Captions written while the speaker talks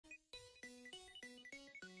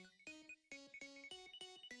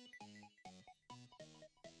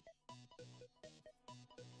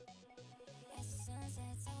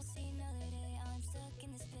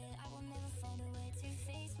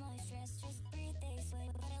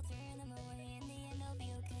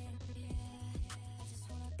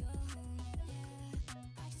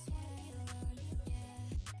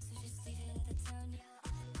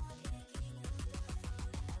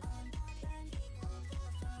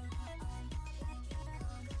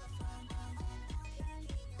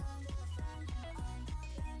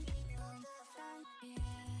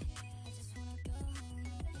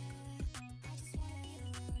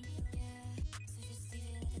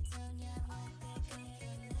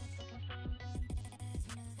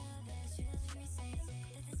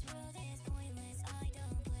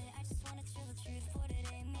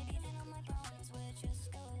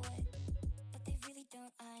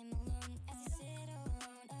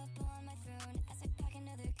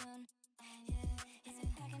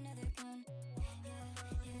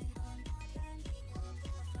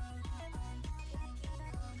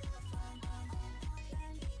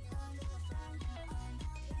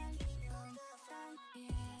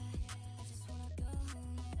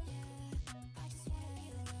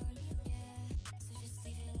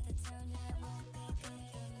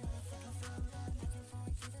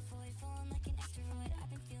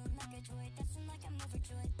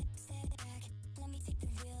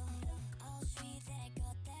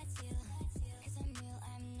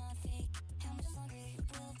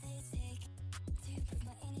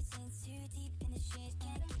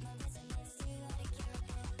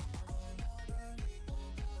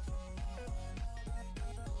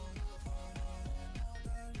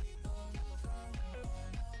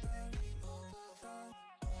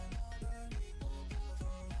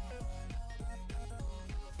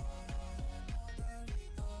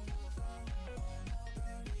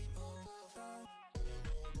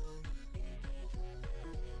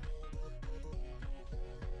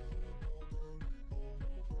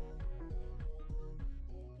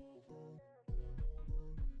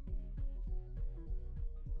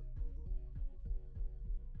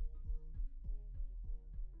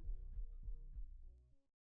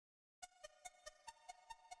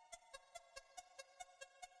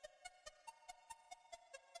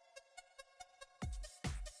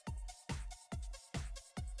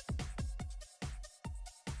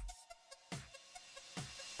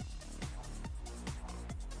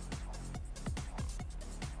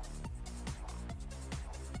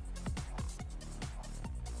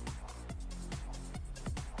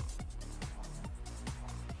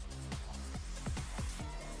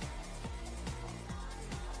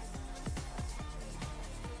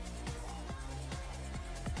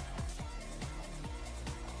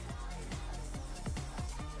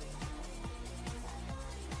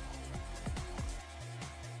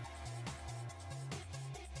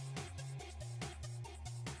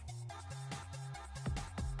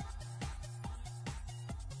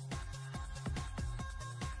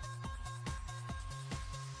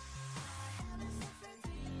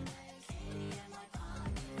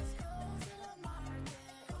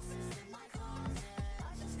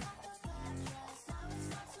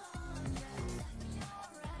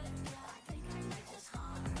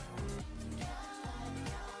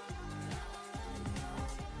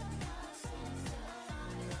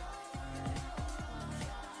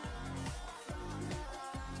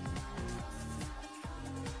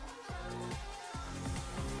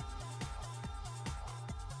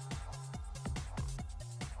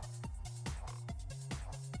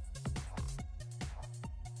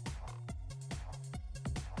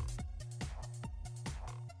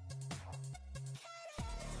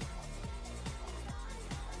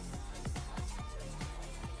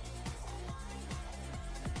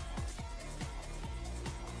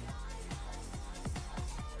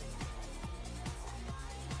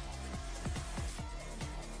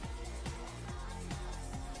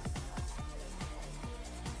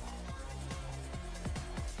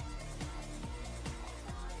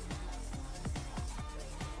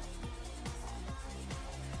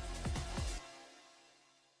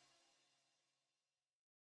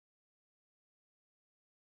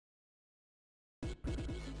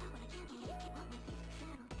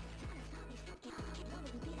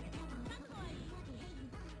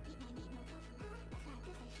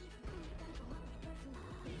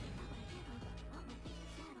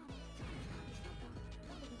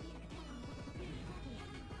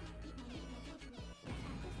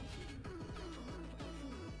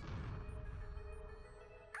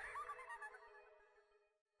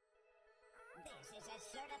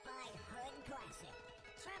certified hood classic.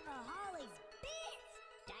 Trevor Hawley's Beats!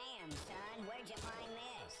 Damn, son, where'd you find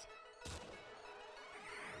this?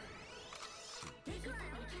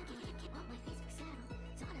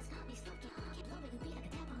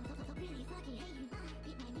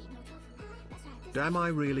 Damn, I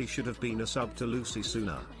really should have been a sub to Lucy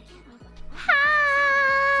sooner.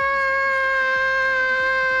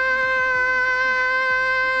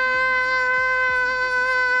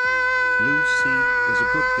 Lucy is a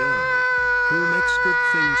good girl who makes good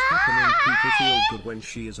things happen and people feel good when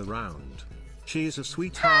she is around. She is a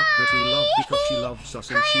sweetheart that we love because she loves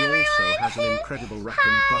us, and she also has an incredible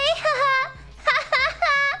raccoon butt.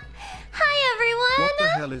 Hi everyone! What the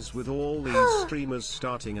hell is with all these streamers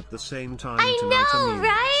starting at the same time tonight? I know,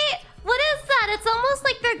 right? What is that? It's almost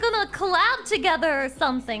like they're gonna collab together or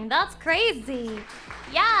something. That's crazy.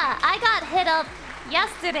 Yeah, I got hit up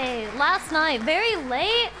yesterday, last night, very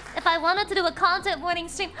late, if I wanted to do a content warning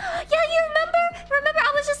stream. Yeah, you remember?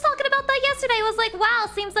 I was just talking about that yesterday. It was like, wow,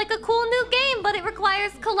 seems like a cool new game, but it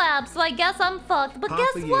requires collab, so I guess I'm fucked. But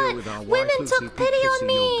guess what? Women took pity on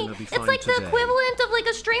me. It's like the equivalent of like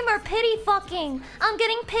a streamer pity fucking. I'm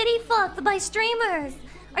getting pity fucked by streamers.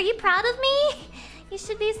 Are you proud of me? You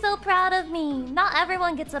should be so proud of me. Not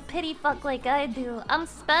everyone gets a pity fuck like I do. I'm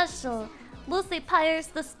special. Lucy Pyre's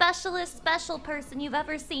the special person you've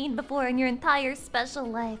ever seen before in your entire special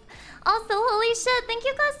life. Also, holy shit, thank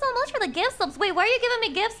you guys so much for the gift subs. Wait, why are you giving me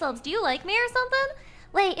gift subs? Do you like me or something?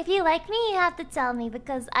 Wait, if you like me, you have to tell me,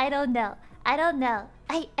 because I don't know. I don't know.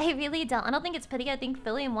 I really don't. I don't think it's pity. I think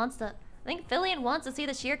Fillion wants to see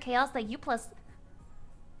the sheer chaos that you plus...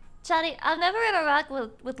 Chatty, I've never interacted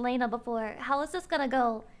with Lena before. How is this gonna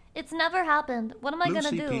go? It's never happened. What am I gonna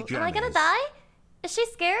do? Am I gonna die? Is she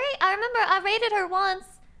scary? I remember I raided her once.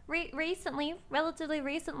 Relatively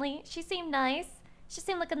recently. She seemed nice. She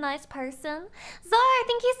seemed like a nice person. Zar,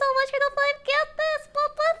 thank you so much for the 5 gift this.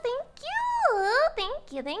 Papa, thank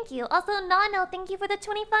you. Also, Nano, thank you for the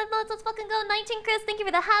 25 months. Let's fucking go. 19 Chris, thank you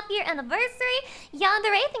for the half-year anniversary.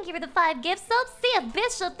 Yandere, thank you for the 5 gift subs. CF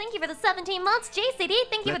Bishop, thank you for the 17 months. JCD,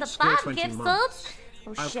 thank you for the 5 gift subs.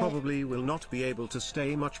 Oh, I shit. probably will not be able to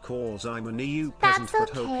stay much cause I'm an EU peasant, but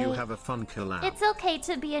hope you have a fun collab. It's okay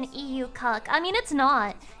to be an EU cuck. I mean, it's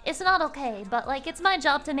not. It's not okay, but like, it's my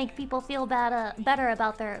job to make people feel better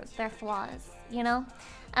about their flaws, you know?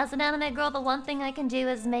 As an anime girl, the one thing I can do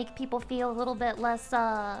is make people feel a little bit less,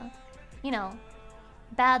 you know,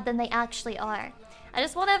 bad than they actually are. I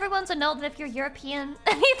just want everyone to know that if you're European,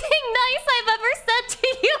 anything nice I've ever said to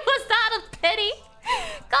you was out of pity.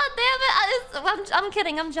 God damn it! I'm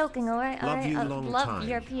kidding. I'm joking. All right. Love you long love time.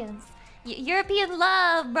 Europeans. European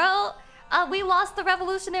love, bro. We lost the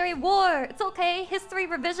Revolutionary War. It's okay. History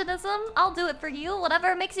revisionism. I'll do it for you.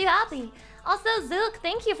 Whatever makes you happy. Also, Zook,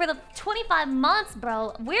 thank you for the 25 months,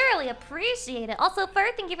 bro. We really appreciate it. Also,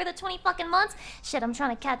 Fur, thank you for the 20 fucking months. Shit, I'm trying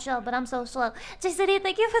to catch up, but I'm so slow. JCD,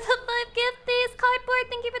 thank you for the 5 gifties. Cardboard,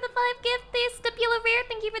 thank you for the 5 gifties. Stipula Rear,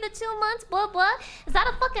 thank you for the 2 months. Blah, blah. Is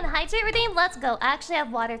that a fucking hydrate redeem? Let's go. I actually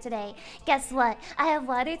have water today. Guess what? I have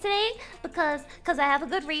water today because I have a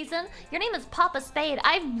good reason. Your name is Papa Spade.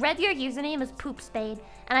 I read your username as Poop Spade,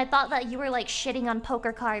 and I thought that you were like shitting on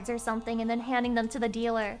poker cards or something and then handing them to the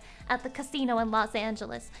dealer at the casino in Los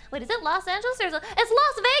Angeles. Wait, is it Los Angeles? It's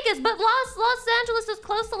Las Vegas, but Los Angeles is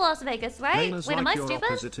close to Las Vegas, right? Lena's Wait, like am I your stupid?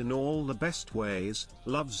 opposite in all the best ways.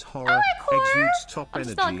 Loves horror, I like horror. exudes top I'm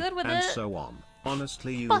just not energy, good with and it. so on.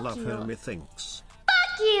 Honestly, you Fuck love you. her, methinks.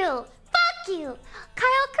 Fuck you! Fuck you!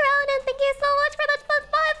 Kyle Cronin, thank you so much for the 5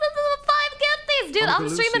 gifties! Dude, Uncle I'm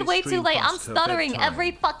streaming way Lucy's too late. I'm stream past her stuttering bedtime.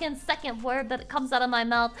 every fucking second word that comes out of my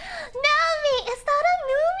mouth. Numi! Is that a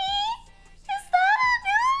Numi? Is that a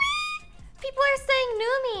Numi? People are saying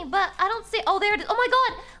Numi, but I don't see... Oh, there it is. Oh my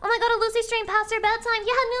god! Oh my god, a Lucy stream past her bedtime.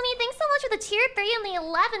 Yeah, Numi, thanks so much for the tier 3 and the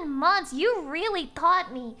 11 months. You really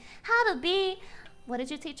taught me how to be... What did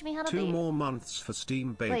you teach me how to be? 2 more months for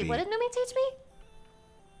Steam, baby. Wait, what did Numi teach me?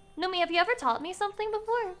 Numi, have you ever taught me something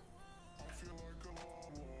before?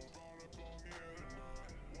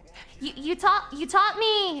 You taught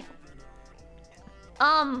me.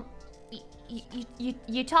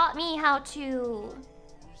 You taught me how to.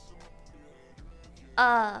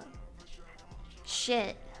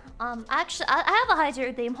 Shit. Actually, I have a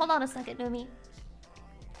hydrate theme. Hold on a second, Numi.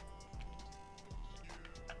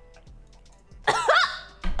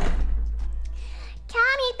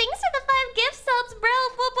 Cammy, thanks for the 5 gift subs, bro.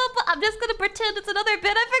 I'm just gonna pretend it's another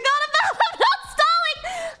bit I forgot about.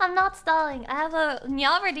 I'm not stalling. I have a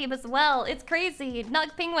Nya redeem as well. It's crazy.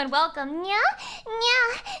 Nug Penguin, welcome. Nya.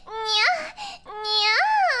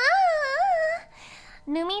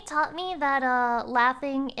 Numi taught me that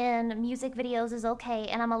laughing in music videos is okay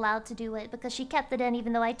and I'm allowed to do it because she kept it in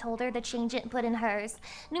even though I told her to change it and put in hers.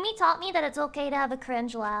 Numi taught me that it's okay to have a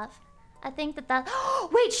cringe laugh. I think that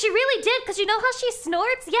wait, she really did, because you know how she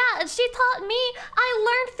snorts? Yeah, and she taught me, I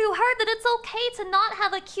learned through her that it's okay to not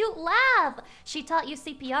have a cute laugh. She taught you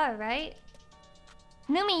CPR, right?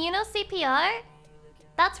 Numi, you know CPR?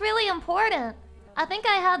 That's really important. I think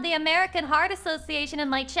I had the American Heart Association in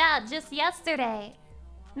my chat just yesterday.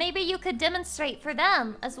 Maybe you could demonstrate for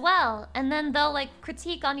them as well, and then they'll like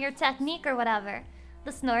critique on your technique or whatever.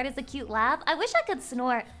 The snort is a cute laugh. I wish I could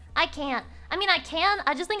snort. I can't. I mean, I can.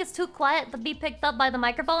 I just think it's too quiet to be picked up by the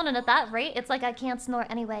microphone, and at that rate, it's like I can't snort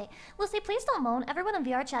anyway. Lucy, please don't moan. Everyone in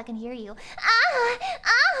VR chat can hear you. Wow!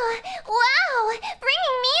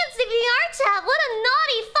 Bringing me into VR chat. What a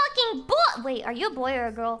naughty fucking boy. Wait, are you a boy or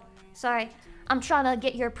a girl? Sorry. I'm trying to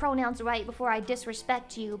get your pronouns right before I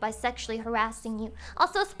disrespect you by sexually harassing you.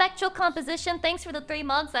 Also, Spectral Composition, thanks for the 3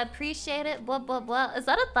 months. I appreciate it. Blah, blah, blah. Is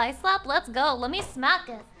that a thigh slap? Let's go. Let me smack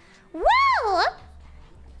it. Woo!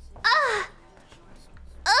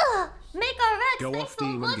 Make our Rex, Go thanks off, so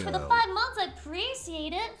much demon for the girl. 5 months. I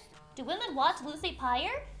appreciate it. Do women watch Lucy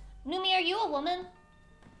Pyre? Numi, are you a woman?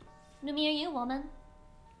 Numi, are you a woman?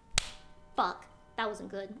 Fuck. That wasn't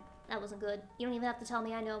good. That wasn't good. You don't even have to tell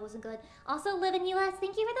me I know it wasn't good. Also, live in US.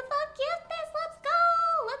 Thank you for the fuck gift. Let's go.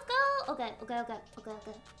 Let's go. Okay.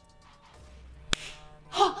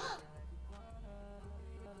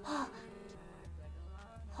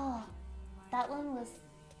 That one was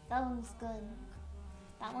good.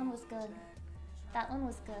 That one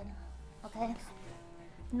was good. Okay?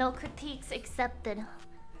 No critiques accepted.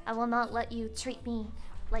 I will not let you treat me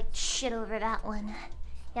like shit over that one.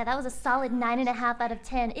 Yeah, that was a solid 9.5 out of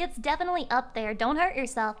 10. It's definitely up there. Don't hurt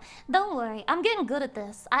yourself. Don't worry. I'm getting good at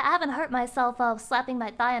this. I haven't hurt myself slapping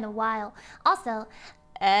my thigh in a while. Also,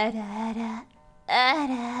 for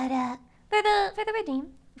the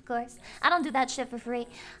redeem, of course. I don't do that shit for free.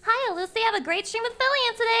 Hi, Lucy. Have a great stream with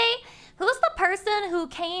Fillion today. Who's the person who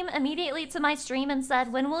came immediately to my stream and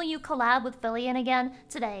said, when will you collab with Fillion again?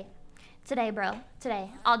 Today. Today, bro.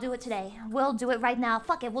 Today. I'll do it today. We'll do it right now.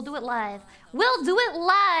 Fuck it. We'll do it live. We'll do it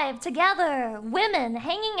live together. Women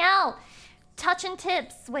hanging out. Touching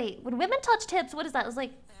tips. Wait, when women touch tips, what is that? It's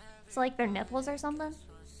like their nipples or something?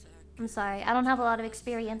 I'm sorry. I don't have a lot of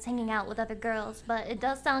experience hanging out with other girls, but it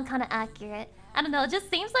does sound kind of accurate. I don't know. It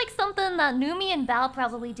just seems like something that Numi and Bao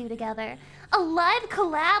probably do together. A live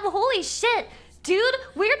collab? Holy shit. Dude,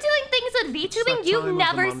 we're doing things at VTubing you've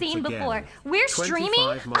never seen before. We're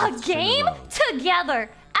streaming a game together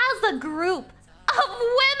as a group of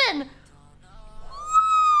women.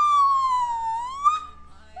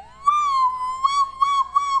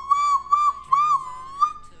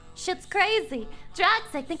 Shit's crazy.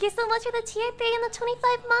 Draxic, thank you so much for the tier 3 and the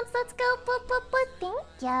 25 months. Let's go.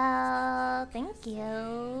 Thank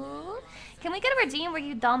you. Can we get a redeem where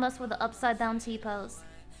you dom us with the upside down T-pose?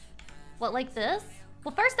 What, like this?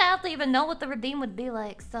 Well, first I have to even know what the redeem would be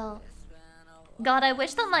like, so... God, I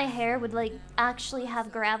wish that my hair would, like, actually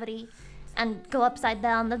have gravity and go upside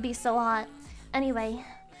down. That'd be so hot. Anyway.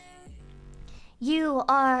 You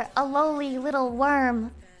are a lowly little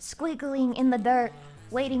worm squiggling in the dirt,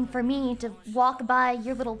 waiting for me to walk by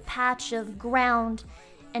your little patch of ground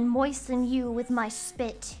and moisten you with my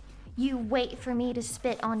spit. You wait for me to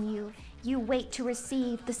spit on you. You wait to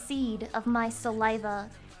receive the seed of my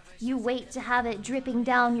saliva. You wait to have it dripping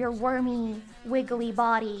down your wormy, wiggly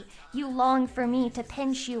body. You long for me to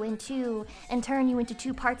pinch you in two and turn you into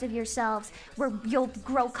two parts of yourselves where you'll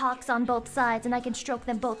grow cocks on both sides and I can stroke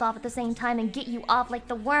them both off at the same time and get you off like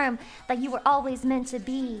the worm that you were always meant to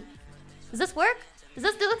be. Does this work? Is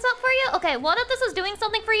this doing something for you? Okay, what if this is doing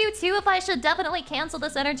something for you too? If I should definitely cancel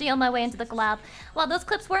this energy on my way into the collab. Well, those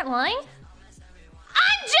clips weren't lying.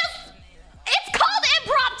 It's called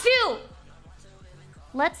impromptu!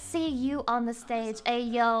 Let's see you on the stage. Hey,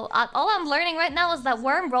 yo. All I'm learning right now is that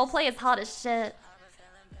worm roleplay is hot as shit.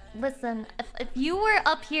 Listen, if you were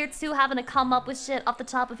up here too having to come up with shit off the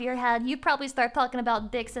top of your head, you'd probably start talking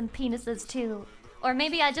about dicks and penises too. Or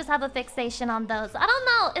maybe I just have a fixation on those. I don't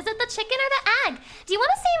know. Is it the chicken or the egg? Do you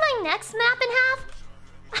want to see my neck snap in half?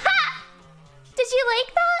 Ha! Did you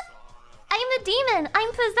like that? I'm a demon. I'm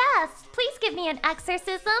possessed. Please give me an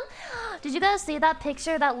exorcism. Did you guys see that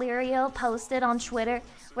picture that Lirio posted on Twitter?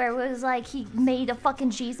 Where it was like he made a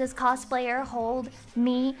fucking Jesus cosplayer hold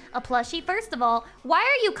me, a plushie. First of all, why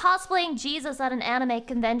are you cosplaying Jesus at an anime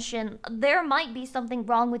convention? There might be something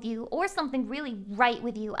wrong with you or something really right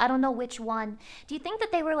with you. I don't know which one. Do you think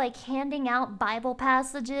that they were like handing out Bible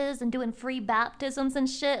passages and doing free baptisms and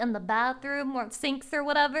shit in the bathroom or sinks or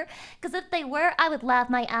whatever? Because if they were, I would laugh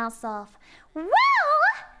my ass off. Well,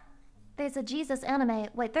 there's a Jesus anime.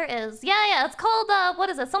 Wait, there is. Yeah, it's called, what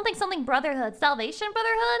is it? Something Brotherhood. Salvation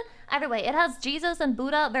Brotherhood? Either way, it has Jesus and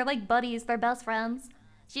Buddha. They're like buddies. They're best friends.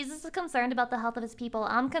 Jesus is concerned about the health of his people.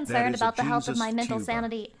 I'm concerned about the health of my mental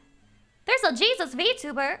sanity. There's a Jesus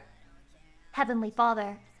VTuber. Heavenly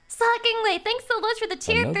Father. Suckingly, thanks so much for the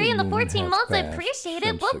tier 3 and the 14 months. I appreciate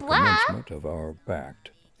it. Blah, blah. Commencement of our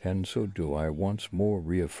pact. And so do I once more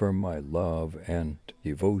reaffirm my love and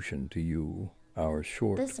devotion to you, our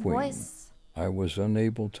short this queen. Voice. I was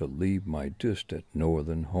unable to leave my distant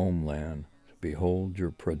northern homeland to behold your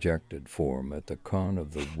projected form at the Con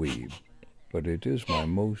of the Weeb, but it is my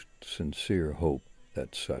most sincere hope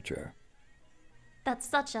that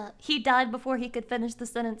he died before he could finish the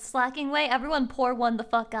sentence. Slacking way, everyone pour one the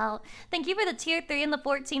fuck out. Thank you for the tier 3 and the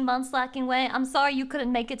 14 months, Slacking way. I'm sorry you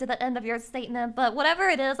couldn't make it to the end of your statement, but whatever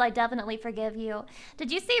it is, I definitely forgive you.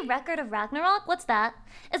 Did you see Record of Ragnarok? What's that?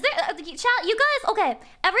 Is there, chat, you guys, okay,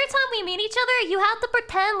 every time we meet each other, you have to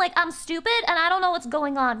pretend like I'm stupid and I don't know what's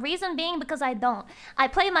going on. Reason being because I don't. I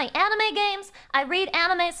play my anime games, I read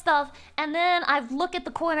anime stuff, and then I look at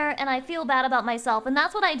the corner and I feel bad about myself, and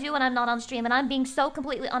that's what I do when I'm not on stream, and I'm being so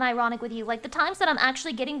completely unironic with you. Like, the times that I'm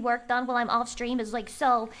actually getting work done while I'm off stream is like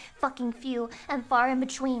so fucking few and far in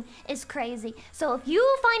between. Is crazy. So if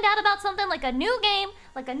you find out about something like a new game,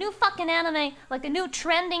 like a new fucking anime, like a new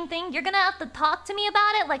trending thing, you're gonna have to talk to me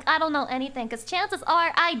about it like I don't know anything, because chances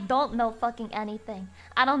are I don't know fucking anything.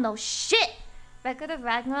 I don't know shit. Record of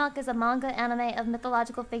Ragnarok is a manga anime of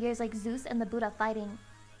mythological figures like Zeus and the Buddha fighting.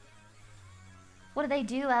 What do they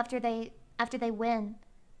do after they win?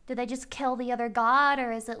 Do they just kill the other god,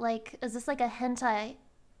 or is this like a hentai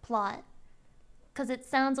plot? Because it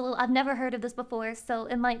sounds a little, I've never heard of this before, so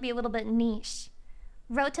it might be a little bit niche.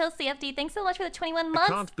 Roto CFD, thanks so much for the 21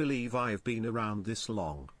 months. I can't believe I've been around this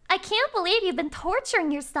long. I can't believe you've been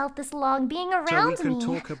torturing yourself this long being around so we can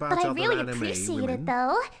me. Talk about but I really appreciate it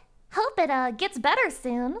though. Hope it gets better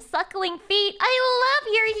soon. Suckling feet. I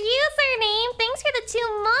love your username. Thanks for the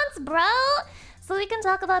 2 months, bro. So we can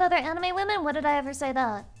talk about other anime women? When did I ever say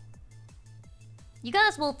that? You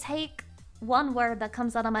guys will take one word that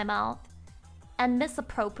comes out of my mouth and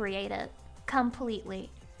misappropriate it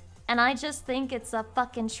completely. And I just think it's a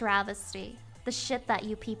fucking travesty. The shit that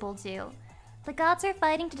you people do. The gods are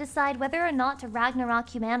fighting to decide whether or not to Ragnarok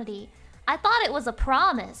humanity. I thought it was a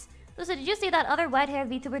promise. So did you see that other white-haired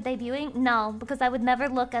VTuber debuting? No, because I would never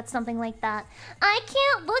look at something like that. I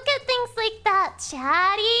can't look at things like that,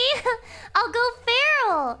 chatty. I'll go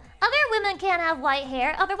feral. Other women can't have white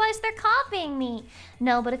hair, otherwise they're copying me.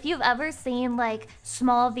 No, but if you've ever seen, like,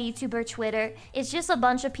 small VTuber Twitter, it's just a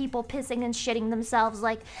bunch of people pissing and shitting themselves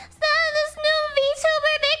like, this new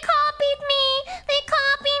VTuber, they copied me. They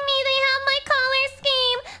copied me. They have my color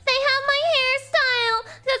scheme. They have my hairstyle.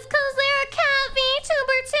 That's because they're a cat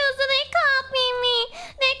VTuber too, so they copied me.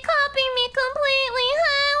 They copied me completely.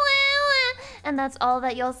 And that's all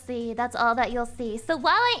that you'll see. That's all that you'll see. So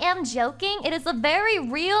while I am joking, it is a very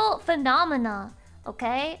real phenomena,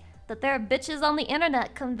 okay? That there are bitches on the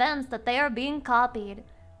internet convinced that they are being copied.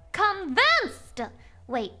 Convinced!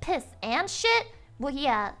 Wait, piss and shit? Well,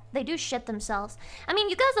 yeah, they do shit themselves. I mean,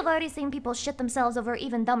 you guys have already seen people shit themselves over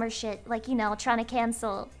even dumber shit. Like, you know, trying to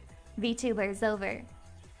cancel VTubers over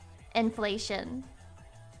inflation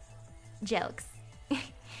jokes.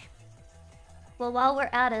 Well, while we're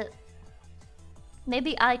at it,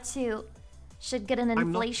 maybe I too should get an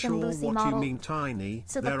inflation Lucy model. I'm not sure what you mean, Tiny.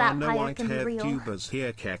 So there are no white-haired tubers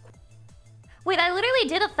here, Keck. Wait, I literally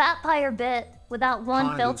did a Fat Pyre bit without one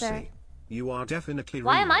Hi, filter. Lucy. You are definitely real.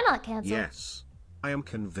 Why am I not cancelled? Yes, I am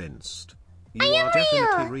convinced. I am are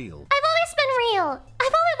definitely real. I've always been real.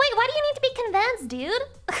 Wait, why do you need to be convinced, dude?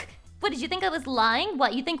 What, did you think I was lying?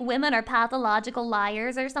 What, you think women are pathological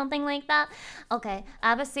liars or something like that? Okay, I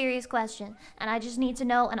have a serious question, and I just need to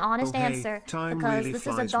know an honest answer, because really this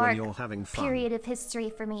is a dark period of history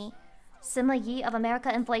for me. Simla Yi of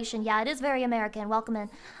America Inflation. Yeah, it is very American. Welcome in.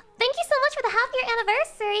 Thank you so much for the half-year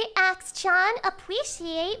anniversary, Axe-chan.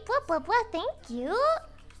 Appreciate. Blah, blah, blah. Thank you.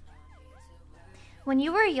 When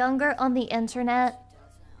you were younger on the internet,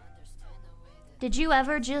 did you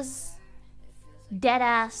ever just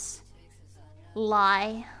deadass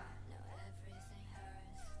lie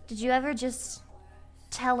Did you ever just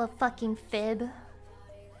tell a fucking fib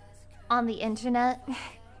on the internet?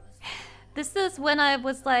 This is when I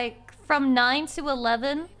was like from 9 to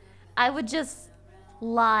 11. I would just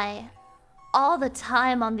lie all the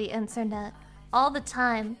time on the internet. All the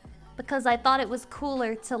time. Because I thought it was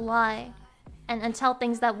cooler to lie and tell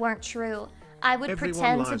things that weren't true. I would Everyone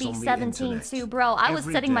pretend to lies be on the 17 internet. too, bro. I was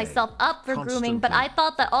Every setting day. myself up for grooming, but I Constantly.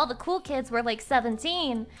 thought that all the cool kids were like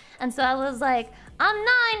 17. And so I was like, I'm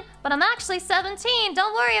 9, but I'm actually 17.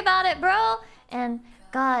 Don't worry about it, bro. And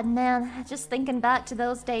God, man, just thinking back to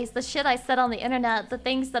those days, the shit I said on the internet, the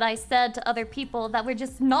things that I said to other people that were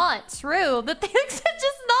just not true. The things that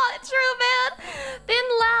just not true, man. Bin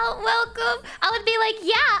Lao, welcome. I would be like,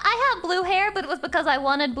 yeah, I have blue hair, but it was because I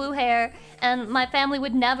wanted blue hair. And my family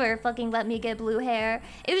would never fucking let me get blue hair.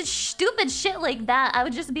 It was stupid shit like that. I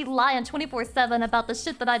would just be lying 24/7 about the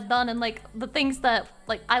shit that I'd done and like the things that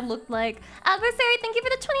like I looked like. Adversary, thank you for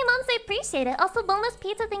the 20 months. I appreciate it. Also, Boneless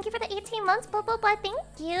Pizza, thank you for the 18 months. Blah, blah, blah. Thank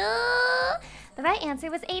you. The right answer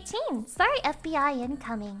was 18. Sorry, FBI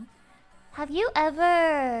incoming. Have you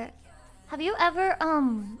ever...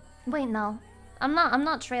 Wait, no. I'm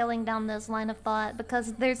not trailing down this line of thought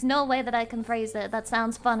because there's no way that I can phrase it that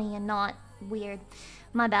sounds funny and not weird.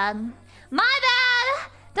 My bad. My bad!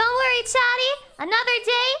 Don't worry, chatty. Another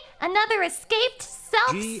day, another escaped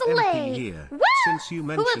GMP self-slay. here. Woo! Since you Who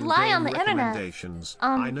would mentioned lie game on the internet? recommendations,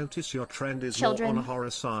 I notice your trend is children. more on horror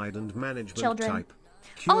side and management Children. type.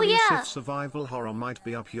 Oh, Curious yeah. if survival horror might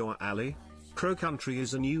be up your alley. Crow Country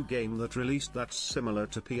is a new game that released that's similar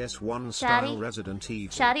to PS1 style Chatty? Resident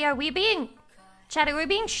Evil. Chatty, are we being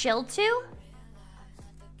shilled to?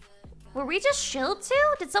 Were we just shilled to?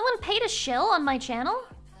 Did someone pay to shill on my channel?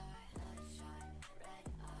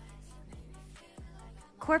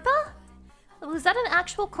 Corpa? Was that an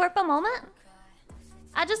actual Corpa moment?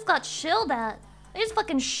 I just got shilled at. They just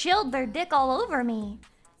fucking shilled their dick all over me.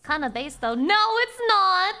 Kinda base though. No, it's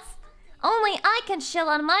not! Only I can shill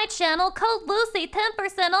on my channel. Code Lucy,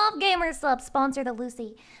 10% off gamer sub. Sponsor to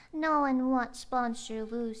Lucy. No one wants sponsor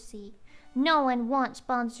Lucy. No one wants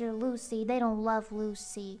sponsor Lucy. They don't love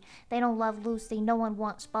Lucy. They don't love Lucy. No one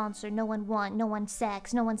wants sponsor. No one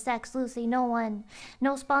sex. No one sex Lucy. No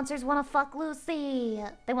sponsors want to fuck Lucy.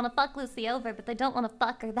 They want to fuck Lucy over, but they don't want to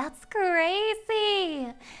fuck her. That's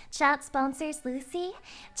crazy. Chat sponsors Lucy.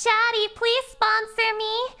 Chatty, please sponsor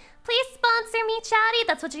me. Please sponsor me, Chatty.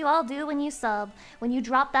 That's what you all do when you sub. When you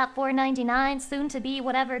drop that $4.99, soon to be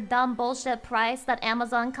whatever dumb bullshit price that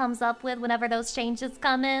Amazon comes up with whenever those changes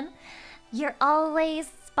come in. You're always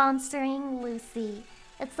sponsoring Lucy.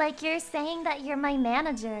 It's like you're saying that you're my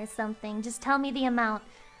manager or something. Just tell me the amount.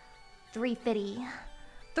 $3.50.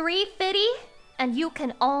 $3.50? And you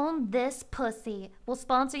can own this pussy. We'll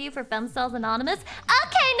sponsor you for Femcells Anonymous.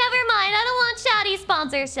 Okay, never mind. I don't want chatty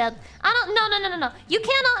sponsorship. No. You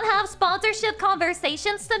cannot have sponsorship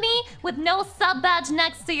conversations to me with no sub badge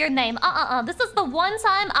next to your name. This is the one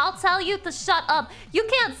time I'll tell you to shut up. You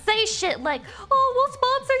can't say shit like, oh, we'll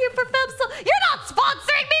sponsor you for Femcells. You're not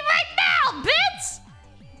sponsoring me right now, bitch!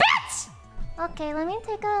 Bitch! Okay, let me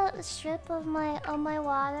take a strip of my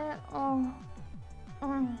water.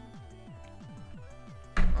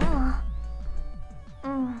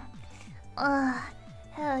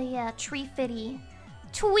 Hell yeah, Tweefitty.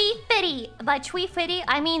 Tweefitty! By Tweefitty,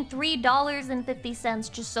 I mean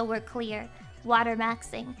 $3.50, just so we're clear. Water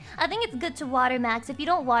maxing. I think it's good to water max. If you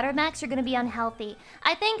don't water max, you're gonna be unhealthy.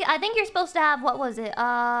 I think you're supposed to have, what was it?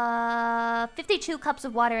 52 cups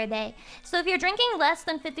of water a day. So if you're drinking less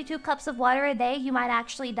than 52 cups of water a day, you might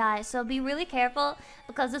actually die. So be really careful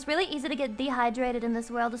because it's really easy to get dehydrated in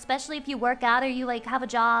this world, especially if you work out or you like have a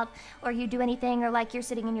job or you do anything or like you're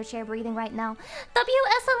sitting in your chair breathing right now.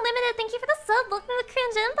 WS Unlimited, thank you for the sub. Welcome to the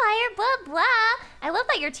Cringe Empire, blah blah. I love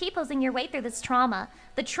that you're T-posing your way through this trauma.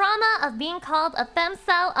 The trauma of being called a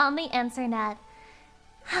femcel on the internet.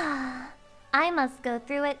 I must go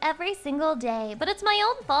through it every single day, but it's my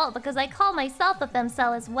own fault because I call myself a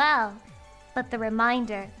femcel as well. But the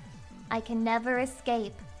reminder, I can never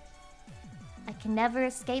escape. I can never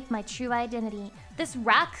escape my true identity. This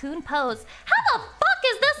raccoon pose. How the fuck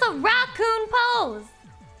is this a raccoon pose?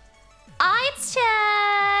 I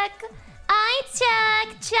check.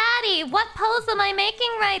 Chatty, what pose am I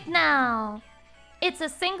making right now? It's a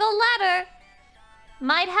single letter.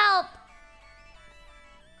 Might help.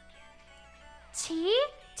 T?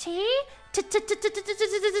 Target.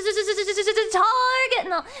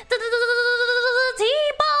 No.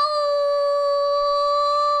 T-bone.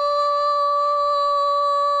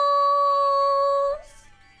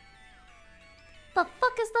 The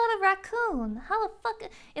fuck is that a raccoon? How the fuck?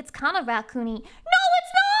 It's kind of raccoony. No,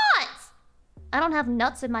 it's not! I don't have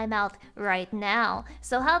nuts in my mouth right now.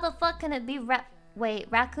 So how the fuck can it be wait,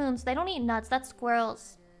 raccoons, they don't eat nuts, that's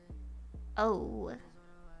squirrels. Oh.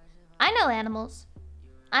 I know animals.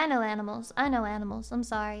 I know animals. I know animals. I'm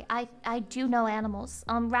sorry. I do know animals.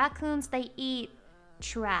 Raccoons, they eat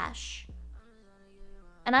trash.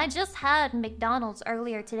 And I just had McDonald's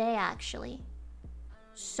earlier today, actually.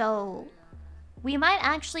 So, we might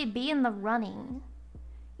actually be in the running.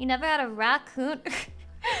 You never had a raccoon...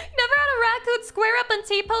 Never had a raccoon square up and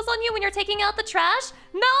T-pose on you when you're taking out the trash?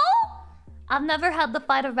 No? I've never had to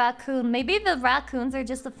fight a raccoon. Maybe the raccoons are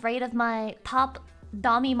just afraid of my top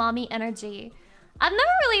dommy mommy energy. I've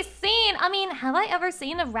never really seen... I mean, have I ever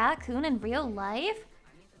seen a raccoon in real life?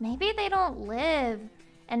 Maybe they don't live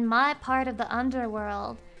in my part of the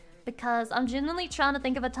underworld. Because I'm genuinely trying to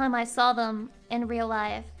think of a time I saw them in real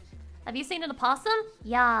life. Have you seen an opossum?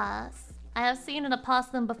 Yes. I have seen an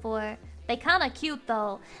opossum before. They kinda cute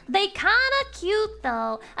though. They kinda cute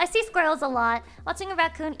though. I see squirrels a lot. Watching a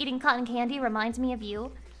raccoon eating cotton candy reminds me of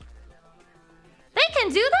you. They can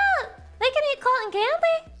do that? They can eat cotton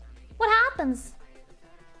candy? What happens?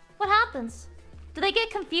 What happens? Do they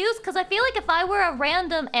get confused? Because I feel like if I were a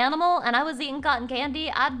random animal and I was eating cotton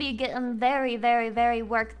candy, I'd be getting very, very, very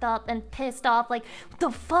worked up and pissed off. Like, what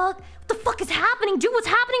the fuck? What the fuck is happening? Dude, what's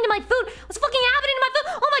happening to my food? What's fucking happening to my food?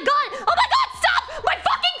 Oh my god! Oh my god, stop! My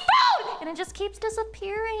fucking food! And it just keeps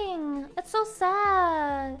disappearing. It's so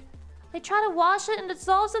sad. They try to wash it and it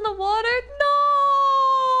dissolves in the water. No!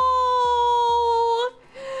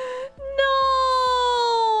 No!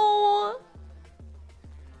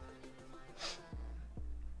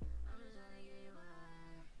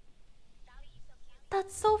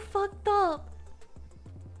 That's so fucked up.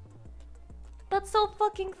 That's so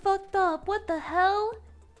fucking fucked up. What the hell?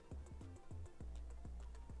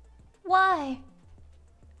 Why?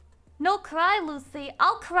 No cry, Lucy.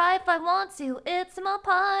 I'll cry if I want to. It's my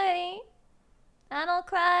party. And I'll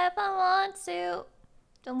cry if I want to.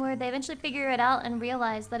 Don't worry, they eventually figure it out and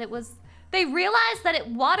realize that it was... They realized that it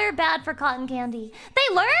water bad for cotton candy.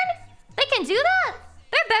 They learn? They can do that?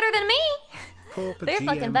 They're better than me. Corporate They're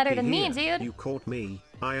fucking better than me, here. dude. You caught me.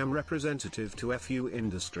 I am representative to FU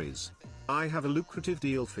Industries. I have a lucrative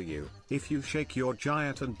deal for you. If you shake your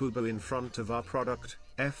giant and boo-boo in front of our product,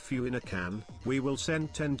 FU in a can, we will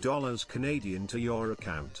send $10 Canadian to your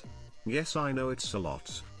account. Yes, I know it's a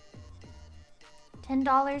lot.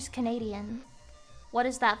 $10 Canadian. What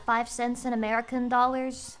is that, 5 cents in American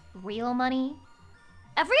dollars? Real money?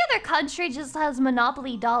 Every other country just has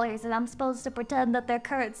monopoly dollars and I'm supposed to pretend that their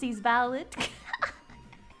currency's valid.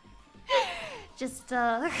 Just,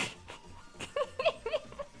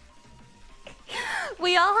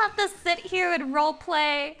 we all have to sit here and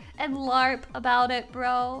roleplay and LARP about it,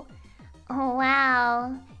 bro. Oh,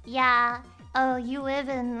 wow. Yeah. Oh, you live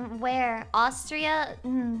in where? Austria?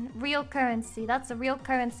 Real currency. That's a real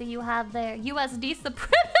currency you have there. USD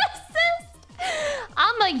supremacist?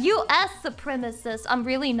 I'm a US supremacist. I'm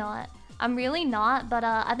really not. I'm really not, but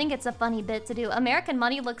I think it's a funny bit to do. American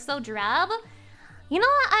money looks so drab. You know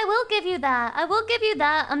what? I will give you that. I will give you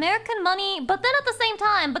that. American money, but then at the same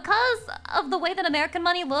time, because of the way that American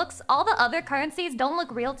money looks, all the other currencies don't look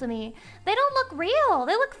real to me. They don't look real.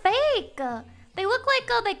 They look fake. They look like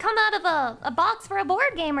they come out of a box for a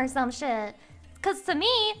board game or some shit. Because to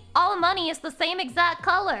me, all money is the same exact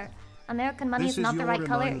color. American money is not the right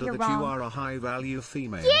color. You're wrong. You are a high-value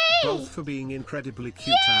female, Yay! both for being incredibly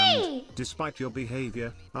cute Yay! and, despite your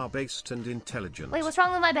behavior, are based and intelligent. Wait, what's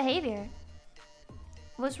wrong with my behavior?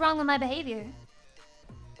 What's wrong with my behavior?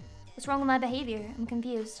 What's wrong with my behavior? I'm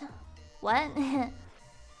confused. What?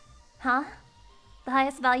 Huh? The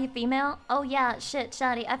highest value female? Oh yeah, shit,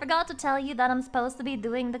 Shaddy. I forgot to tell you that I'm supposed to be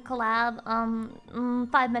doing the collab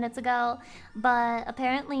 5 minutes ago, but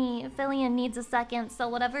apparently Fillion needs a second, so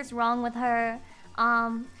whatever's wrong with her,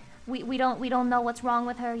 we don't know what's wrong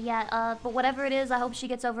with her yet. But whatever it is, I hope she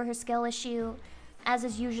gets over her skill issue, as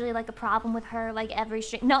is usually like a problem with her like every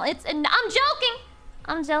stream. No, I'm joking.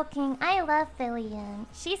 I'm joking. I love Fillion.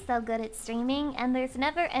 She's so good at streaming, and there's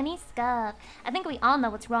never any scuff. I think we all know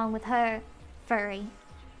what's wrong with her. Furry.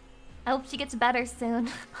 I hope she gets better soon.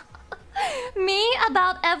 Me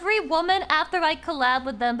about every woman after I collab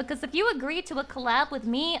with them, because if you agree to a collab with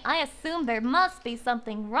me, I assume there must be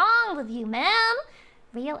something wrong with you, man.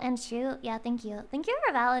 Real and true. Yeah, thank you. Thank you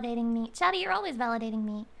for validating me. Chatty, you're always validating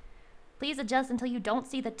me. Please adjust until you don't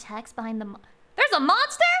see the text behind the There's a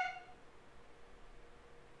monster?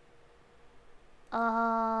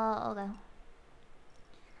 Okay.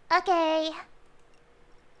 Okay.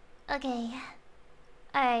 Okay.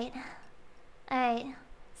 Alright. Alright.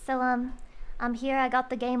 So, I'm here. I got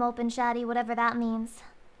the game open, Shaddy, whatever that means.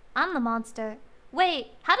 I'm the monster. Wait,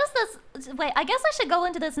 how does this... Wait, I guess I should go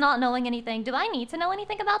into this not knowing anything. Do I need to know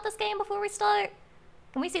anything about this game before we start?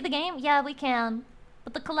 Can we see the game? Yeah, we can.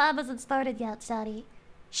 But the collab hasn't started yet, Shadi.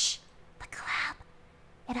 Shh! The collab.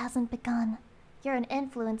 It hasn't begun. You're an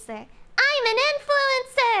influencer. I'm an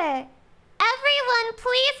influencer! Everyone,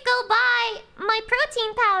 please go buy my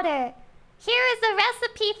protein powder. Here is a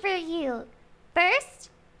recipe for you. First,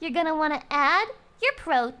 you're gonna want to add your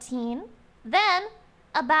protein. Then,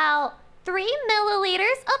 about 3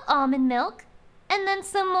 milliliters of almond milk. And then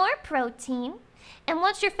some more protein. And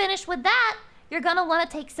once you're finished with that, you're gonna want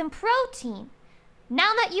to take some protein.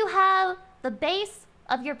 Now that you have the base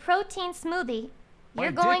of your protein smoothie,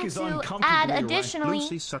 you're going to add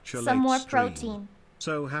additionally some more protein.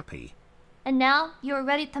 So happy. And now you're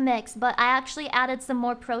ready to mix, but I actually added some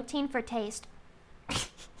more protein for taste.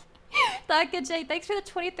 Dark and Jay, thanks for the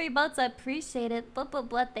 23 months. I appreciate it. Blah, blah,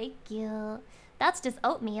 blah. Thank you. That's just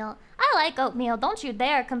oatmeal. I like oatmeal. Don't you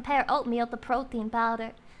dare compare oatmeal to protein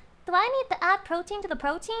powder. Do I need to add protein to the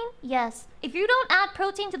protein? Yes. If you don't add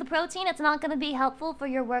protein to the protein, it's not going to be helpful for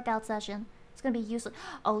your workout session. It's going to be useless.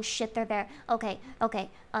 Oh, shit, they're there. Okay.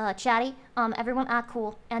 Chatty, everyone act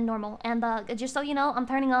cool and normal. And just so you know, I'm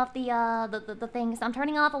turning off the things. I'm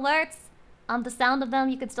turning off alerts. The sound of them,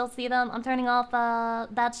 you can still see them. I'm turning off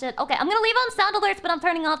that shit. Okay, I'm gonna leave on sound alerts, but I'm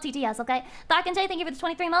turning off TTS, okay? Dark and Jay, thank you for the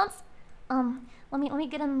 23 months. Let me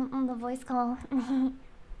get in the voice call.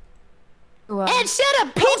 Wow. And she had a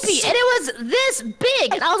pee-pee, and it was this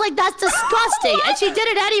big, and I was like, that's disgusting, and she did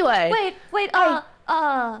it anyway. Wait,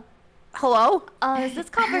 hello? Is this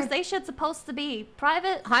conversation supposed to be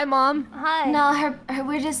private? Hi, Mom. Hi. No,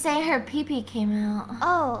 we're just saying her pee-pee came out.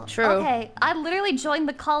 Oh, true. Okay, I literally joined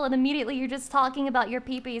the call, and immediately you're just talking about your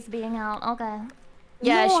pee-pees being out. Okay.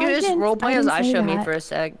 Yeah, no, she was just roleplaying as I showed me for a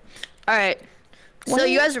sec. Alright. So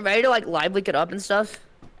you guys are ready to like live link it up and stuff?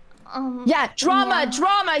 Yeah, drama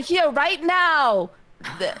here right now.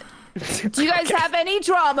 Do you guys have any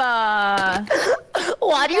drama?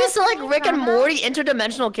 Why do you sound like Rick and Morty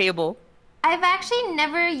interdimensional cable? I've actually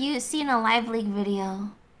never seen a live leak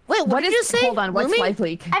video. Wait, what did you say? Hold on, what's live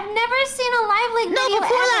leak? I've never seen a live leak video. No,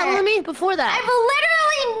 before that, ever. Lumi, before that. I've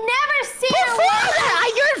literally never seen before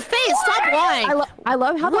that! Your face, stop lying! I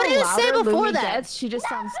love how what did you say before Lumi that? gets. She just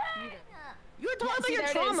sounds. You were talking about your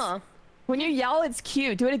trauma. When you yell, it's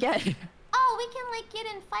cute. Do it again. Oh, we can like get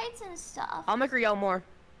in fights and stuff. I'll make her yell more.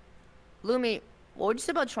 Lumi, what would you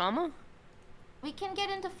say about trauma? We can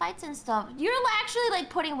get into fights and stuff. You're actually like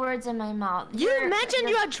putting words in my mouth. You mentioned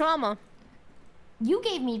you had trauma. You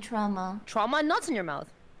gave me trauma. Trauma and nuts in your mouth.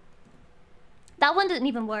 That one didn't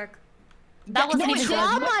even work. That wasn't even good.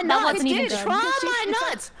 Trauma That nuts. wasn't even good. Trauma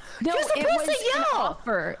nuts. No, You're supposed to an yell.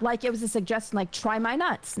 offer. Like it was a suggestion, like try my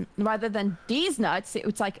nuts rather than these nuts. It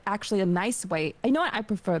was like actually a nice way. You know what? I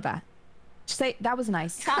prefer that. Say that was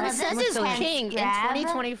nice. This is king in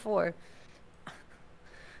 2024.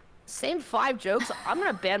 Same 5 jokes. I'm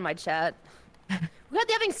gonna ban my chat. We got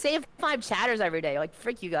to having same 5 chatters every day. Like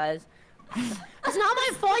frick you guys. It's not my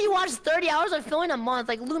fault you watched 30 hours of filming a month.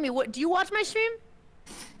 Like Lumi, what do you watch my stream?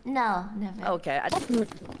 No, never. Okay. We stream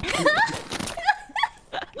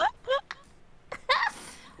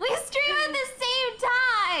at the same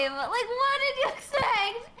time. Like, what did you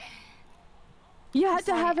expect? You had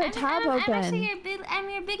to have a tab open. I'm actually I'm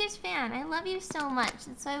your biggest fan. I love you so much.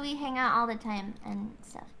 That's why we hang out all the time and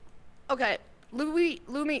stuff. Okay, Lumi,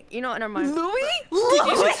 you know, never mind. Louie? Did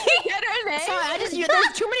you just get her name? Sorry,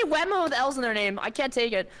 there's too many women with L's in their name. I can't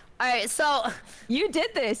take it. Alright, so... You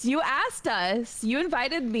did this. You asked us. You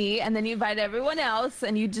invited me, and then you invited everyone else,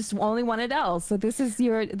 and you just only wanted L's. So this is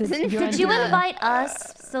your... Did you invite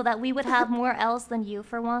us so that we would have more L's than you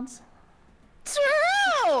for once?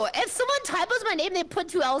 True! If someone typos my name, they put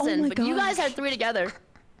 2 L's in, but you guys had 3 together.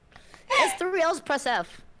 It's 3 L's, press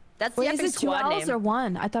F. That's the Epic Squad name. Is it 2 L's or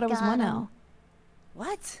 1? I thought it was 1 L.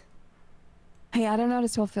 What? Hey, I don't know how to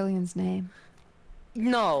spell Fillion's name.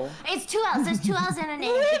 No. It's 2 L's. There's 2 L's in a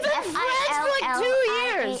name. We've been friends for like 2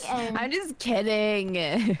 years. I'm just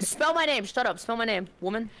kidding. Spell my name. Shut up. Spell my name.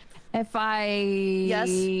 Woman. F-I... Yes.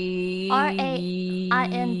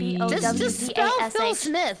 R-A-I-N-B-O-W-D-A-S-H. Just spell Phil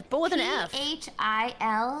Smith, but with an F.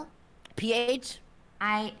 P-H-I-L. P-H?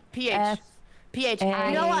 P-H. F. P-H. You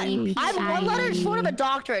know what? I'm 1 letter short of a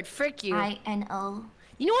doctorate. Frick you. I-N-O.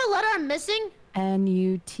 You know what letter I'm missing?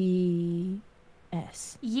 N-U-T-S.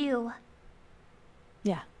 You.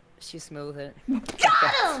 Yeah. She smooth it.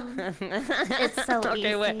 Got him! It's so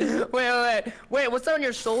easy. Okay, wait. What's on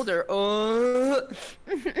your shoulder?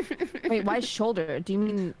 Wait, why shoulder? Do you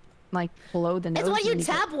mean like below the nose? It's when you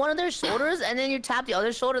tap one of their shoulders and then you tap the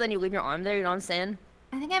other shoulder, then you leave your arm there. You know what I'm saying?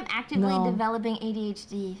 I think I'm actively No. developing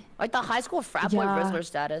ADHD. Like the high school frat boy Yeah. Rizzler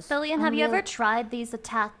status. Billion, have you yeah. ever tried these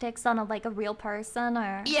tactics on a real person,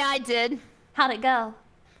 or Yeah, I did. how'd it go?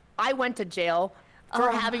 I went to jail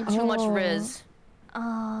for having too much Riz.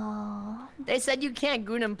 Oh. They said you can't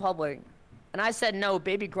goon in public. And I said no,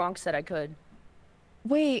 baby Gronk said I could.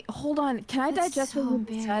 Wait, hold on. Can I That's digest so what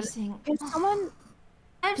you said? embarrassing. Can someone?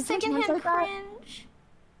 I have Did someone secondhand say that? cringe.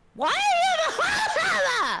 Why are you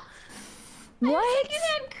that? What?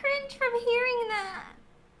 Secondhand cringe from hearing that.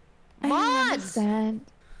 I don't Mods! understand.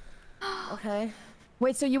 Okay.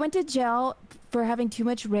 Wait, so you went to jail for having too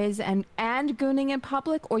much Riz and gooning in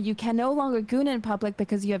public, or you can no longer goon in public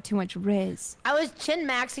because you have too much Riz? I was chin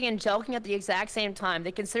maxing and joking at the exact same time.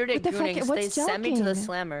 They considered it What the fuck- gooning, so they what's sent me to the joking?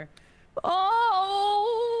 slammer.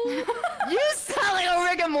 Oh! You sound like a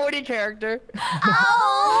Rick and Morty character.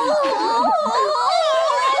 Oh!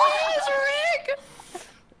 It's Rick!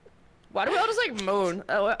 Why do we all just like moan?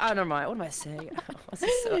 Oh, never mind. What am I saying? What's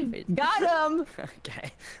this so Got him!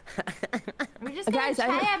 Okay. We're just gonna Guys, I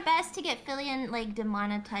try don't- our best to get Fillion like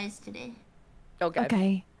demonetized today. Okay.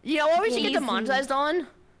 Okay. You know what we should get Easy. demonetized on?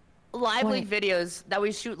 Live What? leak videos that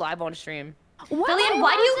we shoot live on stream. What? Billion,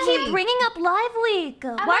 why do you keep Why? bringing up Live Leak?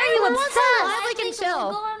 Why are you everyone wants to obsessed? live leak and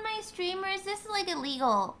chill. Go on my stream, or is this like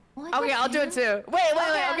illegal? What Okay, the I'll do it hell? too. Wait,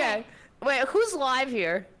 Okay. okay. Wait, who's live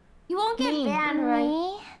here? You won't get banned,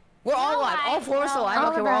 right? We're all We're live. All live, four of us we're are all live.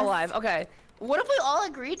 live. Okay, All we're of all us. live. Okay. What if we all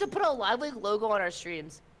agreed to put a live leak logo on our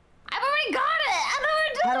streams? I've already got it. I've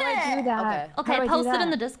already How done do I do that? Okay. How Okay, do I do post it in that?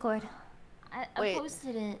 the Discord. I Wait.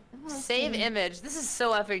 posted it. I posted Save it. image. This is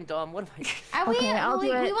so effing dumb. What am I? Are we? Okay, I'll we,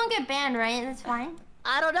 do we it. won't get banned, right? That's fine.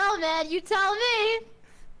 I don't know, man. You tell me.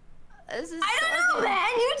 This is I don't know, man.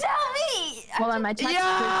 You tell me. Hold on, my chat's freaking Yo!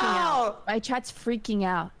 out. My chat's freaking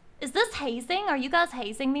out. Is this hazing? Are you guys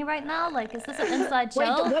hazing me right now? Like, is this an inside Wait,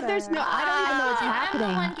 joke? what? There's or- no. I don't even know what's I'm the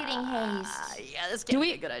happening. one getting hazed. Yeah, this can't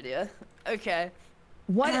be a good idea. Okay.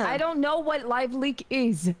 What? I don't know what live leak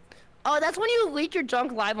is. Oh, that's when you leak your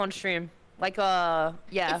junk live on stream. Like, yeah.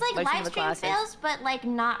 It's like stream live the stream classics. fails, but like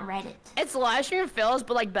not Reddit. It's live stream fails,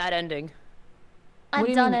 but like bad ending. What do I've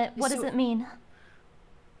you done mean? it. What does So- it mean?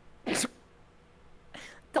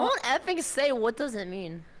 Don't effing say what does it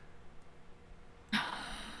mean.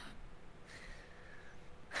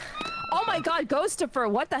 Oh my god, Ghostifer,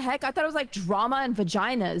 what the heck? I thought it was like drama and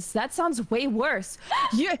vaginas. That sounds way worse.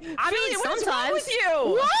 You, I mean, Billy, what's wrong sometimes. with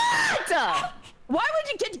you? What? Why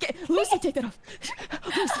would you get Lucy, take that off.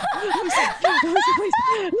 Lucy,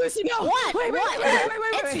 please. Lucy, no. What? Wait, What? wait.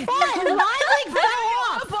 It's fine. The live leak fell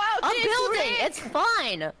off. About A this building. ring. It's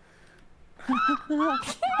fine.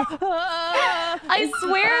 I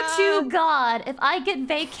swear to God, if I get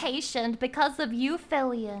vacationed because of you,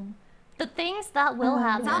 Fillion, the things that will It's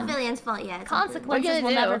all happen, Fillion's fault, yeah. It's all consequences gonna will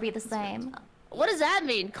do? never be the same. What does that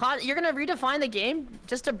mean? You're gonna redefine the game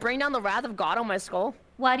just to bring down the wrath of God on my skull?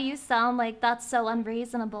 Why do you sound like that's so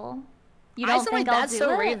unreasonable? You I don't sound think like I'll that's do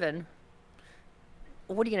so it? Raven.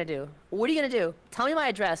 What are you gonna do? What are you gonna do? Tell me my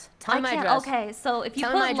address. Tell me I my can't. address. Okay, so if you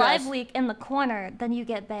Tell me my put Live address. Leak in the corner, then you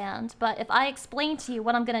get banned. But if I explain to you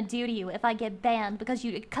what I'm gonna do to you if I get banned because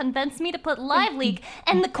you convinced me to put Live Leak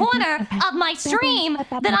in the corner of my stream,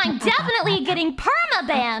 then I'm definitely getting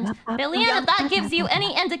perma-banned. Billion, if that gives you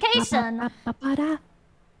any indication.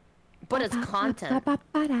 But it's content.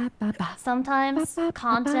 Sometimes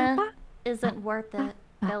content isn't worth it,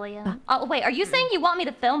 Billion. Oh, wait, are you saying you want me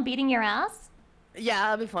to film beating your ass? Yeah,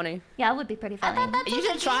 that'd be funny. Yeah, it would be pretty I funny. thought that's You what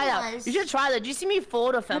should the try game that. was. You should try that. Did you see me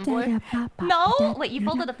fold a femboy? No? Wait, you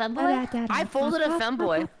folded a femboy? I folded a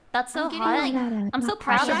femboy. That's so getting, hot. like, I'm so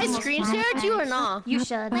proud Should of I you. screen share it to you or not? You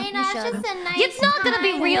should. Lena, You it's should. just a nice It's not gonna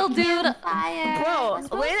be time real, at dude. campfire. Bro, We're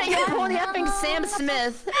supposed Lena, to you're have pulling the effing bubbles. Sam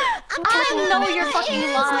Smith. I know you're fucking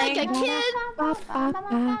lying. Like a kid.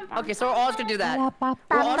 Okay, so we're all just gonna do that.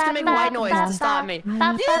 We're all just gonna make white noise to stop me. You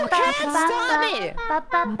can't stop me!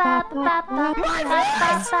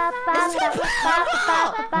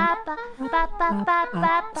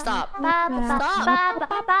 Stop. Stop.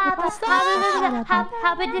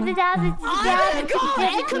 I'm gonna go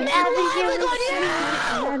and commit live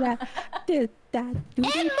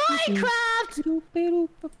in Minecraft!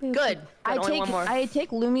 Good. I Only one more. take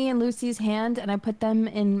Lumi and Lucy's hand and I put them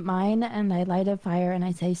in mine and I light a fire and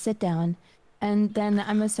I say sit down, and then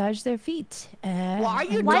I massage their feet. Why are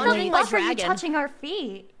you Why dungeoning the my fuck are you dragon? touching our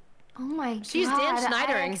feet? Oh my She's god. Dan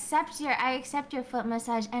Snydering. I accept your foot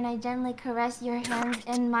massage and I gently caress your hands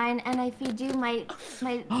in mine and I feed you my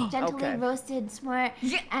gently Okay. roasted s'more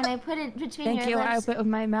and I put it between Thank you. your I lips. put it with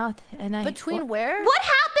my mouth and I. Between where? What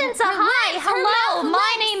happened to Her hi? lips, her Hello, mouth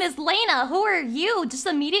my lips. name is Lena. Who are you? Just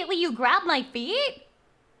immediately you grab my feet?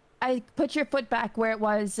 I put your foot back where it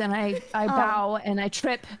was, and I bow and I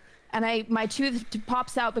trip, and my tooth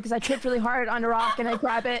pops out because I tripped really hard on a rock, and I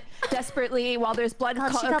grab it desperately while there's blood God,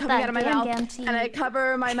 she got coming that out of my Gam mouth, Gam teeth. and I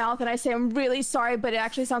cover my mouth and I say I'm really sorry, but it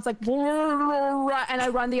actually sounds like and I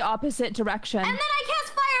run the opposite direction. And then I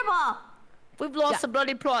cast fireball. We've lost the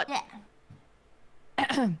bloody plot.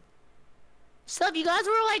 Yeah. So if you guys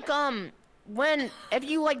were like if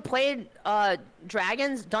you like played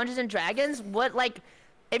Dungeons and Dragons, what like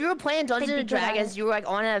if you were playing Dungeons and Dragons, you were like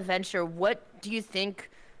on an adventure, what do you think?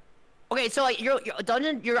 Okay, so like you're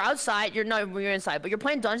outside, you're inside, but you're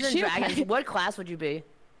playing Dungeons and Dragons, what class would you be?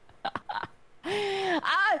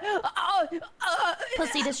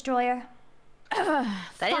 Pussy destroyer. That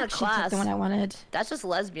ain't a class. The one I wanted. That's just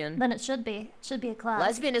lesbian. Then it should be. It should be a class.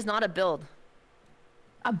 Lesbian is not a build.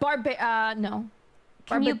 No.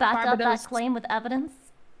 Can you back up that Barbados. claim with evidence?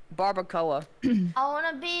 Barbacoa. I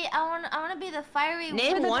wanna be the fiery.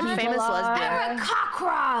 Name one famous lesbian.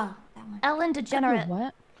 Aarakocra. Ellen DeGenerate.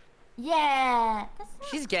 What? Yeah.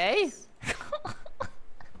 She's gay?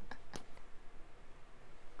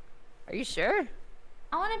 Are you sure?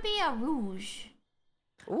 I wanna be a rouge.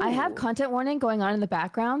 I have Ooh. content warning going on in the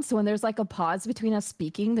background, so when there's like a pause between us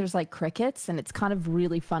speaking, there's like crickets, and it's kind of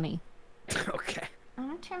really funny. Okay. I'm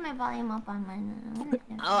gonna turn my volume up on mine.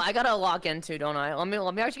 Oh, I gotta log in too, don't I? Let me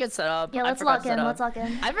actually get set up. Yeah, I let's forgot log to set in. up. Let's log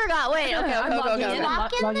in. I forgot. Wait. Okay. I'm logging in.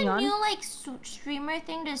 Lock in Logging the on. new like streamer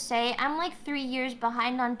thing to say. I'm like 3 years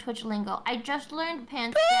behind on Twitch lingo. I just learned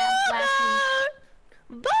pants grab last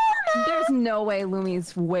week. There's no way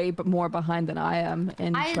Lumi's way more behind than I am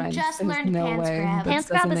in I trends. just There's learned no pants way. grab. This Pants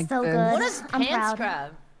grab doesn't is so exist. good. What is I'm pants proud.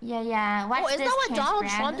 grab? Yeah. Watch Oh, isn't this. that what pants Donald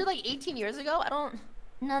grab. Trump did like 18 years ago? I don't.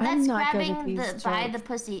 No, I'm that's not good grabbing with these by jokes. the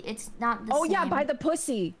pussy. It's not the Oh same. yeah, by the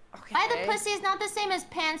pussy. Okay. By the pussy is not the same as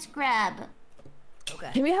pants grab.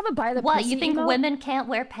 Okay. Can we have a by the What, pussy you think emote? women can't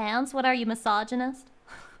wear pants? What are you, misogynist?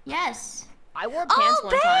 Yes. I wore pants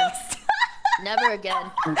one time. based! Never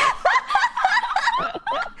again.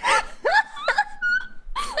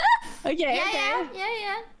 Okay, Yeah.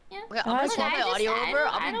 Okay, I'm gonna Okay, swap my audio over.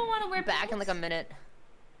 I don't want to wear back in pants. like a minute.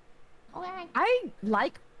 I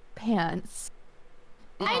like pants.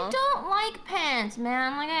 Uh-huh. I don't like pants,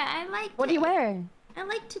 man. Like I like. What do you wear? I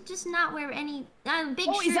like to just not wear any big.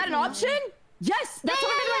 Oh, is that an option? Yes, that's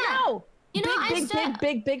what I'm doing right now. You know, I start-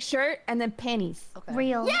 big shirt and then panties. Okay.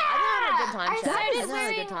 Real. Yeah, having a good time, I chat. started I've been having a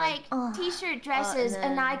wearing good time. like t-shirt dresses, and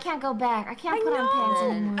and now I then- can't go back. I can't I put on pants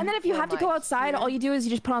know. anymore. And then if you have to go outside, all you do is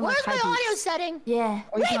you just put on like Where's my high audio boots. setting? Yeah.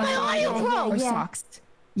 Or you put on my socks. audio pro? Or Yeah. socks.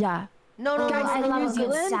 Yeah. No, no, Guys, no, I in no, love New a good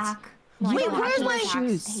Zealand, sock. you I Wait, don't where's like my socks.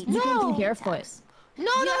 shoes? I hate You can socks. be barefoot. No,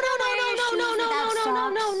 no, no, no, no, no, no, no, no,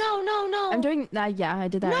 no, no, no, no. I'm doing. Yeah, I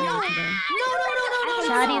did that. earlier today.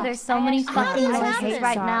 Shadi, there's so many fucking does that noises happen?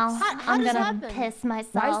 right now. How I'm does gonna that happen? piss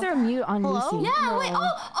myself. Why is there a mute on Hello? Lucy? Yeah, wait.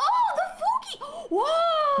 Oh, the Fooky.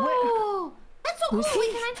 Whoa. That's so cool. Lucy?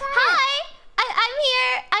 Wait, can I try? Hi! I'm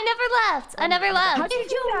here! I never left. I never left. How'd you If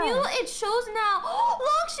do you that? mute, it shows now.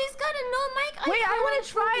 Look, she's got a no mic. Wait, I icon wanna on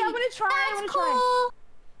try, I Fooky. wanna try, I That's wanna try. cool.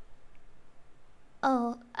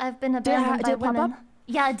 Oh, I've been it abandoned by did it pop women. up?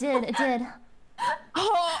 Yeah, it did. It did.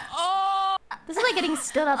 Oh, This is like getting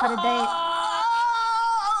stood up at a date.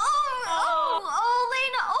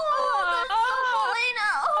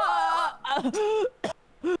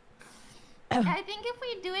 I think if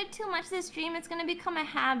we do it too much this stream, it's gonna become a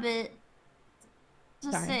habit.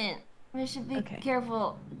 Just Sorry. saying. We should be Okay.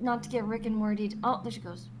 careful not to get Rick and Morty. Oh, there she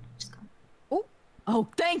goes. Just go. Oh,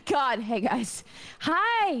 thank God. Hey, guys.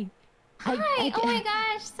 Hi. Hi. Oh my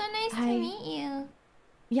gosh, so nice Hi. to meet you.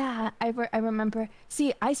 Yeah, I remember.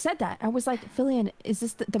 See, I said that. I was like, Fillion, is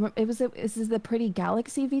this is this the Pretty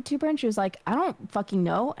Galaxy VTuber? And she was like, I don't fucking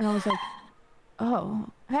know. And I was like, oh,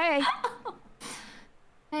 hey,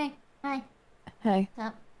 Hey. Hi. hey. What's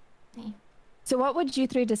up? Hey. So, what would you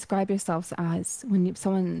three describe yourselves as when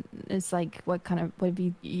someone is like, what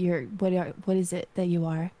be your what is it that you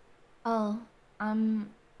are? Oh, I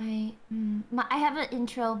have an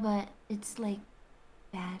intro, but it's like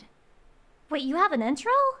bad. Wait, you have an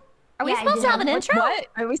intro? Are we Yeah, I supposed do. to have an intro? What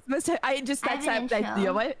are we supposed to? I just I have that's an that. You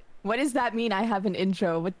know intro. what does that mean? I have an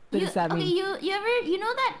intro. What does that mean? Okay, you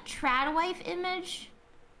know that trad wife image?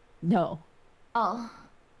 No. Oh.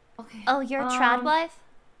 Okay. Oh, you're a trad wife?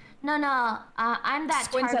 No, I'm that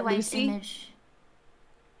Squints trad at wife Lucy? image.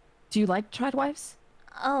 Do you like trad wives?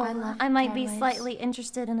 Oh, I love I might trad be wives. slightly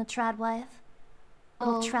interested in a trad wife. A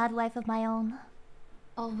little Oh. trad wife of my own.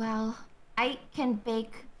 Oh wow. I can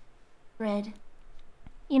bake bread.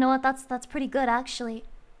 You know what? That's pretty good actually.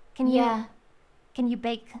 Can you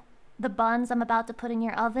bake the buns I'm about to put in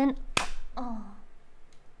your oven? Oh.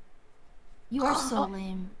 You are so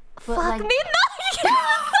lame. But, Fuck like, me, no!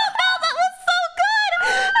 That was so good!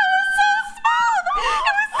 That was so smooth!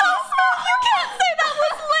 It was so smooth! You can't say that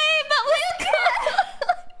was lame! That was good!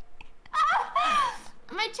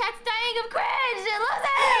 My chat's dying of cringe!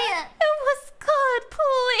 Lucy! It was good,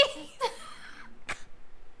 please!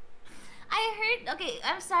 I heard. Okay,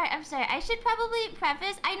 I'm sorry. I should probably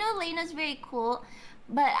preface. I know Lena's very cool,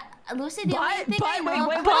 but Lucy, the only thing I know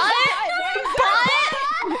wait, about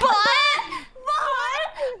But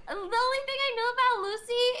the only thing I know about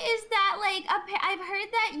Lucy is that like I've heard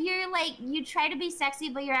that you're like you try to be sexy,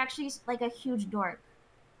 but you're actually like a huge dork.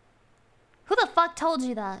 who the fuck told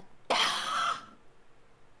you that?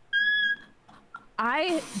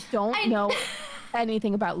 I don't know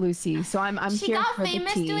anything about Lucy, so I'm She here got for the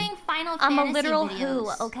famous tea. doing Final I'm Fantasy a literal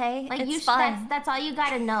videos. who, okay? Like It's you should, fine. that's all you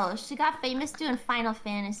gotta know. She got famous doing Final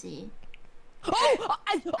Fantasy. Oh,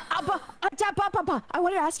 I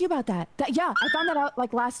wanted to ask you about that. Yeah, I found that out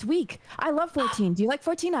like last week. I love 14. Do you like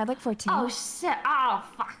 14? I like 14. Oh shit! Oh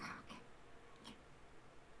fuck!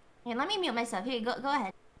 Here, let me mute myself. Here, go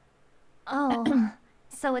ahead. Oh,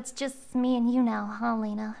 so it's just me and you now, huh,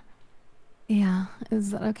 Lena? Yeah,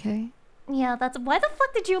 is that okay? Yeah, that's... Why the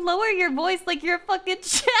fuck did you lower your voice like you're fucking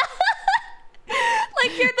Chad?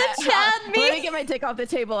 Like you're the Chad me? Let me get my dick off the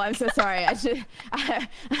table. I'm so sorry. I should...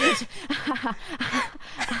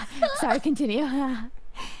 Sorry, continue.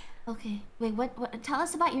 Okay. Wait. What? Tell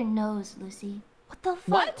us about your nose, Lucy. What the fuck?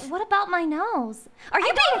 What? What about my nose? Are you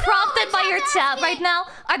don't being know, prompted my by your chat's chat asking. right now?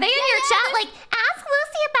 Are they in your chat like, ask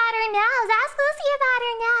Lucy about her nose, ask Lucy about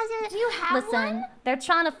her nose? Do you have Listen, one? they're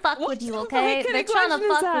trying to fuck What with you, the okay? fuck kind They're of trying to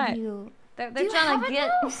question is fuck that? with you. They're Do you trying have to a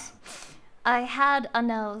get... nose? I had a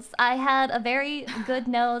nose. I had a very good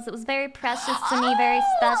nose. It was very precious to me, very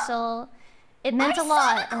special. It meant a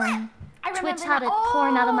lot. I remember Twitch had now. it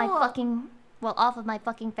pouring out of my Oh! fucking... Well, off of my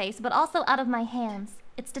fucking face, but also out of my hands.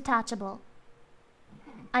 It's detachable.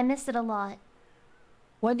 I miss it a lot.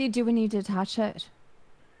 What do you do when you detach it?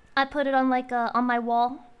 I put it on like on my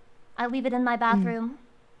wall. I leave it in my bathroom.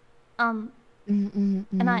 And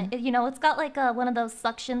I, you know, it's got like one of those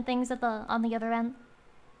suction things at the on the other end.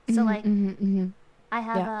 So like, I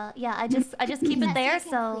have Yeah. I just keep Yeah, it so there. you can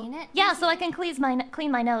So clean it, yeah, so I can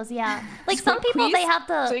clean my nose. Yeah, like So some people they queeze? have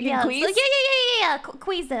to. So you can yeah, queeze? yeah.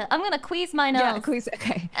 Queeze it. I'm gonna queeze my nose. Yeah, please.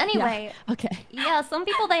 Okay. Yeah, Anyway. okay. Yeah, some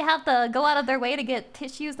people they have to go out of their way to get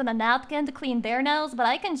tissues and a napkin to clean their nose, but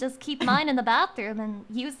I can just keep mine in the bathroom and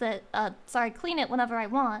use it. Clean it whenever I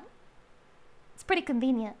want. It's pretty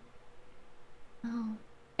convenient. Oh.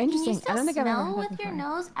 Interesting. Can you still I don't think I've ever smell heard with that your before.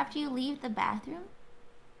 nose after you leave the bathroom?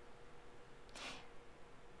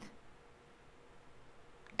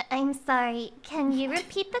 I'm sorry. Can you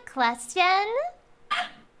repeat the question?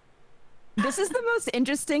 This is the most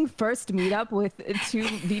interesting first meetup with two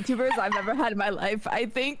VTubers I've ever had in my life. I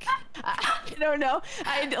think I don't know.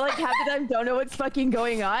 I like half the time don't know what's fucking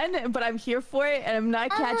going on, but I'm here for it, and I'm not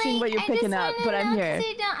catching what you're picking up. But I'm here.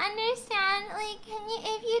 I don't understand. Like,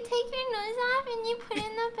 if you take your nose off and you put it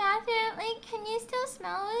in the bathroom, like, can you still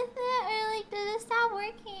smell with it, or like, does it stop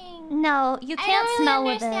working? No, you I can't don't really smell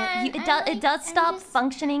with it. understand. It I'm does. like- It does I'm stop just-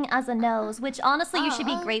 functioning as a nose, which honestly you should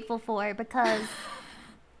be Oh. grateful for because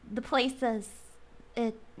the place is.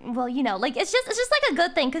 Well, you know, like it's just like a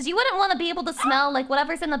good thing because you wouldn't want to be able to smell like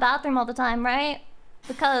whatever's in the bathroom all the time, right?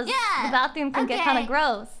 Because Yeah, the bathroom can get kind okay. of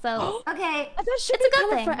gross. So Okay. That should It's a be good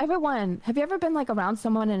kind of for thing. everyone. Have you ever been like around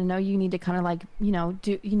someone and know you need to kind of like, you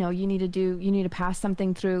need to pass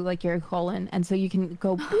something through like your colon, and so you can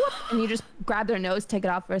go whoop, and you just grab their nose, take it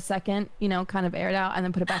off for a second, you know, kind of air it out, and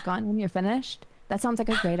then put it back on when you're finished. That sounds like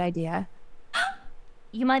a great idea.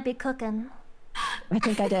 you might be cooking. I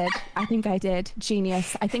think I did.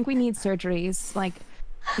 Genius. I think we need surgeries, like,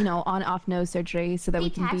 you know, on-off nose surgery, so that we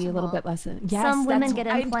can be a little bit less. Yes, Some women that's- get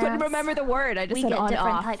I couldn't implants. remember the word. I just We said get different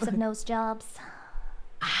on-off. types of nose jobs.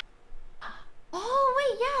 Oh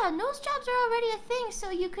wait, yeah, nose jobs are already a thing, so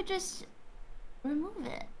you could just remove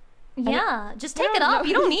it. Yeah, just take don't it off. know.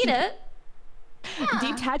 You don't need it.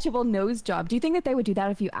 Detachable nose job. Do you think that they would do that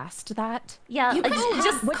if you asked that? Yeah, You could just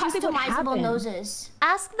just what do you think would customizable happen? noses.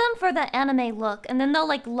 ask them for the anime look, and then they'll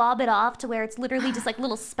like lob it off to where it's literally just like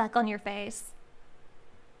little speck on your face.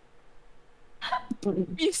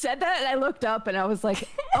 You said that, and I looked up, and I was like,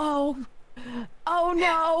 oh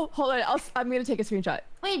no. Hold on, I'm gonna take a screenshot.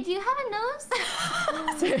 Wait, do you have a nose?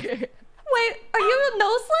 Wait, are you a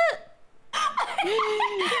nose slit? She's a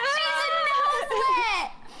nose slit.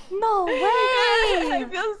 No way! I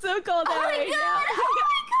feel so called out right Oh my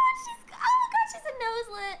god, she's a nose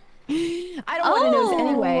slit. now. I don't want a nose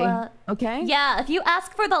anyway. Okay. Yeah, if you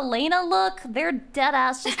ask for the Lena look, they're dead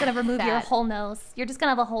ass just gonna remove your That. whole nose. You're just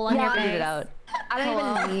gonna have a hole on your Figured face. it out. I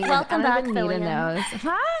don't even need. Welcome I don't back, even need a Fillion. nose.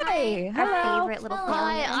 Hi. Our Hello. favorite little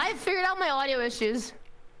Hi, Fillion. I figured out my audio issues.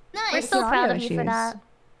 Nice. We're so your proud audio of you for issues? that.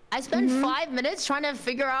 I spent 5 minutes trying to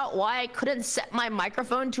figure out why I couldn't set my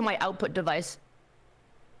microphone to my output device.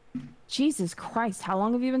 Jesus Christ! How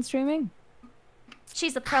long have you been streaming?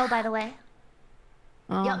 She's a pro, by the way.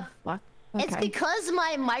 Oh, Yep. fuck. It's Okay. because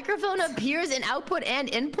my microphone appears in output and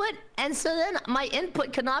input, and so then my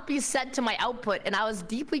input cannot be set to my output, and I was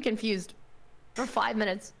deeply confused for 5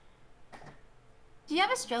 minutes. Do you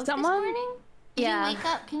have a stroke Someone- this morning? Did Yeah. you wake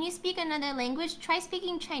up? Can you speak another language? Try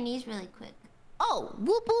speaking Chinese really quick. Oh,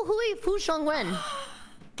 wupu hui fu sheng ren.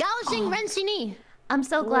 Gao xing ren xi ni. I'm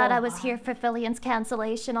so glad I was here for Fillion's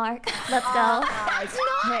cancellation arc. Let's go. That's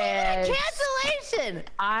not a cancellation.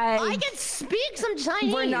 I can speak some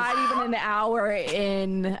Chinese. We're not even an hour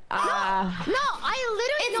in. No, I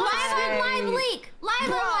literally It's live on live leak.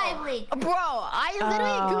 Live on live leak. Bro, I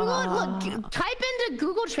literally Googled, look, type into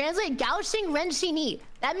Google Translate Gao xing ren xi ni.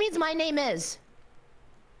 That means my name is.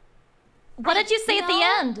 What did you say at the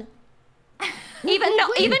No. end? Even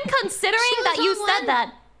considering that you said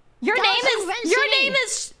that, your Gao name Xing is Ren your Xi. name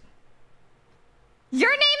is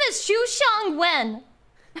your name is Xu Shang Wen.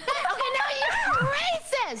 Okay, now you're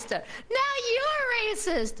racist. Now you're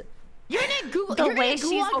racist. You're gonna Google. The you're way gonna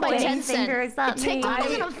she's gulag by pointing 10 cents. fingers at me. TikTok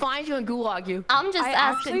is gonna find you and gulag you. I'm just I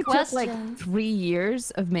asking actually questions. took like 3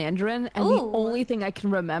 years of Mandarin, and the Ooh. only thing I can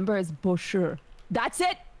remember is bonjour. That's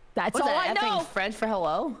it. That's What's all that? I know. Effing French for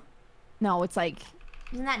hello? No, it's like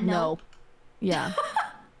Isn't that no. Yeah.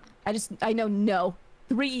 I know no.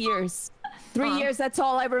 3 years. 3 years. That's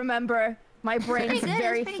all I remember. My brain's Pretty good,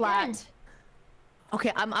 very it's pretty flat. good.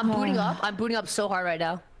 Okay, I'm booting up. I'm booting up so hard right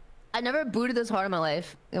now. I never booted this hard in my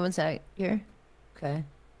life. Give me one sec. Here. Okay.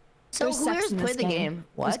 So There's who sex here's in this played the game?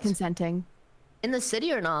 Who's What? consenting? In the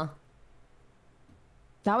city or not?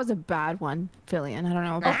 That was a bad one, Fillion. I don't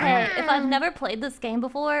know about Okay, that. if I've never played this game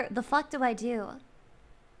before, the fuck do I do?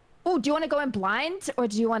 Oh, do you want to go in blind, or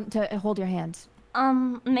do you want to hold your hand?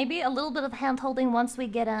 Maybe a little bit of hand holding once we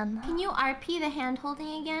get in. Can you RP the hand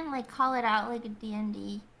holding again? Like call it out like a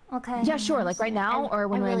D&D. Okay. Yeah, sure. Like right now, or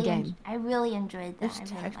when we're in game. I really enjoyed that. I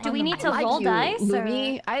really liked Do we it. need to I like roll you, dice? Or...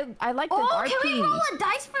 Lumi. I like the Oh, RP. can we roll a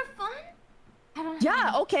dice for fun? I don't know.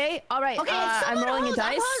 Yeah. Okay. All right. Okay, I'm someone rolling a hold.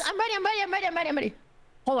 dice. I'm ready.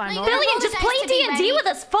 Hold on. I'm No, rolling. you Billion, roll the just dice play to be D&D ready. with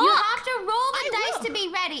us, fuck! You have to roll the I dice will. to be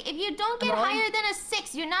ready. If you don't get rolling. higher than a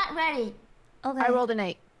 6, you're not ready. Okay. I rolled an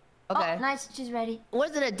 8. Okay. Oh, nice. She's ready.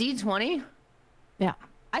 Was it a D20? Yeah.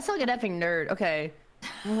 I sound like an effing nerd. Okay.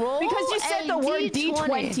 Roll Because you said a the word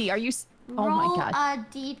D20. Are you? Oh my Roll god. a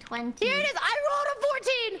D20. Here it is. I rolled a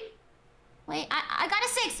 14. Wait, I got a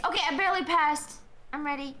 6. Okay, I barely passed. I'm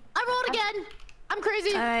ready. I rolled again. I'm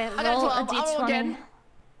crazy. All right, I got roll a a 12. I'll roll again. D20.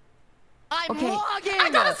 I'm Okay. logging. I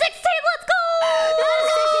got a 16. Let's go!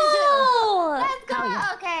 Let's go.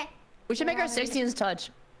 Okay. We should make our 16s touch.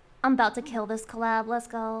 I'm about to kill this collab. Let's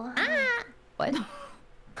go. What?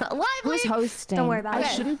 Lively. Who's hosting? Don't worry about I it.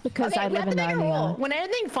 shouldn't because I we live have in to make a roll. Narnia. When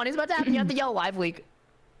anything funny's about to happen, you have to yell live week.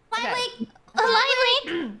 Lively.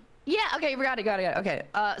 Lightly. Yeah, okay, we got it. Okay.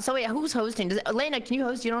 So wait, who's hosting? Elena, can you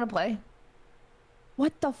host? You don't want to play?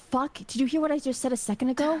 What the fuck? Did you hear what I just said a second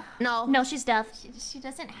ago? No. No, she's deaf. She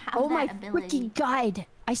doesn't have Oh that my ability. freaking god!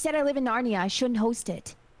 I said I live in Narnia. I shouldn't host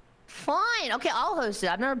it. Fine. Okay, I'll host it.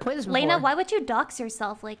 I've never played this before. Lena, why would you dox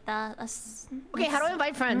yourself like that? Okay, how do I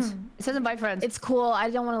invite friends? It says invite friends. It's cool. I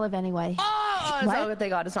don't want to live anyway. Oh, it's What? not,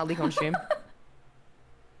 thank God, it's not leak on stream.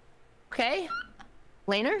 Okay.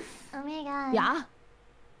 Lena? Oh my god. Yeah.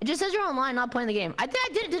 It just says you're online, not playing the game. I think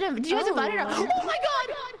I did. Did you guys invite her? Oh my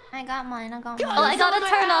God! I got mine. Oh, I gotta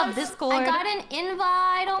turn off Discord. I got an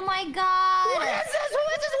invite. Oh my god. What is this? Who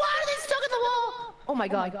is this? Why are they stuck in the wall? Oh my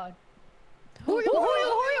God. Who are you? Who are you?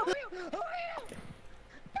 Who are you? Who are you?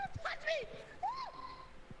 Don't touch me!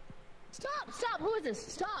 Stop! Who is this?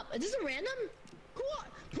 Stop! Is this a random? Who are?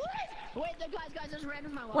 Please! Wait, guys, there's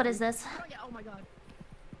random in my life. What is this? Oh my God.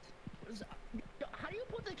 How do you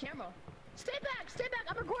put the camera? Stay back!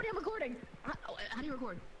 I'm recording! How do you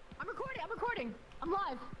record? I'm recording! I'm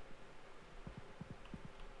live!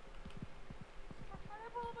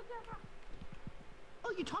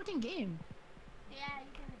 Oh, you talked in game. Yeah,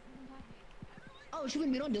 you can talk. Oh, should we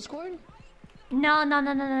meet on Discord?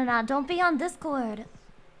 No. Don't be on Discord.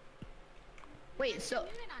 Wait, so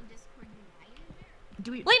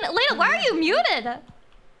do we? Lena, why are you muted?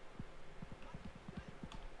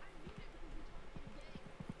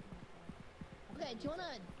 Okay, do you wanna?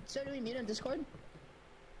 So do we meet on Discord?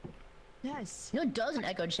 Yes. You know, it does an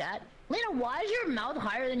echo chat. Lena, why is your mouth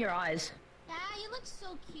higher than your eyes? Yeah, you look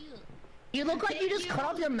so cute. You look like you just cut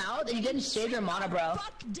off your mouth and you didn't shave your monobrow.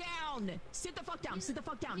 Fuck down! Sit the fuck down! Sit the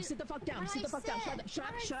fuck down! Sit the fuck down! Sit the fuck down! Shut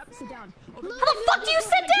up! Shut up! Sit down. How the fuck do you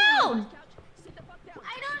sit down?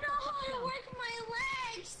 I don't know how to work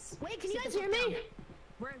my legs. Wait, can you guys hear me?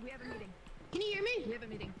 We have a meeting. Can you hear me? We have a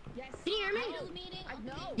meeting. Yes. Can you hear me?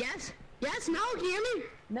 No. Yes? Yes? No? Can you hear me?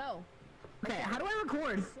 No. Okay, how do I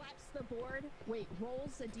record? Slaps the board. Wait,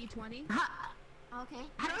 rolls a d20. Okay.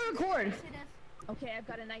 How do I record? Okay, I've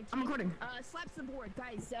got a 19. I'm recording. Slaps the board.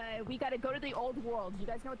 Guys, we gotta go to the old world. You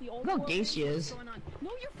guys know what the old Look how world gay is? she is. What's going on? No,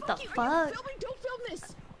 you're The fucking. Are fuck? you filming? Don't film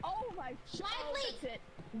this. Oh my. Oh, that's it.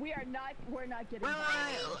 We're not getting. Wait.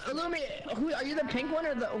 Illumi, who are you? The pink one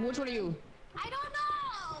or the which one are you? I don't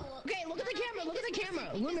know. Okay, look at the camera. Look at the camera.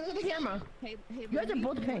 Illumi, look at the camera. Hey, You guys are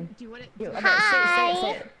both pink. Do you want it? Okay, Hi.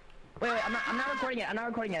 say it. Wait, I'm not recording it. I'm not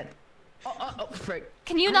recording it. Oh, frick.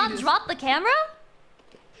 Can you not drop the camera?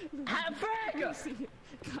 Frick! Guys.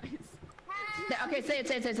 Okay, say it.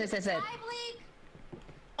 Live leak.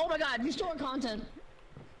 Oh my god, you're storing content.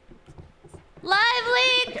 Live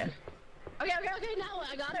leak! Okay, now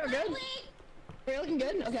I got it, we're good? We're looking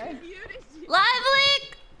good, okay. Live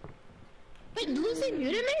leak! Wait, Lucy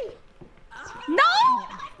muted me? No!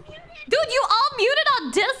 Dude, you all muted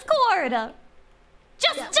on Discord!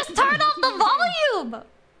 Just turn off the volume!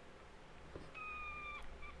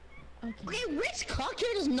 Okay, Rich Cocker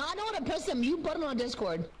does not know how to press the mute button on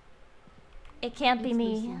Discord. It can't be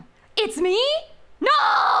me. It's me?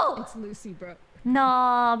 No! It's Lucy, bro.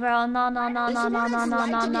 No, bro. No. This is what it's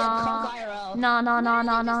like to be a cuck IRL. No.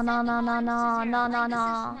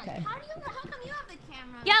 Okay. How come you have the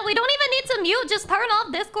camera? Yeah, we don't even need to mute. Just turn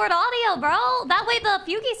off Discord audio, bro. That way the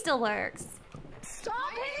Fugi still works. Stop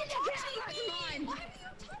hitting the camera! Why are you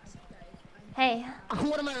touching? Hey.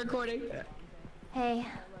 What am I recording? Hey.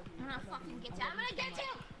 I'm gonna fucking get you. I'm gonna get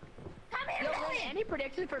you. Come here, Yo, Billy. any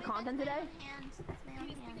predictions for content today? Hands. That's my own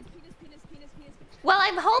hands. Well,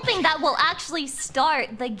 I'm hoping that we'll actually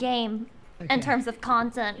start the game in terms of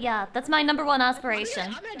content. Yeah, that's my #1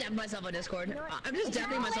 aspiration. I'm gonna dab myself on Discord. I'm just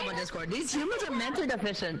dabbing myself on Discord. These humans are mentally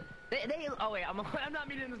deficient. They oh wait, I'm not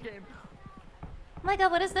muted in this game. Oh my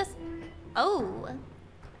god, what is this? Oh.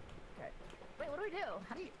 Okay. Wait, what do we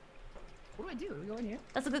do? What do? Do we go in here?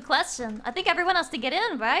 That's a good question. I think everyone has to get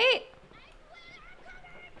in, right?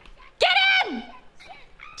 Get in!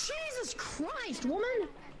 Jesus Christ, woman!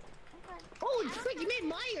 Holy frick, you made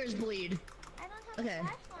my ears bleed. I don't have Okay. a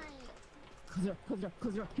flashlight. Close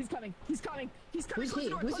the door. He's coming. He's coming. Who's he? Close the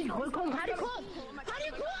door. Who's he? Close the How door. do you close? How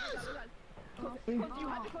do you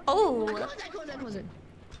close? Oh. Close it.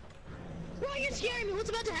 Bro, you're scaring me. What's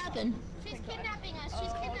about to happen? She's kidnapping us.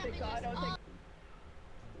 She's kidnapping us.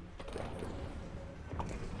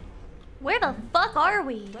 Where the fuck are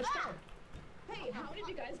we? Let's go. Hey, how did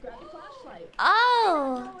you guys grab the flashlight?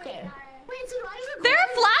 Oh. Okay. Wait, so why is There are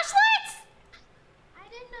flashlights? I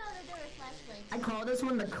didn't know that there were flashlights. I call this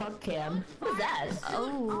one the cuck cam. What is that?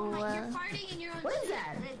 Oh. You're farting in your own. What is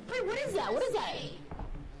that? Wait, what is that? What is that?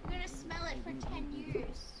 You're gonna smell it for 10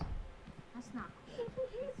 years. That's not cool.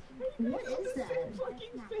 What is that?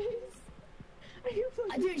 Fucking face.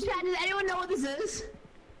 Dude, chat, does anyone know what this is?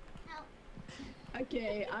 Help.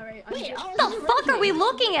 Okay, alright. Wait, oh, What this the is a fuck rib are we cage.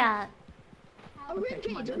 looking at? A rib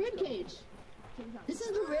cage, a rib cage. This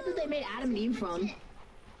is the rib that they made Adam and Eve from.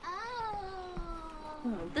 Oh.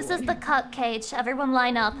 This is the cuck cage. Everyone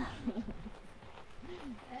line up.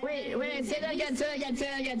 Wait, say that again, say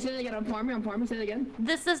that again. I'm farming, say that again.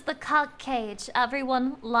 This is the cuck cage.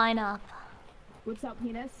 Everyone line up. What's up,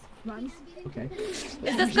 penis? Runs. Okay. Is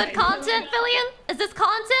this good content, Fillion? Is this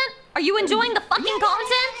content? Are you enjoying the fucking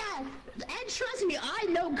content? And trust me, I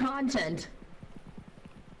know content.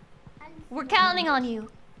 We're counting on you.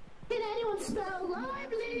 Did anyone spell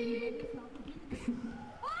lively?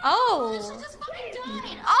 Oh. She just fucking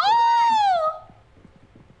died. Oh!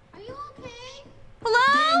 Are you okay?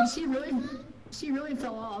 Hello? She really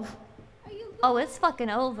fell off. Are you Oh, it's fucking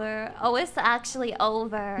over. Oh, it's actually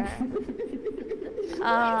over. What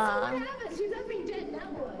happened? She's effing dead, now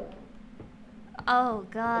what? Oh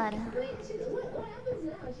god. Wait, what happens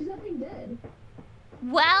now? She's effing dead.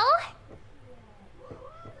 Well,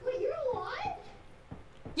 Wait, you're alive?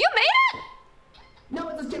 you made it? No,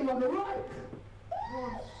 it's a skinwalker, run!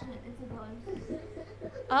 Oh shit, it's a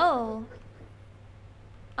ghost. Oh.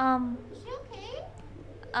 Is she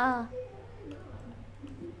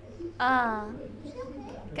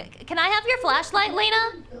okay? Can I have your flashlight,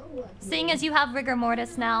 Lena? Seeing as you have rigor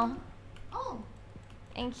mortis now. Oh.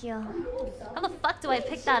 Thank you. How the fuck do I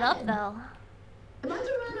pick that up, though? Am I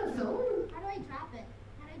doing a film? How do I drop it?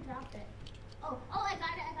 How do I drop it? Oh, Oh, I got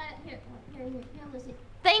it. Here, listen.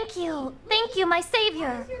 Thank you, my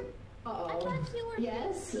savior. Uh-oh. I thought you were.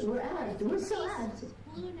 Yes, we're so at.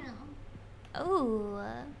 Blue now. Oh.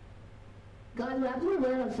 God,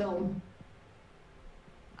 we're on a film.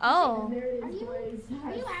 Oh. There it is, boys.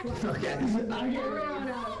 Are you actually? Okay, we're on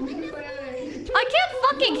a... I can't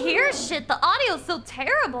fucking hear shit. The audio's so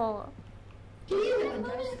terrible. Guys,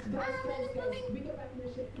 we go back in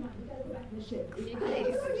the ship. Come on, we gotta go back in the ship.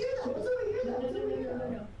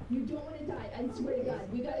 No. You don't want to die. I swear to God.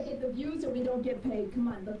 We gotta get the views or we don't get paid. Come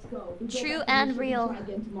on, let's go. We go True back in and the ship real. Try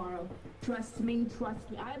again tomorrow. Trust me.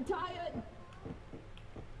 I'm tired.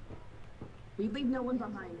 We leave no one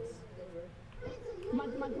behind. Come on.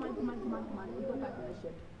 We go back in the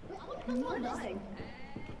ship. I'm not dying.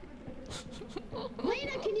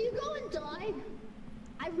 Lena, can you go and die?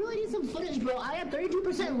 I really need some footage, bro. I have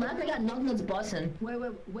 32% left. I got nothing that's busting. Wait.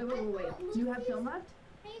 Do you have film left?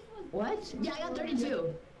 What? Yeah, I got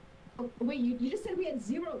 32. Oh, wait, you just said we had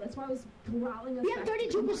 0. That's why I was growling us We have back.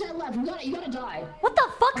 32% left. You gotta die. What the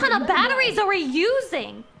fuck kind of batteries are we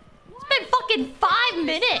using? It's been fucking 5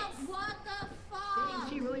 minutes. What the fuck?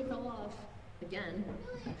 She really fell off. Again.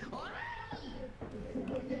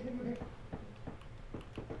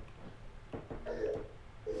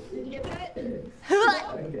 Did you get that?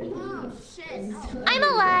 Oh shit. I'm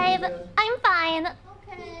alive. I'm fine.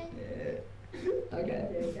 Okay.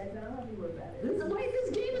 Okay. Guys, I don't have any more batteries. This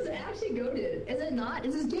game is actually goated. Is it not?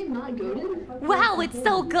 Is this game not goated? Wow, it's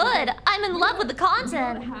so good. I'm in love with the I don't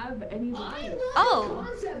content. have any batteries. Oh.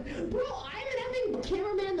 Concept. Bro, I'm having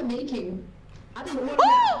cameraman in the making. I don't know what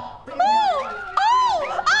Oh!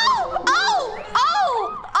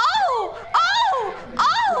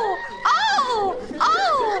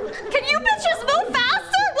 Can you bitches move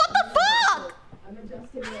faster? What the fuck? I'm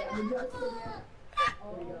adjusting it. Are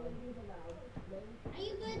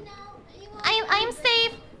you good now? I'm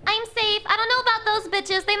safe. I'm safe. I don't know about those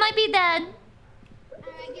bitches. They might be dead.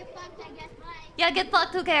 Alright, get fucked, I guess. Bye. Yeah, get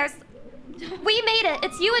fucked. Who cares? We made it.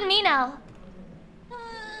 It's you and me now.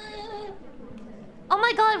 Oh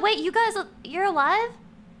my god, wait, you guys, you're alive?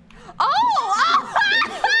 Oh!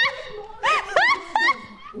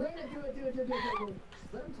 Lena, do it.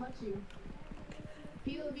 Let him touch you.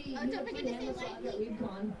 POV, you don't have forget to to say handle like that we've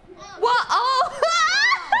gone. What? Oh!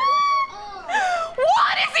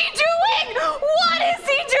 What is he doing? What is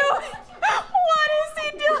he doing? What is he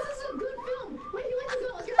doing? This is a good film. Wait, you want to go?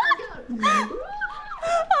 Let's go.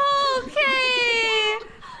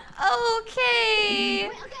 Okay.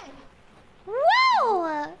 Wait, okay. Whoa!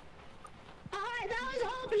 Alright, that was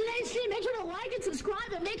all for today's stream. Make sure to like and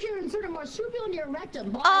subscribe and make sure to insert a marsupial in your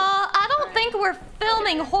rectum. Bye. I don't think we're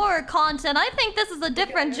filming horror content. I think this is a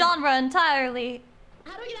different genre entirely.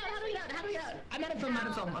 How do we get out? I'm out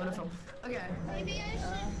of film. Okay. Maybe I should.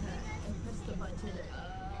 Press the button.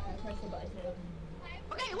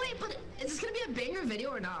 Okay, wait, but is this gonna be a banger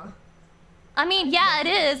video or not? I mean, yeah, it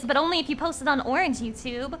is, but only if you post it on Orange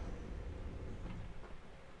YouTube.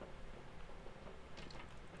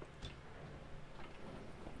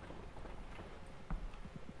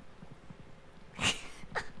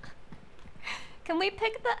 Can we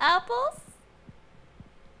pick the apples?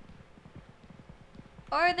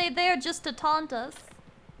 Or are they there just to taunt us?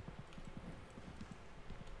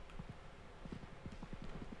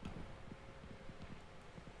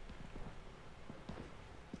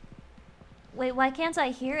 Wait, why can't I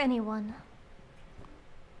hear anyone?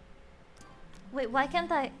 Wait, why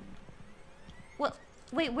can't I... What?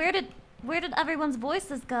 Wait, where did everyone's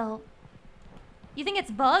voices go? You think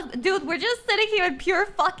it's bugged? Dude, we're just sitting here in pure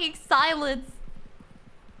fucking silence.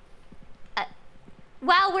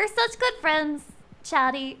 Wow, we're such good friends,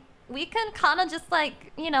 Chatty. We can kind of just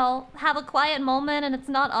like, you know, have a quiet moment and it's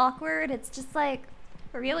not awkward. It's just like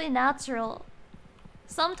really natural.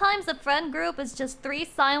 Sometimes a friend group is just 3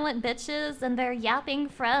 silent bitches and their yapping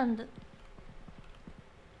friend.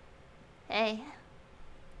 Hey.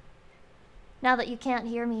 Now that you can't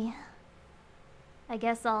hear me, I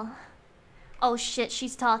guess I'll... Oh shit,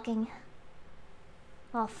 she's talking.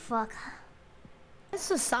 Oh fuck.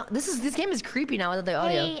 This game is creepy now with the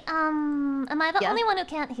audio. Hey, am I the Yeah? only one who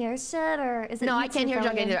can't hear shit, or is it No, you I can't two, hear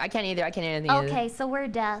Junk Billion? either. I can't either. Okay, so we're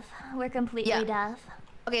deaf. We're completely Yeah. deaf.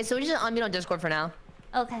 Okay, so we just unmute on Discord for now.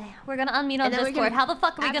 Okay, we're gonna unmute on And then we Discord. can- How the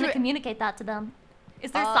fuck are we gonna after- communicate that to them?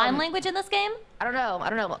 Is there sign language in this game? I don't know.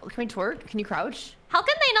 Can we twerk? Can you crouch? How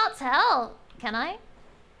can they not tell? Can I?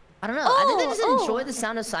 I don't know. I think they just Oh, enjoy the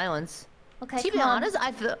sound of silence. Okay, To be come on. honest,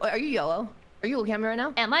 I feel. Are you yellow? Are you looking at me right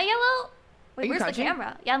now? Am I yellow? Wait, you where's crouching? the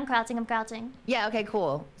camera? Yeah, I'm crouching. I'm crouching. Yeah, okay,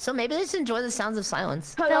 cool. So maybe they just enjoy the sounds of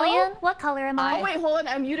silence. Billion, what color am I? Oh wait, hold on.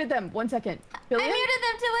 I muted them. 1 second. I Billion? muted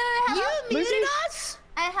them too. Wait, hello. You muted us?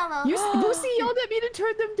 Hello. Lucy yelled at me to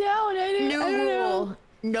turn them down. I didn't know.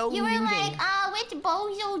 No You were muting. like, which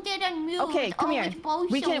bozo didn't mute? Okay, come here. Which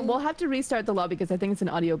bozo? We'll have to restart the lobby because I think it's an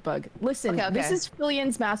audio bug. Listen, Okay, this okay. is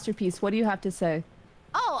Fillion's masterpiece. What do you have to say?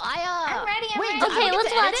 Oh, I'm ready. I'm wait, ready. do I Okay, get let's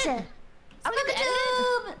to watch edit? it. I get to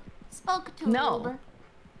edit? Spoketube. No.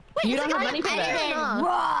 You don't have money for that. Edited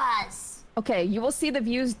Ross. Okay, you will see the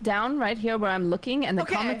views down right here where I'm looking and the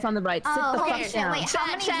Okay. comments on the right. Sit the okay, fuck shit, down. wait. How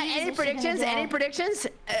many Chat, views any is she gonna predictions? get? Any predictions?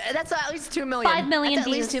 That's at least 2 million. 5 million That's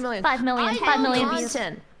at least views. 2 million. 5 million. I 5 know million views.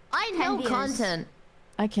 content. I 10 know views. content.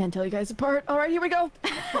 I can't tell you guys apart. All right, here we go.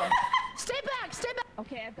 Stay back, stay back.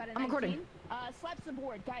 Okay, I've got a I'm recording. Slaps the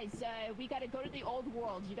board. Guys, we gotta go to the old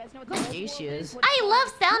world. You guys know what the old Here world she is. What- I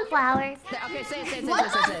love sunflowers. Okay, say it. What the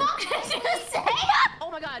fuck did you say? Oh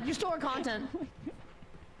my god, you stole our content.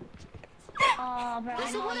 Oh, bro. This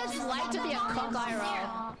is what it's like to be a cook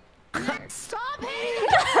IRL. Stop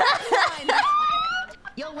hating!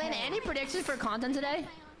 Yo, Lynn, any predictions for content today?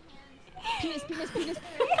 Penis.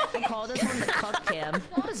 I call this one the cuck cam.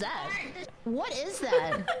 What is that? What is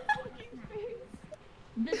that?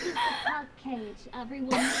 This is the cup cage. Everyone.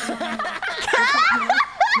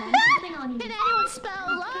 Can anyone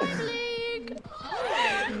spell live league?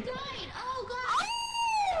 Oh god.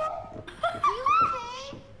 Are you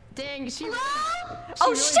okay? Dang, she. Oh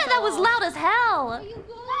really shit, that fell was off. loud as hell. You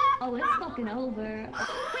good? Oh, it's fucking over.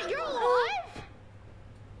 Wait, you're alive?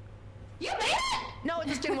 You made it! No, it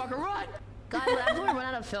just didn't work. Run! God, I'm going to run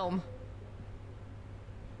out of film.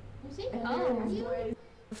 Is he? Oh. What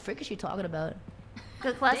the frick is she talking about?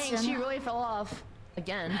 Good Dang, question. she really fell off.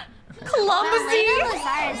 Again. Clumsy.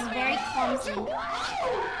 Lazar is very clumsy.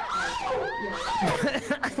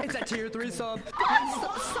 It's a tier 3 sub.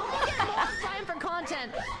 Someone get more time for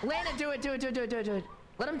content. Lana, do it.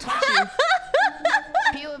 Let him touch you.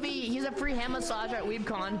 POV, he's a free hand massager at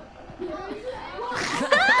WeebCon.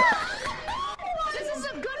 This is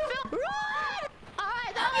a good film. Run!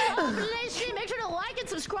 Alright, that was today's stream. Make sure to like and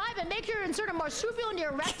subscribe and make sure to insert a marsupial into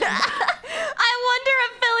your rectum. I wonder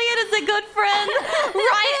if Fillion is a good friend.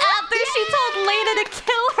 Right after she told Lena to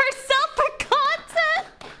kill herself for content.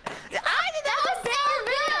 I think that was a bigger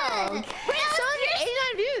video. Wait,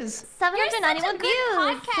 789 views. 791 views.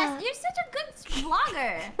 Podcast. You're such a good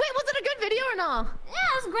vlogger. Wait, was it a good video or no? Yeah,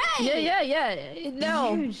 it was great. Yeah.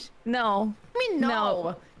 No. I mean,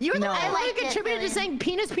 no. You were the No. only I one liked who it, contributed to Billy. saying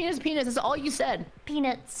penis. That's all you said.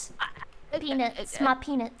 Peanuts. Peanuts. My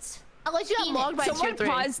peanuts. Unless you got logged by Someone tier 3.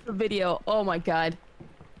 paused the video. Oh my god.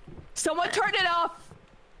 Someone turn it off.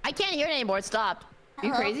 I can't hear it anymore. It stopped. Are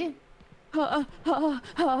you Hello? crazy?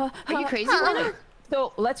 Are you crazy, Lena?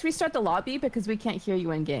 So let's restart the lobby because we can't hear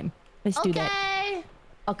you in game. Let's do that.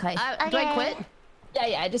 Okay. Okay. Do I quit?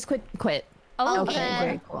 Yeah. I just quit. Oh, Okay. Okay.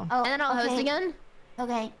 Very cool. Oh, And then I'll host okay. again?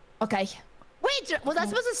 Okay. Okay. Wait, was I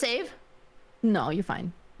supposed to save? No, you're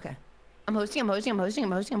fine. Okay. I'm hosting. I think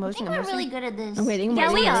we're really good at this. I'm waiting. Yeah,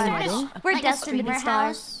 we waiting, are. waiting. We're Like a destined to be streamer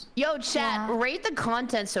stars. house. Yo, chat, Yeah. rate the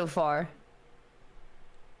content so far.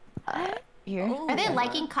 Here? Are they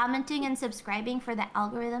liking, commenting, and subscribing for the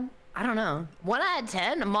algorithm? I don't know. 1 out of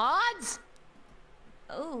 10? Mods?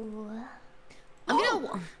 Oh. I'm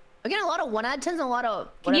getting a lot of 1 out of 10s and a lot of...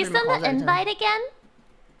 Can you whatever send calls the out of 10s. invite again?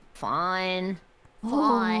 Fine.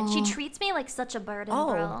 Fine. She treats me like such a burden,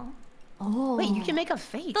 Oh. bro. Oh. Wait, you can make a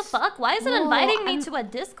face. The fuck? Why is it Oh, inviting me I'm- to a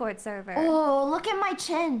Discord server? Oh, look at my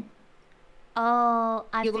chin. Oh,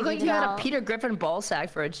 I You look like figured you it had a out. Peter Griffin ball sack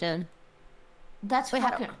for a chin. That's Wait, how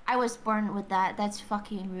fucking. I was born with that. That's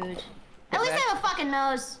fucking rude. At least Okay. I have a fucking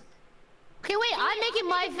nose. Okay, wait, I'm making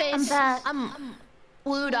my face. back. I'm...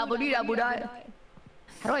 Blue-da-boo-dee-da-boo-da.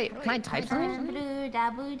 How do I... Can I type something?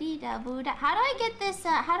 Blue-da-boo-dee-da-boo-da. How do I get this?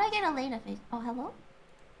 How do I get Elena face? Oh, hello.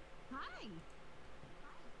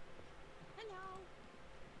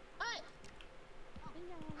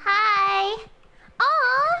 Hi.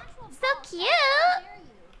 Aw, so cute.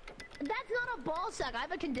 That's not a ball sack. I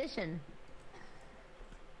have a condition.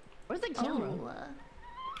 Where's the camera?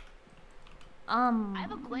 Oh. I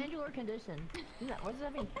have a glandular condition. What does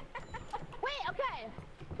that mean? Wait, okay.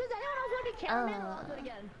 Does anyone else want to be cameraman? Or I'll do it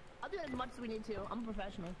again. I'll do it as much as we need to. I'm a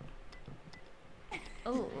professional.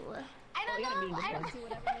 Oh. I We gotta don't meet know. this I one. don't. Do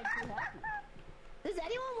whatever makes you happy. Does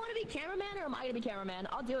anyone want to be cameraman or am I gonna be cameraman?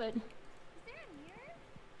 I'll do it.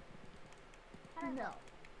 I don't know.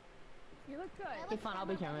 You look good. Okay, fine. I'll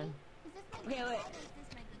be cameraman. Is this my Okay, good wait. side or is this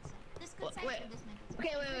my good side? This good side Wait. or this my good side?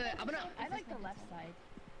 Okay, wait. I'm gonna. I like the left side.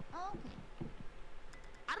 Oh, okay.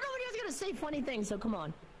 I don't know when you guys are gonna say funny things, so come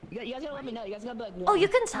on. You guys gotta let me know. You guys gotta be like. Oh, you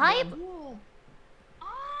can type?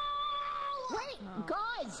 Wait,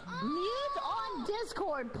 guys, mute on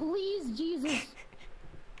Discord, please, Jesus.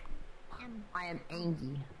 I am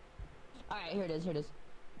angry. Alright, here it is,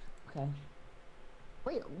 Okay.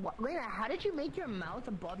 Wait, Lena, how did you make your mouth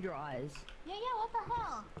above your eyes? Yeah, what the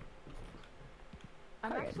hell?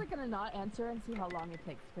 I'm actually gonna not answer and see how long it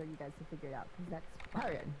takes for you guys to figure it out, because that's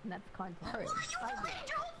fun. And that's content. Why you flamed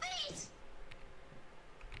your whole face?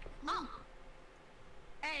 Oh.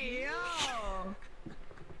 Hey, yo!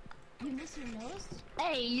 You miss your nose?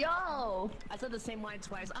 Hey, yo! I said the same line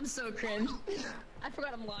twice. I'm so cringe. I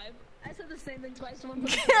forgot I'm live. I said the same thing twice. Someone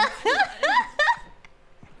put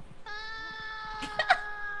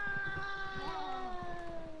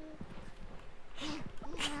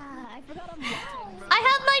I forgot I'm live, bro. I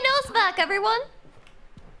have my nose back, everyone.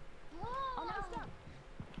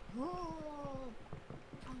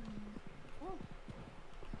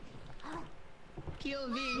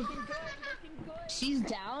 POV. She's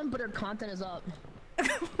down, but her content is up.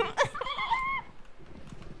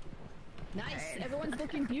 Nice. Everyone's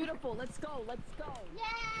looking beautiful. Let's go. Let's go. Yeah!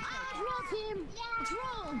 Draw team. Yeah!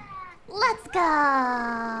 Draw. Let's go.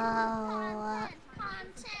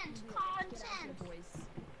 Content!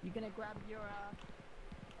 You gonna grab your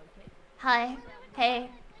okay. Hi. Hey.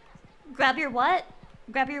 Grab your what?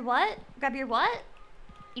 Grab your what? Grab your what?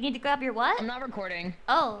 You need to grab your what? I'm not recording.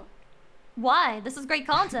 Oh. Why? This is great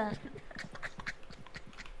content.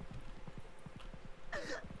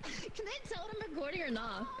 Can they tell when I'm recording or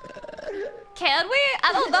not? Can we?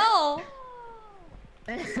 I don't know.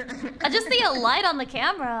 I just see a light on the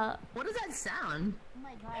camera. What does that sound? Oh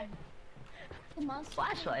my god.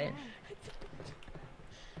 Flashlight.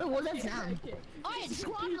 Wait, what does that sound? Alright,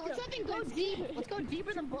 squad, let's have it go deep. Let's go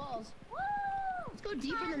deeper than balls. Woo! Let's go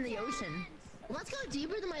deeper than the ocean. Let's go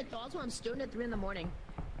deeper than my thoughts when I'm stoned at 3 in the morning.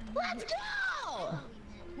 Let's go! Hell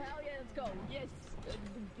yeah, let's go. Yes.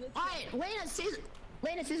 Alright,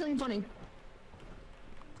 Lena, say something funny.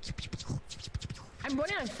 I'm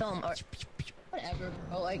running on film, or whatever,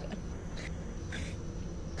 bro, like...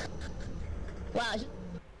 Wow.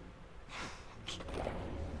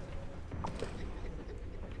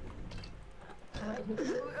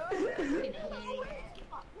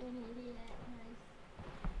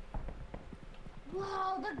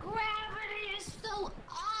 Whoa, the gravity is so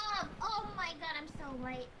up! Oh my god, I'm so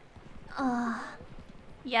late.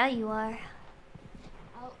 Yeah, you are.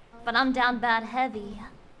 Oh, But I'm down bad heavy. okay.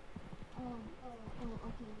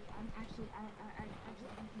 I'm actually, I'm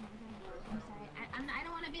sorry. I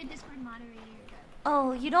don't want to be a Discord moderator.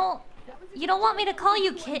 Oh, you don't want me to call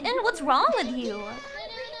you kitten? What's wrong with you?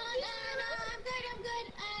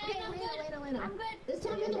 No, I'm good. I'm good. This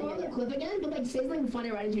time you have to roll the clip again, but like say something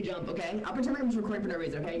funny right as you jump, okay? I'll pretend like I'm just recording for no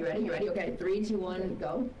reason, okay? You ready? Okay, 3, 2, 1,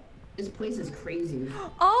 go. This place is crazy.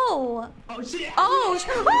 Oh! Oh shit! Oh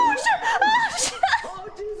shit! Oh shit! Oh shit! Oh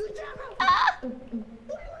Jesus!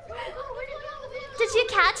 Did you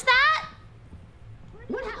catch that?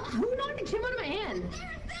 What happened? Who knocked the camera out of my hand?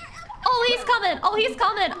 Oh, he's coming! Oh, he's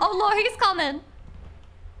coming! Oh Lord, he's coming!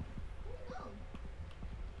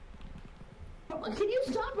 Can you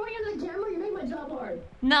stop running into the camera? You make my job hard.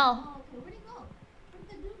 No. Where'd he go? Where'd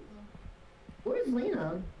the dude go? Where's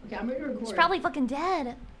Lena? Okay, I'm ready to record. He's probably fucking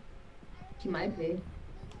dead. She might be.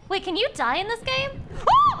 Wait, can you die in this game?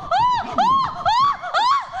 Oh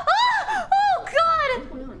God!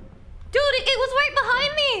 What's going on? Dude, it was right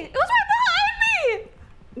behind me! It was right behind me!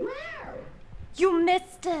 Where? You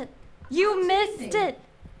missed it. You missed it.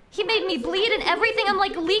 He made me bleed and everything. I'm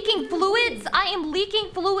like leaking fluids. I am leaking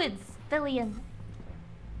fluids. Fillion.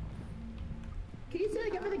 Can you say that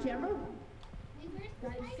again for the camera?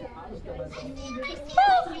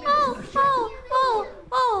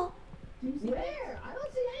 Oh. Where? I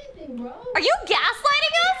don't see anything, bro. Are you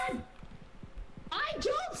gaslighting us? I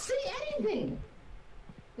don't see anything.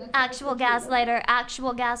 Actual gaslighter.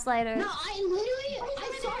 Actual gaslighter. No, I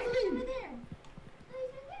saw something.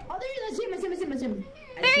 Oh, there he is. I see him.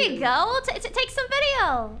 There you go. Take some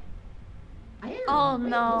video. I am. Oh Wait,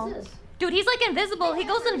 no. what's this? Dude, he's like invisible. He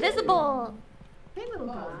goes invisible. Hey, little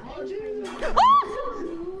guy.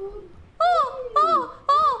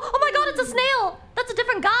 Oh my god, it's a snail. That's a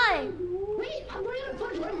different guy. Wait, I'm running out of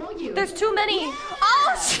punch. Where among you? There's too many.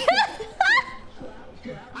 Oh shit.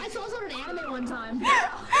 I saw this on an anime one time.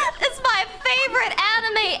 It's my favorite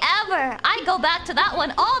anime ever. I go back to that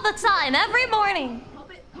one all the time, every morning.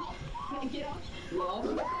 Get off. Love.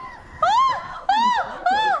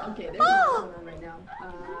 Okay, there's Oh. what's going on right now.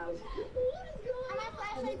 My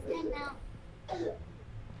flashlight's dead now.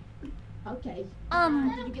 Okay.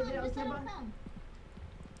 Did you get it out, Seba?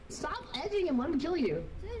 Stop edging him. Let him kill you.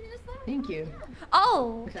 Thank you.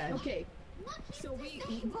 Oh. Okay. Okay. So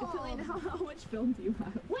Fillion, how much film do you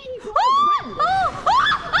have? Wait, he brought his friend.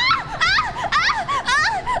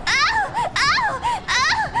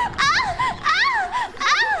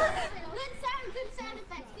 Good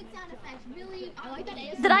sound effects. Really, I like that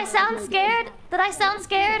ASMR. Did I sound scared? Did I sound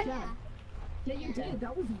scared? Yeah, you did.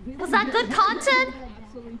 That was really Was that good content?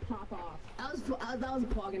 Absolutely pop off. That was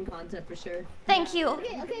Poggin content for sure. Thank you.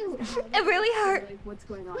 Okay. It really hurt. Like, what's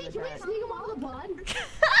going on? Wait, with can we that? sneak him off the pod?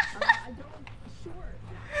 I don't. Sure.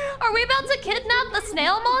 Are we about to kidnap the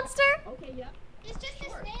snail monster? Okay. Yep. it's just a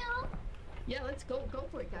snail. Yeah. Let's go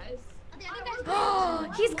for it, guys. The other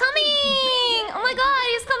guy's He's coming! Oh my god,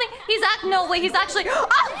 he's coming! No way, he's actually. Yeah,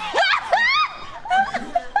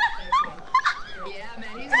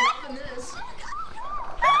 man, he's loving this.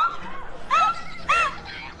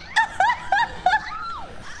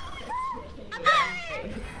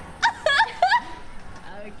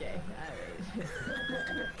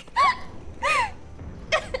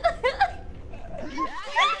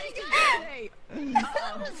 Okay,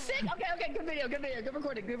 that was sick. Okay, good video, good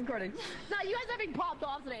recording. No, you guys having popped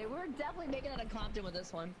off today. We're definitely making it a Compton with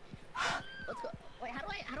this one. Let's go. Wait, how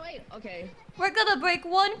do I? Okay. We're gonna break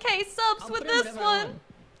 1K subs with put in this whatever I one. want.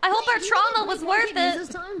 I hope our trauma was worth This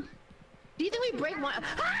it. time? Do you think we break one?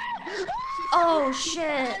 Oh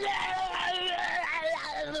shit.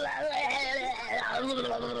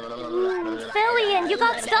 Fillion, you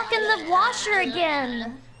got stuck in the washer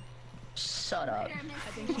again. Shut up.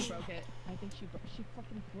 I think she broke it. I think she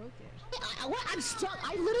fucking broke it. What? I'm stuck.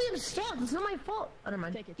 I literally am stuck. It's not my fault. I don't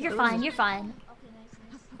mind. Take it. You're fine, you're fine.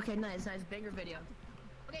 Okay, nice. Banger video.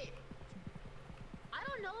 Okay. I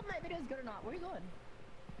don't know if my video is good or not. Where are you going?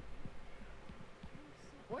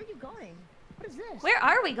 Where are you going? What is this? Where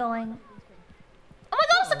are we going? Oh my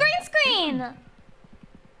god, it's a green screen! All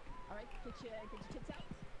right, get your tits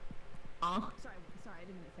out. Sorry, I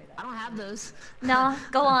didn't mean to say that. I don't have those. No,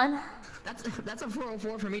 go on. That's a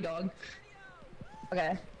 404 for me, dog.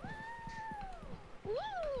 Okay.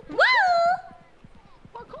 Woo!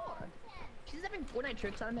 Parkour. She's having Fortnite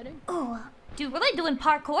tricks on hitting. Oh, dude, we're like doing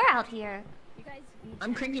parkour out here. You guys.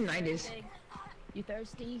 I'm cranking 90s. You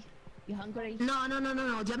thirsty? You hungry? No. Do you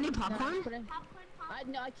have any popcorn?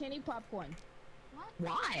 No, I can't eat popcorn.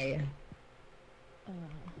 Why?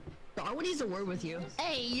 Darwin needs a word with you.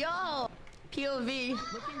 Hey, yo! POV.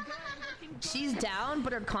 She's down,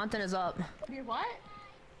 but her content is up. You're what?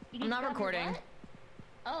 I'm not recording.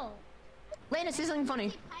 Oh. Lena, say something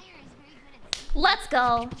funny. Let's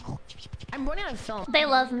go. I'm running out of film. They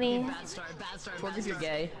love me. Bad start. Twerk if you're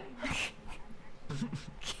gay.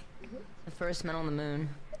 The first men on the moon.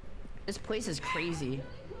 This place is crazy.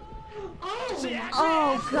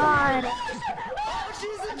 Oh god. Oh,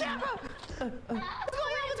 she's the camera! What's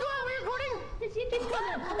going on? We're recording?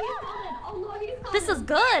 This is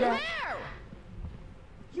good. Where?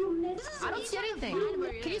 I don't see anything.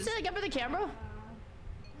 Can you say that again for the camera?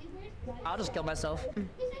 I'll just kill myself.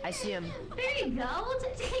 I see him. There you go.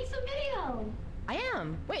 Take some video. I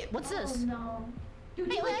am. Wait, what's this? No.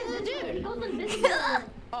 Dude, Hey, where's the dude? He goes invisible.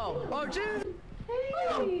 Oh, dude.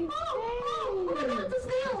 Hey. Oh my god, that's a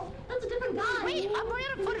snail. That's a different guy. Wait, I'm running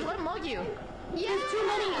out of footage. Let him mug you. Yeah. There's too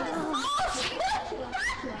many. Oh, shit!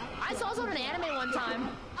 I saw this on an anime one time.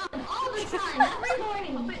 All the time. Every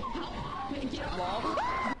morning. Lol.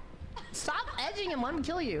 Stop edging him. Let him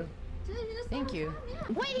kill you. Thank you.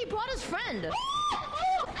 Wait, he brought his friend. Oh,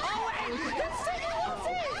 wait. That's sick.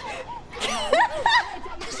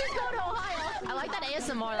 You should go to Ohio. I like that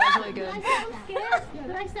ASMR. That was really good.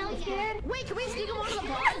 Did I sound scared? Wait, can we sneak him onto the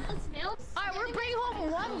pod? Alright, we're bringing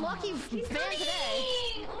home one lucky fan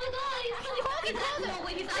today. Oh my god, he's coming. No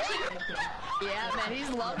way, he's actually. Yeah, man, he's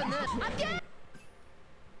loving this. I'm getting.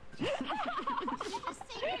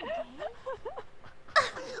 Wait,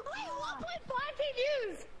 1.5K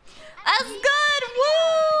views. That's good.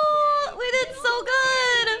 Woo! We did so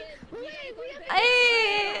good.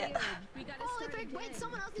 Hey. Wait,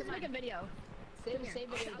 someone else needs to make a video. Save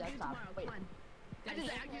video desktop. Wait. I just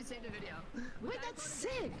actually saved a video. Wait, that's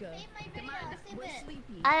sick. Save my video. Save it.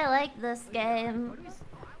 I like this game.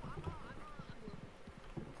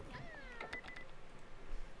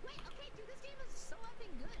 Wait, okay, dude, this game is so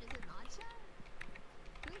effing good, is it not, chat?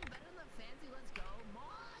 Doing better than the fancy Let's Go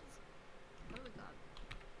mods. Oh my god.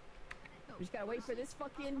 We just gotta wait for this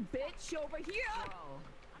fucking bitch over here.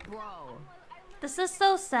 Bro. This is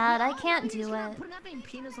so sad. I can't do it. Put an effing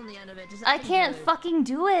penis on the end of it. Just I effing can't do it. fucking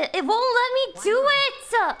do it. It won't let me do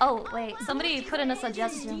it. Oh, wait. Somebody put in a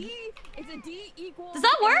suggestion. It's a D equals. Does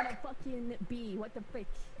that work? A fucking B. What the frick?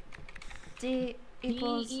 D.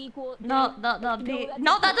 equals... P equal... No, P. that's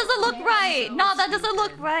No, a that doesn't look fucking- right. so No, that doesn't look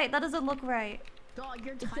stupid. right. That doesn't look right. Dog,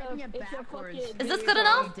 you're It's a- typing it it's a backwards. fucking- Is this There good you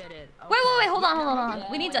enough? You did it. Wait, Okay. hold on, hold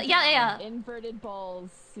on. We need to... Yeah. Inverted balls.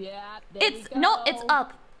 Yeah. There It's... we No, go. it's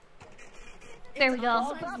up. There we go.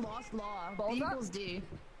 Also, it's lost law. Balls B up. equals D.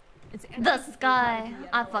 It's The sky.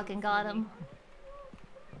 I fucking got him.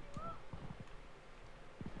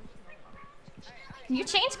 Can you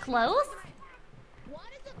change clothes? Why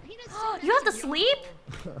does the penis You have to sleep?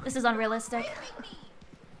 This is unrealistic.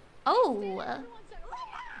 Oh.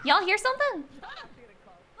 Y'all hear something?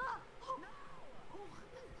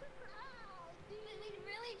 Did we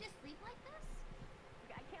really just sleep like this?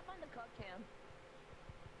 I can't find the cup cam.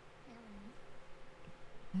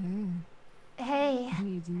 Hey, What are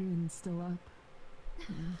you doing? Still up?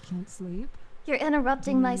 You can't sleep? you're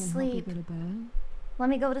interrupting my You wanna help sleep. you go to bed? Let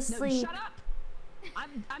me go to No, sleep. shut up!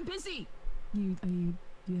 I'm busy! Do you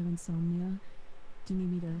have insomnia? Do you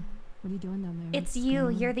need me to... What are you doing down there? It's What's you.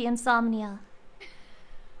 going on? You're the insomnia.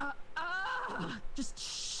 Just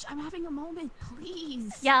shh. I'm having a moment,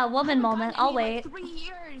 please. Yeah, woman I haven't moment. gotten I'll any in, wait. like, 3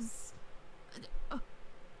 years.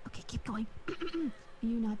 Okay, keep going. Are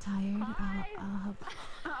you not tired? I'll help.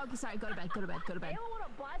 Oh, okay, sorry. Go to bed. Go to bed. Go to bed. Anyone wanna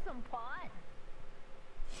buy some pot?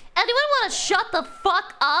 Anyone want to shut the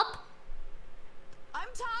fuck up? I'm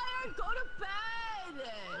tired! Go to bed!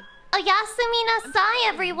 Oyasumi nasai,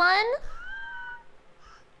 everyone.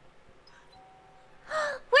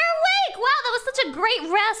 We're awake! Wow, that was such a great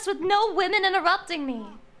rest with no women interrupting me.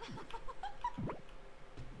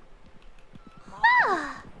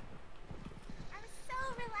 Ah. I'm so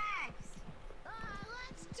relaxed.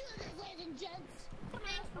 Let's do this, ladies and gents.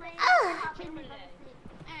 Alright. Alright,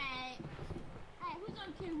 who's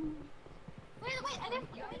on camera? Wait, are there...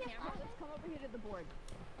 Let's come over here to the board.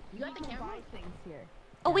 You got the camera? Buy things here.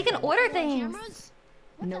 Oh, we can order things. Cameras?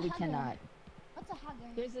 No, we cannot. What's a hugger?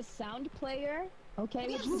 There's a sound player. Okay.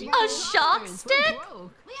 We have we- zero A dollars. shock We're stick?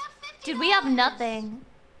 broke. We have 50. Dude, we have nothing.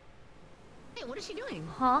 Hey, what is she doing?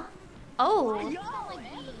 Huh? Oh.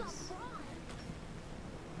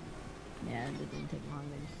 Yeah, it didn't take long.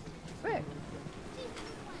 Where?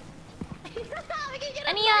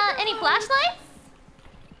 Any flashlights?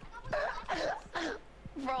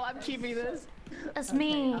 Bro, I'm keeping this. That's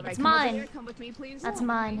me. Alright, It's come over mine. here, come with me, please. That's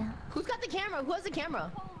mine. Who's got the camera? Who has the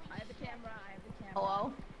camera? I have the camera.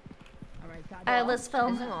 Hello? Alright, got Alright, let's Is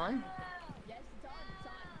film. it on? Yes, it's on.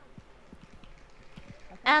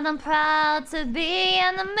 And I'm proud to be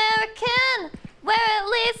an American, where at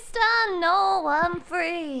least I know I'm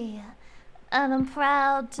free. And I'm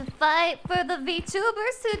proud to fight for the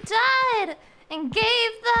VTubers who died and gave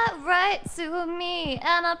that right to me.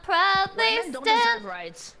 And I proudly Women don't stand. deserve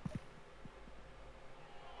rights.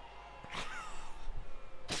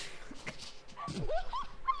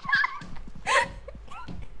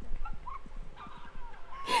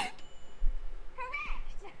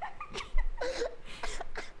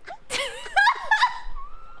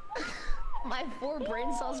 My 4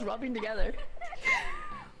 brain cells rubbing together.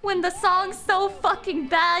 When the song's so fucking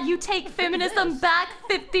bad, you take feminism back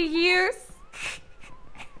 50 years.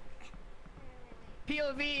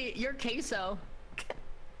 POV, you're queso.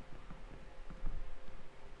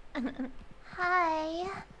 Hi.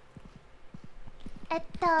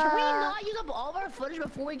 Can we not use up all of our footage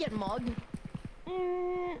before we get mugged?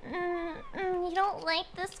 You don't like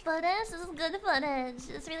this footage? This is good footage.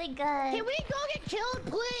 It's really good. Can we go get killed,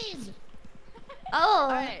 please? Oh,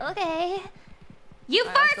 Alright. okay. You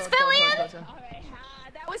Alright, farts, let's go, Fillion? let's go. Alright,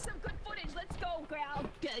 that was some good footage. Let's go, Growl.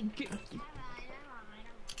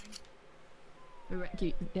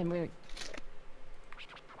 Then we.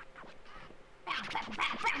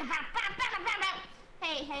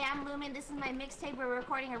 Hey, I'm Lumen. This is my mixtape. We're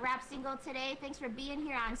recording a rap single today. Thanks for being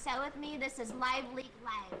here on set with me. This is Live Leak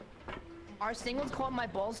Live. Our single's called My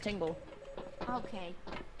Balls Tingle. Okay.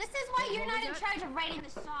 This is why you're not in charge of writing the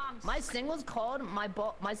songs. My single's called My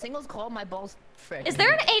Balls Frick. Is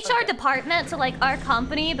there an HR department to like our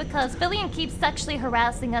company? Because Fillion keeps sexually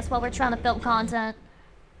harassing us while we're trying to film content.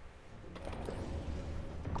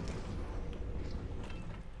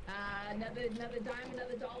 Another dime,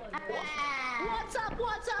 another dollar. What's up,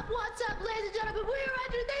 ladies and gentlemen? We're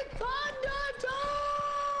underneath Thunderdome!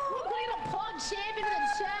 We're putting a pod champion in the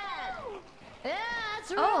chat! Yeah,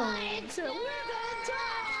 that's right! We're gonna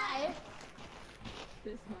die!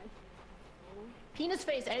 This mic. Penis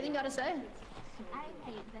face, anything gotta say? I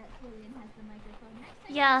hate that Fillion has the microphone. Next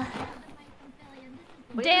time Yeah. you have the mic from Fillion, this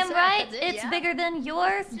is Wait, Damn that's it, right, that's it, it's yeah? bigger than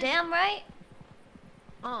yours. Damn right.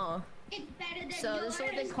 it's better than So yours. this is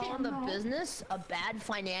what they call in the business a bad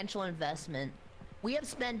financial investment. We have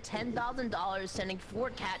spent $10,000 sending 4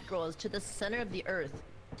 cat girls to the center of the earth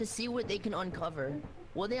to see what they can uncover.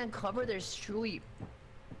 Will they uncover their truly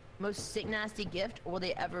most sick nasty gift, or will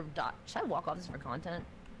they ever die? Should I walk off this for content?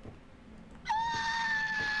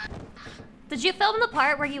 Did you film the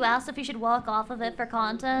part where you asked if you should walk off of it for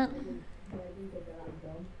content?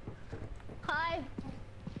 Hi.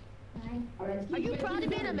 Are you proud to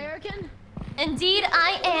be an American? Indeed,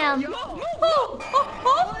 I am. Oh, oh, oh,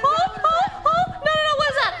 oh, oh, oh. No, no, no, what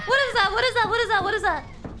is that? What is that? What is that? What is that? What is that?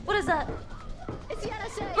 What is that? It's the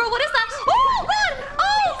NSA. Bro, what is that? Oh, God!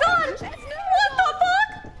 Oh, God! What the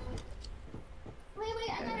fuck? Wait,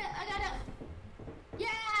 I gotta. Yeah!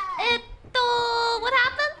 What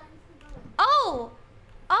happened? Oh!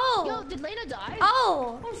 Oh! Yo, did Lena die?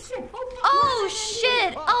 Oh! Oh shit! Oh,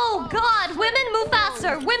 shit! Oh, God! Women, move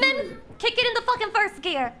faster! Women, kick it into fucking first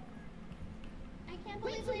gear! I can't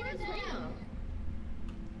believe Lena died.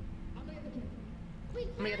 I'm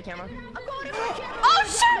gonna get the camera. I'm going in for the camera. Oh,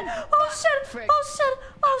 shit! Oh, shit! Frick. Oh, shit!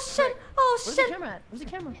 Oh, shit! Oh, Where's the shit! camera at? Where's the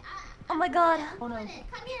camera? Oh, my God. Oh, no. Come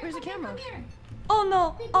here. Where's the camera? Come here. Oh,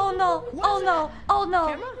 no! Oh, no! Oh, no! Oh, no!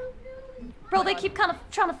 Camera? Bro, they keep kind of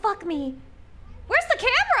trying to fuck me. Where's the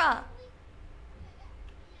camera?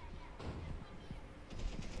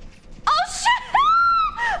 Oh shit!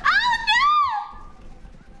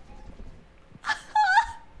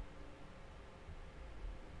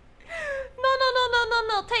 Oh no!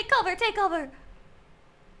 No. Take cover, take cover.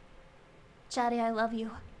 Chatty, I love you.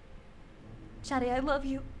 Chatty, I love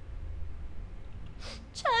you.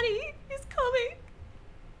 Chatty, he's coming.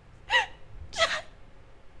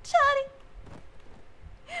 Chatty.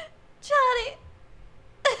 Chatty.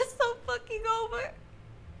 It's so fucking over.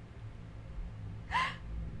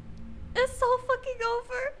 It's so fucking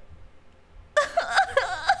over.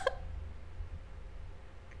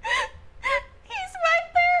 He's right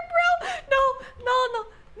there, bro.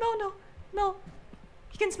 No.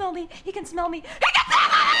 He can smell me. He can smell me. He can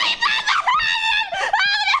smell me!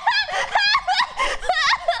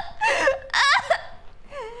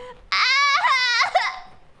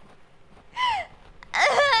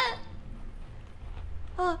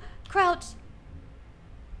 Crouch.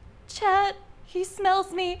 Chad, he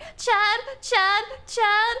smells me. Chad.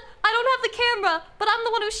 I don't have the camera, but I'm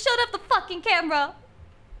the one who should have the fucking camera.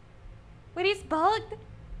 Wait, he's bugged?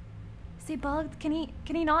 Is he bugged? Can he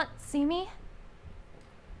not see me?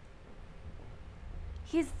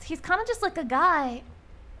 He's kind of just like a guy.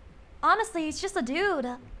 Honestly, he's just a dude.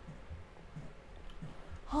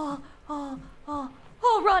 Oh, run.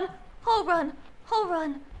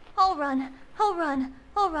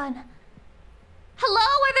 Hello,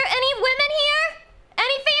 are there any women here?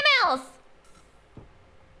 Any females?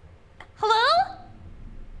 Hello?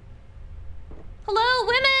 Hello,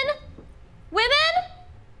 women?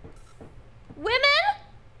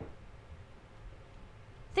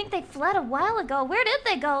 I think they fled a while ago. Where did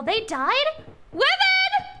they go? They died? Women!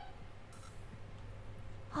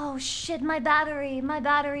 Oh shit, my battery,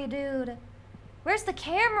 dude. Where's the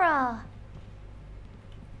camera?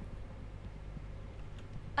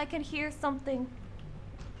 I can hear something.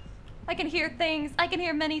 I can hear things. I can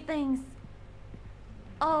hear many things.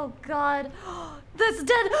 Oh god. This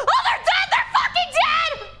dead. Oh, they're dead! They're fucking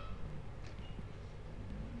dead!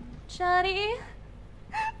 Chatty,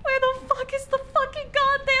 where the fuck is the fucking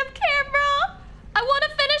goddamn camera? I want to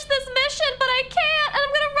finish this mission, but I can't, and I'm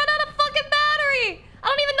gonna run out of fucking battery. I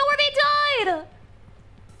don't even know where they died.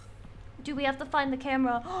 Do we have to find the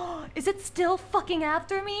camera? Is it still fucking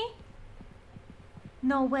after me?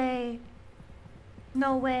 No way.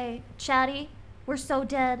 Chatty, we're so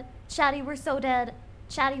dead. Chatty, we're so dead.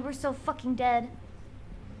 Chatty, we're so fucking dead.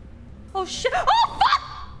 Oh shit. Oh fuck!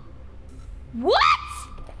 What?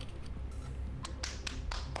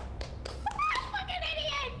 Fucking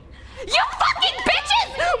idiot! You fucking bitches!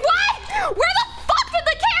 What? Where the fuck did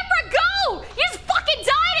the camera go? You just fucking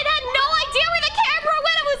died and had no idea where the camera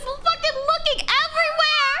went. It was fucking looking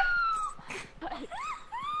everywhere.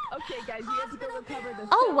 Okay, guys, you have to go recover this.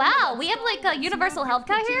 Oh wow, we have like a universal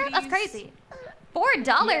healthcare here? That's crazy.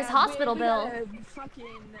 $4 hospital bill. Fucking,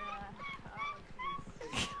 Wait,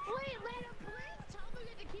 Lena, please tell me we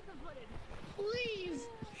get to keep the footage. Please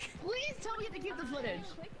tell me we get to keep the footage.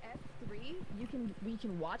 Click F3. We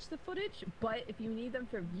can watch the footage, but if you need them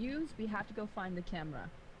for views, we have to go find the camera.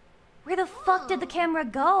 Where the fuck did the camera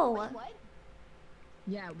go? What?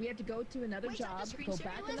 Yeah, we have to go to another Wait, so job, the screen go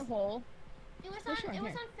share back was- in the hole. It was For on. sure, It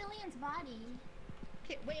was here. on Filian's body.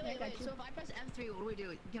 Okay, wait. So if I press F3, what do we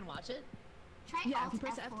do? You can watch it? Try Yeah, if Alt you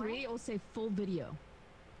press F4. F3, it will say full video.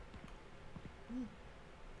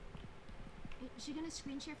 Is she gonna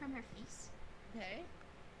screen share from her face? Okay.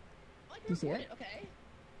 Oh, You see it? Okay.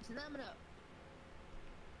 So now I'm gonna.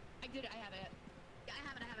 I did it. I have it. Yeah, I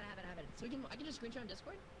have it. So I can just screen share on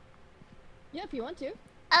Discord. Yeah, if you want to.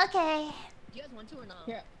 Okay. Do you guys want to or not?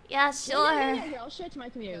 Here. Yeah, sure. Yeah, here, I'll share it to my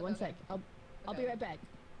community. Okay, One okay. sec. I'll be right back.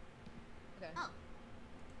 Okay. Oh.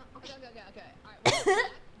 Okay. Alright.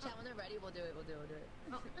 Chat, when they're ready, we'll do it.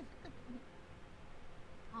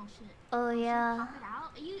 Oh shit. Oh yeah. Pop it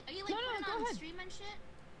out? Are you like No, putting it go on ahead. stream and shit?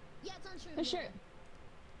 Yeah, it's on stream. For sure.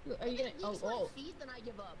 Are you gonna? If it's Oh. feed, then I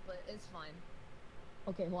give up, but it's fine.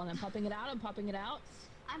 Okay, hold on. I'm popping it out. I'm popping it out.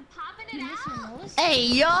 Hey,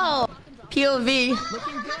 yo! POV.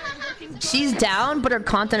 Looking good. She's down, but her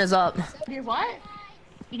content is up. You're what?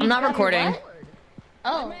 I'm not recording.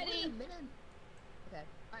 Oh. Ready? Okay.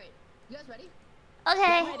 Alright. You guys ready?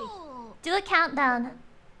 Okay. Oh. Do a countdown.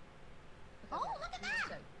 Oh, look at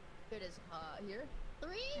that. Here it is. Here. 3,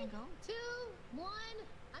 There you go. 2, 1.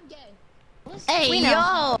 I'm gay. We Hey,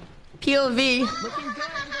 know. yo! POV. Looking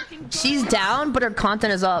good. She's down, but her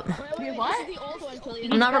content is up. Wait, what? This is the old one,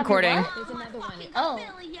 Killian. I'm not recording. There's another one. Oh.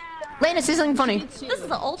 Lena, say something funny. This is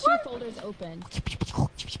the old Two one? folders open.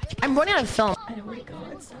 I'm running out of film. I don't want to go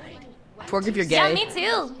outside. Fork if you're Yeah, gay. me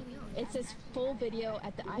too. It says full video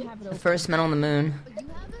at the. I have it The open. first men on the moon.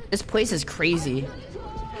 This place is crazy.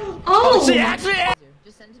 Oh!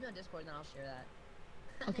 Just send it to me on Discord, then I'll share that.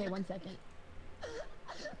 Okay, 1 second.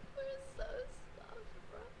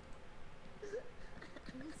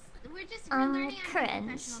 We're learning how to be cringe.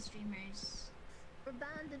 professional streamers. We're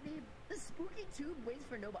bound to be. The spooky tube waits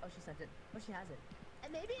for nobody. Oh, she sent it. Oh, she has it.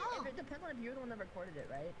 And maybe if it depends on if you're the one that recorded it,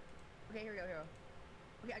 right? Okay, here we go.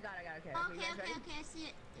 Okay, I got it. Okay. Okay, you guys ready? okay, I see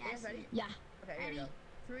it. Yeah, You I guys see ready? it. Yeah. Okay, here we go.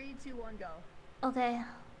 3, 2, 1, go. Okay.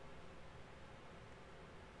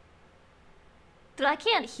 Dude, I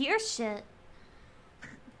can't hear shit.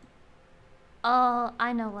 Oh,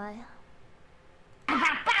 I know why.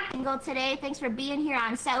 Bingo today. Thanks for being here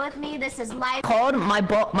on set with me. This is live. Called my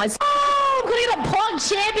Oh, I'm gonna get a pog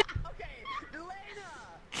champion! Okay, Lena,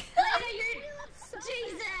 you're...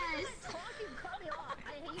 Jesus! You cut me off. I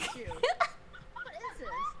hate you. What is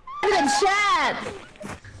this? In the chat.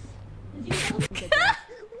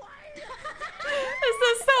 This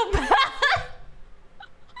is so bad.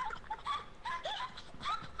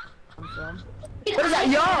 What is that,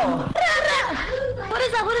 yo? What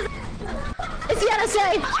is that? What is that? It's the NSA.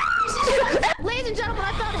 Ladies and gentlemen,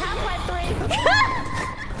 I found Half-Life 3.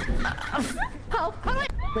 How do I?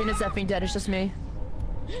 Lena's effing dead. It's just me.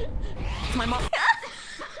 It's my mom. Okay,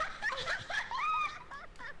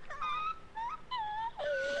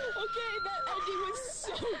 that ending was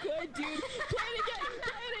so good, dude. Play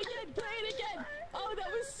it again. Oh,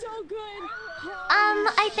 that was so good.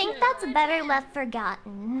 I think that's better left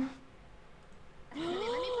forgotten. Let me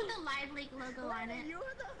put the Live League logo on it. You're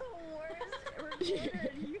the worst recorder.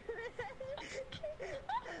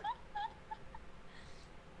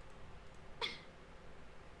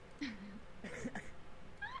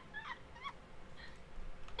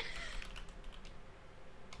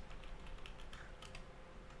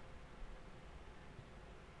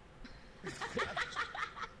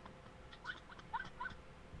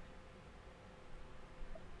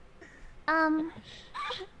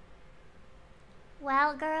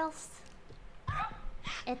 Well, girls,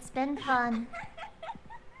 it's been fun.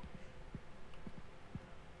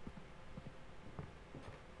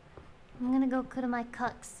 I'm gonna go go to my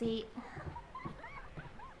cuck seat.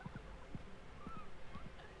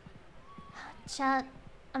 Chat,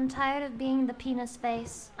 I'm tired of being the penis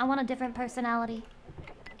face. I want a different personality.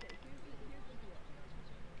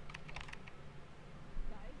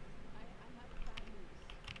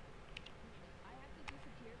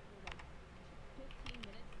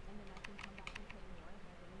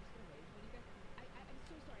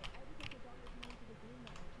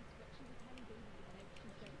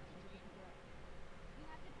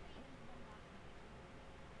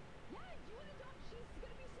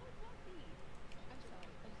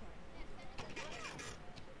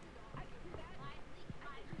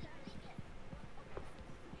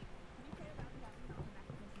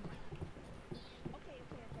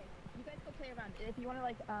 If you want to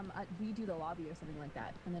like redo the lobby or something like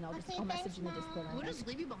that, and then I'll message you in the Discord. We'll just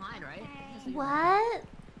leave you behind, right? What?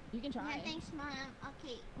 You can try. Yeah, thanks, Mom.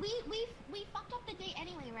 Okay, we fucked up the date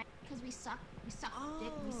anyway, right? Because we suck. We suck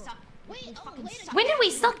dick. We suck. We fucking suck. When did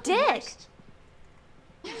we suck dick?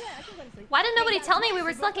 Why didn't nobody tell me we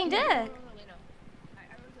were sucking dick?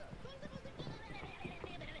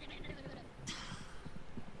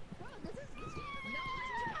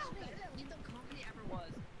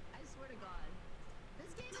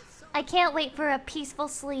 I can't wait for a peaceful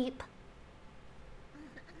sleep.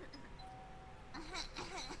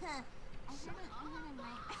 Stand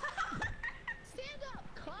up,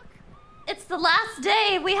 cock. It's the last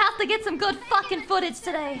day. We have to get some good fucking footage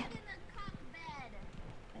today.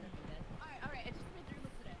 Alright, it's just been 3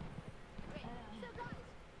 weeks today. Wait, so guys,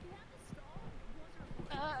 you have this stall?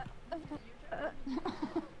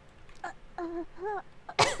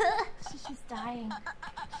 She's dying.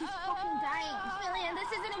 She's fucking dying. Fillion,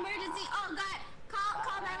 this is an emergency. Oh god. Call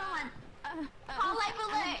 911. Call Life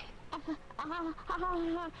Alert. Call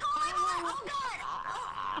 911. Oh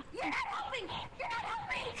god. You're not helping. You're not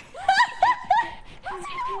helping.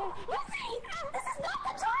 Lucy, this is not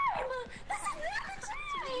the time. This is not the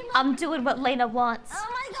time. I'm doing what Lena wants. Oh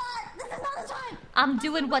my god. This is not the time. I'm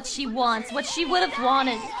doing what she wants, what she would have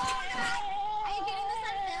wanted. Are you getting this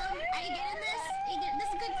on film? Are you getting this? This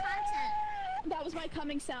is good content. That was my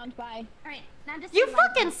coming sound. Bye. Alright, now just You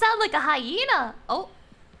fucking sound like a hyena. Oh.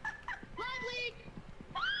 Live leak!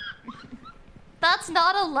 That's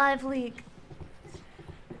not a live leak.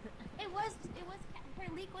 Her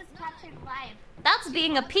leak was captured live. That's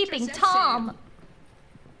being a peeping Tom.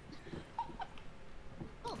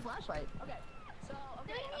 Oh, flashlight. Okay. So,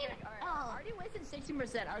 alright. Oh. Already wasted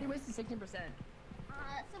 16%. Already wasted 16%.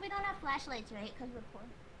 So we don't have flashlights, right? Because we're poor.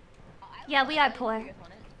 Yeah, we are poor.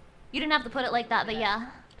 You didn't have to put it like that, but yeah.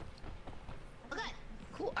 Okay.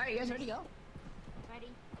 Cool. Alright, you guys ready to go? Ready?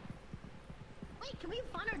 Wait, can we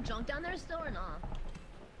find our junk down there still or not?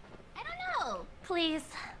 I don't know. Please.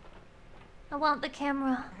 I want the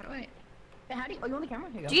camera. How do I... Hey, how do you... Oh, you want the camera?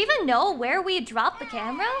 Here you go. Do you even know where we dropped the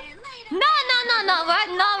camera? No. Right,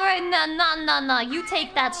 no. You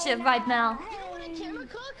take that shit right now. You don't want a camera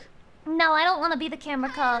cook? No, I don't want to be the camera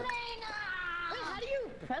cook. Wait, how do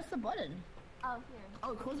you press the button? Oh, here.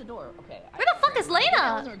 Oh, close the door. Okay. Where the fuck is I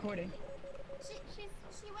Lena? wasn't recording.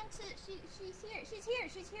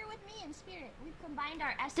 She's here with me in spirit. We've combined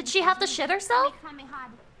our essence. Did she have to shit herself? A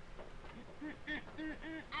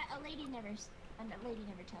lady never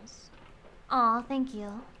tells. Aw, thank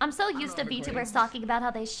you. I'm so used to VTubers talking about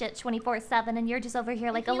how they shit 24/7 and you're just over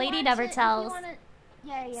here like a lady never tells.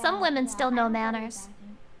 Yeah. Some women yeah, still know manners.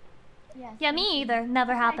 Yeah, me either.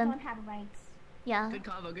 Never I happened. don't have rights. Yeah. Good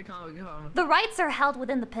combo. The rights are held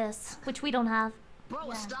within the piss, which we don't have.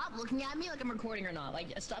 Bro, stop looking at me like I'm recording or not.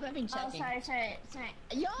 Like, stop having Oh, checking. sorry.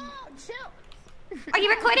 Yo, chill. Are you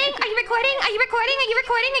recording? Oh my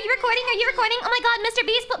god, Mr.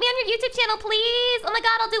 Beast, put me on your YouTube channel, please. Oh my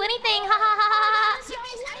god, I'll do anything. Ha ha ha ha.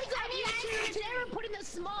 Today we're putting this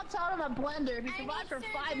small child on a blender. If he survives for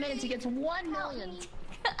 5 minutes, he gets 1 million. Wait,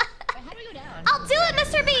 how do we go down? I'll do it,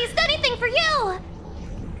 Mr. Beast. Anything for you.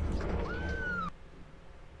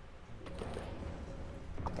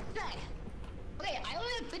 Okay, I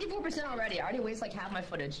only have 54% already. I already wasted like half my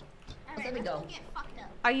footage. Let me go. Get fucked up.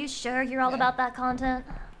 Are you sure you're all about that content?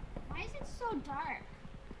 Why is it so dark?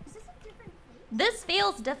 Is this a different place? This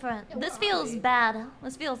feels different. This feels bad.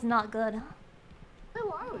 This feels not good.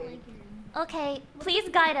 Who are we? Okay, please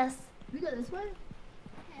guide us. We go this way?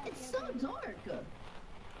 Okay, It's so dark. Wanna go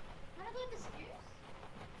up the stairs?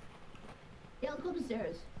 Yeah, let's go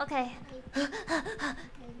upstairs. Okay.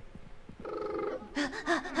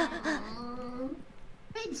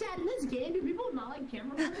 Hey, Chad, in this game, do people not like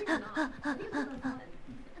camera recording or not? I think it's not fun.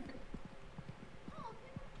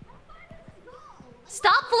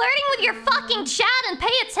 Stop flirting with your fucking chat and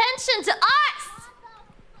pay attention to us!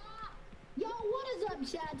 Yo, what is up,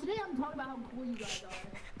 Chad? Today I'm talking about how cool you guys are.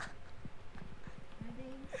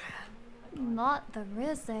 Not the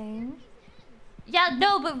rizzing. Yeah,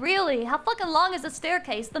 no, but really, how fucking long is a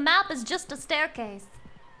staircase? The map is just a staircase.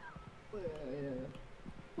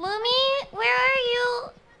 Lumi, where are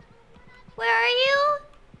you? Where are you?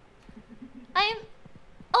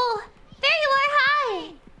 Oh, there you are,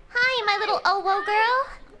 hi! Hi, my little Owo girl.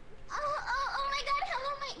 Oh my god,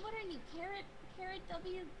 hello, what are you? Carrot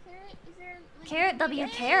W, carrot? Is there like... Carrot W,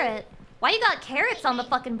 carrot. Why you got carrots on the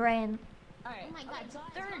fucking brain? Oh my god,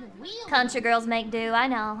 third wheel. Country girls make do, I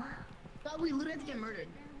know. No, we literally have to get murdered.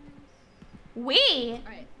 We?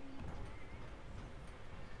 Alright.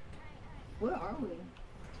 Where are we?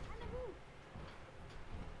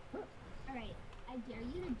 Alright, I dare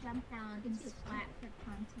you to jump down into flat for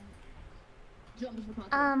content. Jump for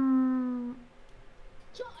content.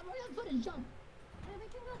 Jump! I'm already on footage, jump! We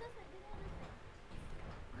can go this way,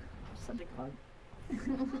 Such a card.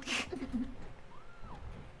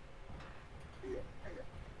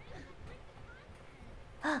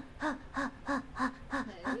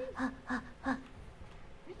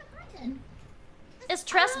 Is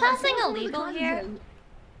trespassing illegal here?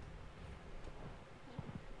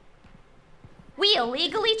 We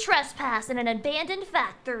illegally trespass in an abandoned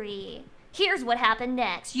factory. Here's what happened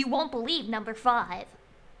next. You won't believe number 5.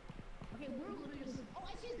 Okay,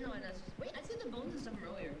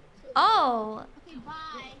 Oh. Okay,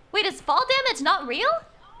 bye. Wait, is fall damage not real?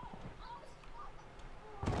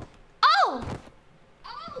 Oh!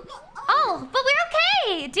 Oh, but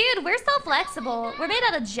we're okay! Dude, we're so flexible. We're made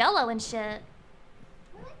out of jello and shit.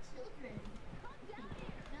 We're like children.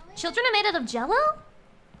 Children are made out of jello?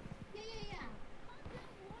 Yeah.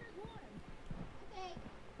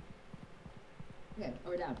 Okay,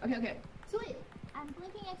 we're down. Okay. So wait, I'm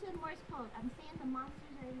blinking at you in Morse code. I'm saying the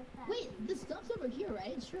monsters are in the back. Wait, the stuff's over here,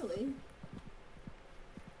 right? Surely.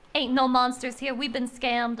 Ain't no monsters here. We've been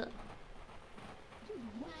scammed.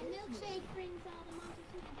 My milkshake brings all the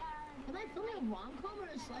monsters to the yard. Am I filming a rom-com or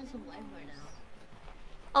a slice of life right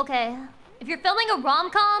now? Okay. If you're filming a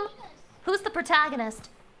rom-com, who's the protagonist?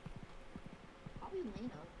 Probably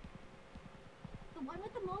Lena. The one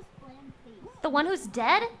with the most bland face. The one who's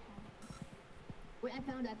dead? Wait, I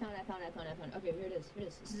found. Okay, here it is.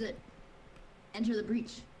 This is it. Enter the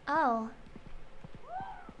breach. Oh.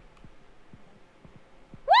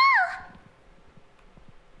 Woo!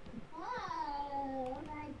 Whoa,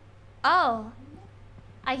 like... Oh.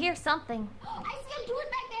 I hear something. I see a dude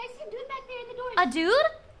back there. In the door. A dude?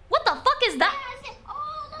 What the fuck is that? Yeah, I see...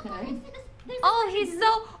 Oh, look, I see this... Oh, he's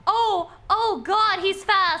so... Oh god, he's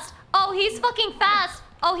fast. Oh, he's fucking fast.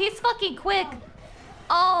 Oh, he's fucking quick.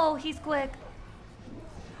 Oh, he's quick.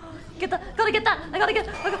 Gotta get that. I gotta get...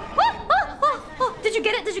 Oh. Did you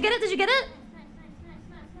get it?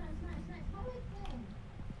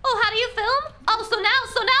 Oh, how do you film? Oh, so now...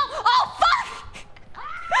 Oh, fuck!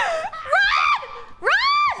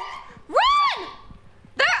 Run!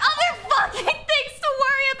 There are other fucking things to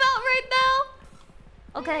worry about right now.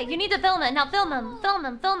 Okay, you need to film it. Now film him. Film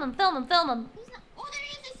him. Oh, there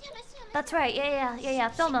he is. I see him. That's right. Yeah.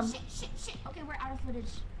 Film him. Shit. Okay, we're out of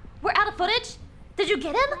footage. We're out of footage? Did you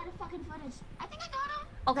get him? We're out of fucking footage. I think I got him.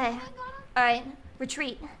 Okay. Alright.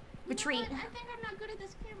 Retreat. I think I'm not good at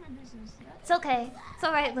this camera business. It's okay. It's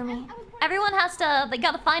alright, Lumi. Everyone has to... They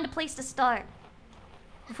gotta find a place to start.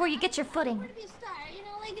 Before you get your footing. Where to be a star? You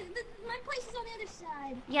know, like, my place is on the other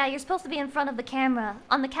side. Yeah, you're supposed to be in front of the camera.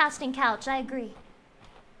 On the casting couch. I agree.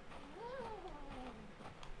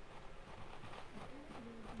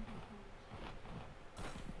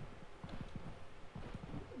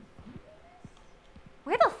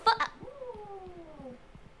 Where the fuck?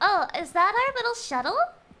 Oh, is that our little shuttle?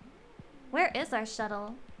 Where is our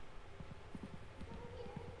shuttle?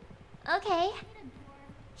 Okay.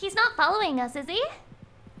 He's not following us, is he?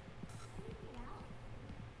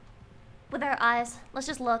 With our eyes. Let's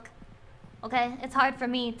just look. Okay, it's hard for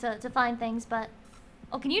me to find things, but...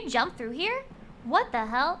 Oh, can you jump through here? What the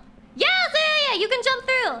hell? Yes, yeah, you can jump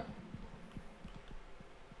through!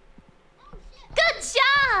 Good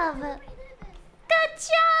job! Good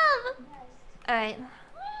job! Alright.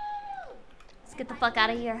 Let's get the fuck out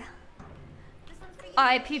of here.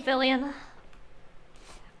 R.I.P. Fillion.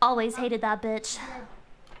 Always hated that bitch.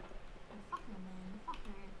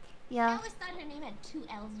 Yeah. I always thought her name had 2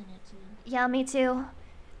 L's in it, too. Yeah, me too.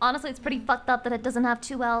 Honestly, it's pretty fucked up that it doesn't have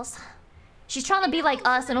 2 L's. She's trying to be like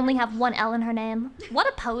us and only have 1 L in her name. What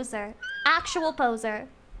a poser. Actual poser.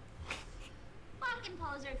 Fucking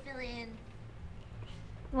poser, Fillion.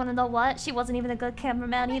 You wanna know what? She wasn't even a good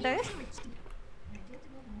cameraman either.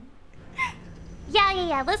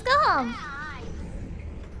 Yeah. Let's go home.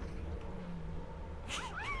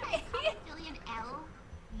 Fillion L.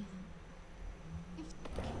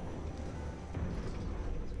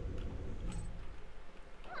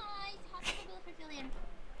 Hi, hospital for Fillion.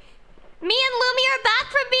 Me and Lumi are back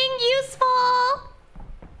from being useful.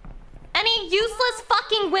 Any useless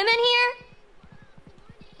fucking women here?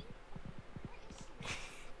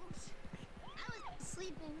 I was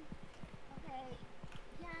sleeping. Okay.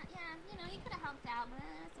 Yeah, you know, you could have helped out, but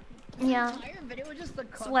that's okay. Yeah. The entire video was just the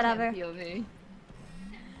It's whatever. POV.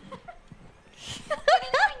 I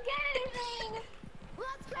didn't even get anything.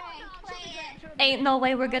 Let's go. Play it. Ain't no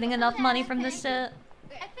way we're getting enough money from this shit.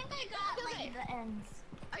 I think I got like the ends.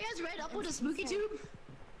 Are you guys ready to upload a Spooky Tube?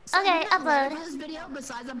 Okay, upload. For this video,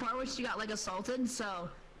 besides the part where she got like assaulted, so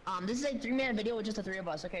This is a 3-man video with just the 3 of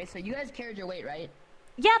us, okay? So you guys carried your weight, right?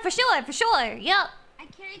 Yeah, for sure. Yep. I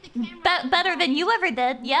carried the camera. Better than you ever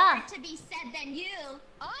did, yeah. More to be said than you.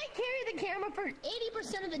 I carried the camera for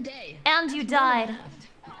 80% of the day. And you died.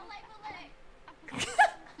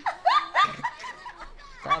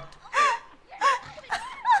 Fuck.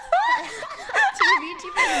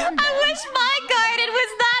 I wish my garden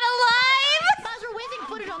was that alive! guys are wasting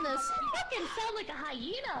footage on this. You fucking sound like a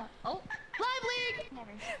hyena. Oh, live leak.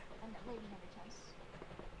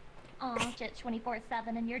 Oh, shit,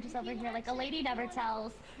 24/7, and you're just over here like a lady never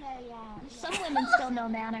tells. Yeah. Some women still know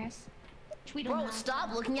manners. Bro,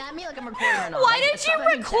 stop looking at me like I'm recording or not. Why Like, did stop you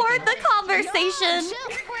having record checking. the conversation?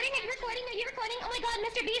 You're recording. You're recording. Oh my god,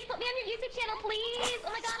 Mr. Beast, put me on your YouTube channel, please.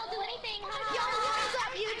 Oh my god, I'll do anything. Yo, what is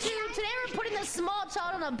up, YouTube? Today we're putting a small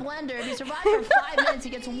child on a blender. If he survives for 5 minutes, he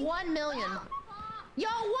gets 1 million. Yo,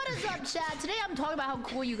 what is up, chat? Today I'm talking about how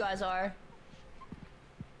cool you guys are.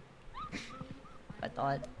 I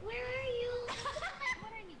thought. Where are you?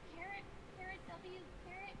 What are you, Carrot? Carrot W?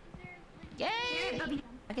 Carrot? Is there like... Yay!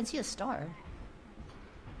 I can see a star.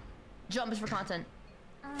 Jump is for content.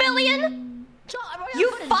 Fillion!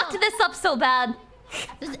 You fucked this up so bad.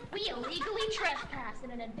 We illegally trespassed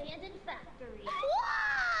in an abandoned factory.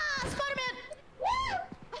 Wow! Spider-Man!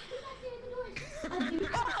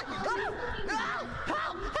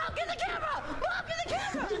 Help! Get the camera! Help! Get the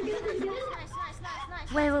camera!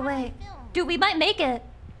 Nice. Wait. Dude, we might make it.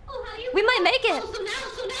 Oh, how you We might make it. So now.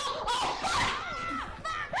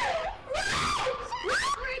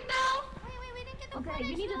 Right now. Wait, we didn't get the Okay,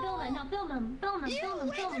 you need to film it. Now film them. Film them. Footage!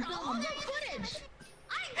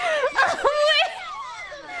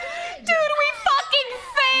 Dude, we fucking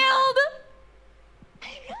failed.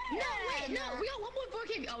 No, we got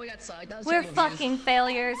 1.4K. Oh, we got sucked. That was We're terrible views. fucking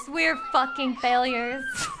failures. We're fucking failures.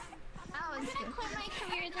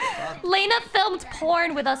 Lena filmed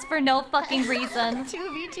porn with us for no fucking reason. 2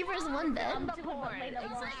 VTubers, 1 bed.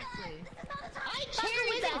 Exactly. I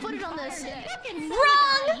carried that footage on this.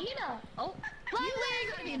 Wrong! Oh, you literally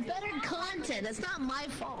gotta be better content. That's not my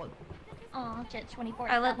fault. Oh, shit, 24.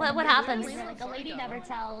 Alright, what happens? Like a lady never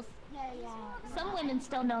tells. Yeah. Some women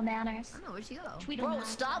still know manners. I don't know, where'd she go? Tweet Bro, them.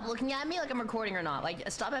 stop looking at me like I'm recording or not. Like,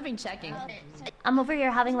 stop having checking. I'm over here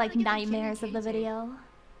having like nightmares of the video.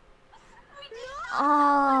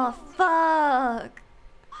 Oh, fuck. No!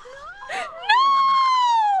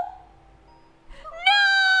 No!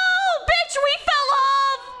 Bitch, we fell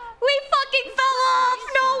off! We fucking fell off!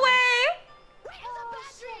 No way!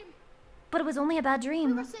 But it was only a bad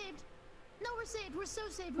dream. We're saved. No, we're saved. We're so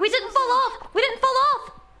saved. We didn't fall off! We didn't fall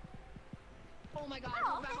off! Oh my god,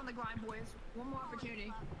 we're back on the grind, boys. One more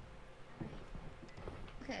opportunity.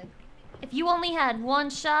 Okay. If you only had one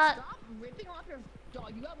shot... Stop ripping off your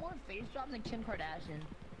dog. You got more face jobs than Kim Kardashian.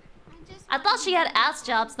 I thought she had ass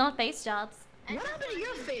jobs, not face jobs. What happened to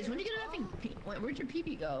your face? When did you get having where'd your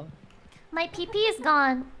pee-pee go? My pee-pee is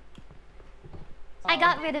gone. I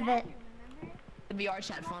got rid of it. The VR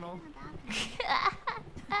chat funnel.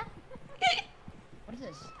 What is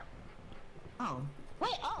this? Oh.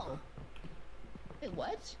 Wait, oh! Wait,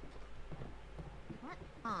 what? What?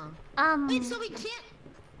 Wait, so we can't...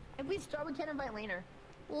 If we start, we can't invite Laner.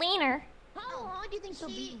 Leaner. How long do you think she'll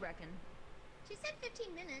be, you reckon? She said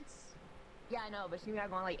 15 minutes. Yeah, I know, but she's been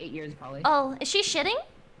going like 8 years, probably. Oh, is she shitting?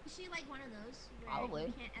 Is she like one of those? Where Probably.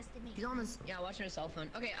 You can't estimate. She's on this... Yeah, watching her cell phone.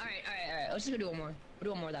 Okay, alright. Let's just go do one more. We'll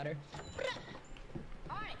do one more without her.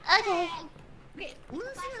 Okay. Okay, Lucy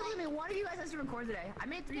or Lumi, one of you guys has to record today. I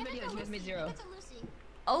made 3 videos, you guys made 0.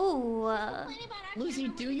 Oh. Lucy,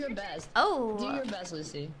 do your best. Oh. Do your best,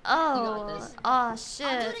 Lucy. Oh. You got this. Oh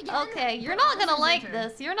shit. Okay, you're not gonna like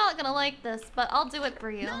this. You're not gonna like this, but I'll do it for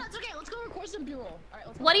you. No, it's okay. Let's go record some B-roll. Alright,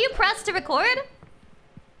 let's go. What do you press to record?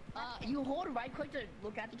 You hold right click to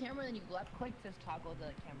look at the camera, then you left click to toggle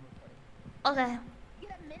the camera recording. Okay. You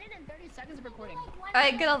get 1 minute and 30 seconds of recording.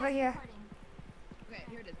 Alright, get over here. Okay,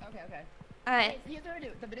 here it is. Okay. Alright. Here's what we're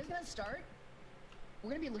gonna do. The video's gonna start.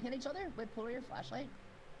 We're gonna be looking at each other. Wait, pull your flashlight.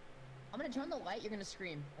 I'm gonna turn the light. You're gonna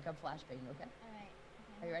scream like I'm flashbanging. Okay? Alright.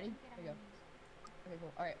 Are you ready? Here we go. Okay,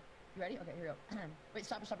 cool. Alright. You ready? Okay, here we go. Wait,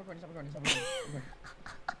 stop recording. Okay.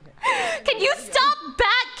 Can you stop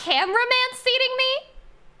back cameraman seating me?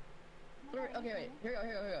 Okay, wait. Here we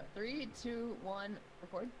go. 3, 2, 1,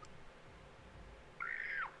 record.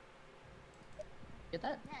 Get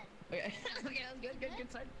that? Okay. Okay, that was good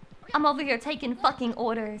start. I'm over here taking fucking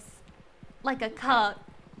orders. Like a cuck.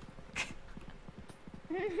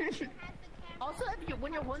 Also,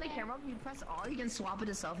 when you're holding the camera up, you press R, you can swap it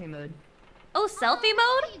to selfie mode. Oh, selfie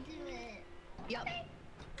mode? Yep.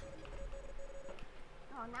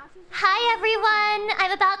 Hi everyone!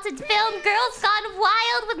 I'm about to film Girls Gone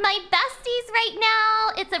Wild with my besties right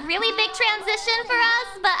now. It's a really big transition for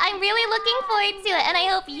us, but I'm really looking forward to it, and I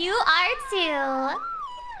hope you are too.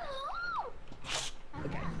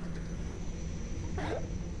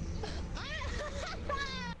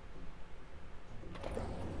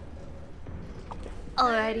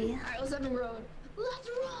 Alrighty. Alright, let's have a road. Let's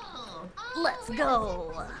roll! Let's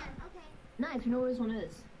go. Nice, you know where this one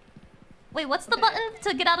is. Wait, what's the button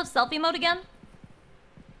to get out of selfie mode again?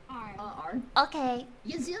 R. Okay.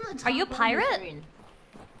 You can see on the top Are you a of the pirate? screen.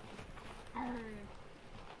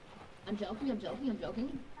 I'm joking. I'm joking.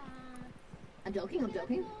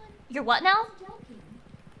 You're what now?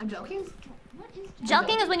 I'm joking? What is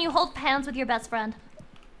Joking is when you hold hands with your best friend.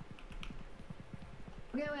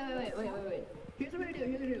 Okay, wait. Here's what we're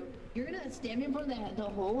gonna do. You're gonna stand me in front of the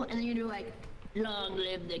hole, and then you're gonna do like, long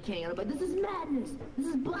live the king. And I'm like, this is madness. This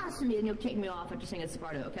is blasphemy. And you'll kick me off after saying it's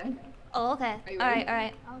Sparta, okay? Oh, okay. Are you All ready?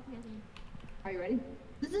 right, all right. Are you ready?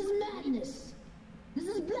 This is madness. This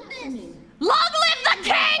is blasphemy. Long live the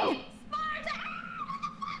king! Whatever,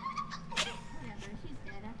 she's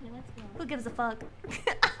dead. Okay, let's go. Who gives a fuck?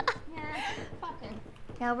 Yeah, fuck her.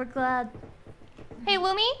 Yeah, we're glad. Hey,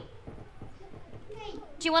 Lumi?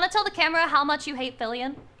 Do you want to tell the camera how much you hate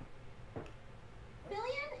Fillion?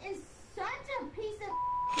 Billion is such a piece of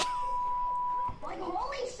like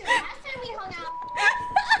holy shit. Last time we hung out.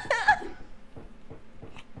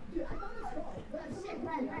 Shit,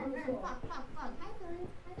 run. Fuck. Hi, Billion.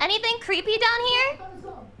 Anything creepy down here? I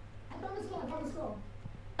found a skull.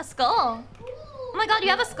 A skull? Oh my god, you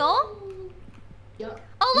have a skull? Yup.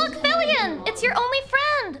 Oh look, Fillion! It's your only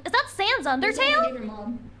friend! Is that Sans Undertale? Your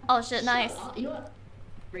mom. Oh shit, nice. You know what?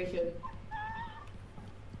 Ratio.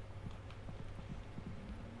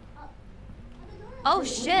 Oh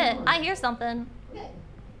shit, I hear something. Okay.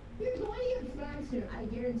 You're going to get fragged soon. I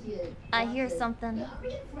guarantee it. I hear something. Yeah, I'm gonna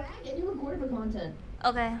get fragged and you record it for content.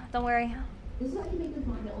 Okay, don't worry. This is how you make the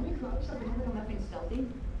content. Only crops are behind I'm not being stealthy.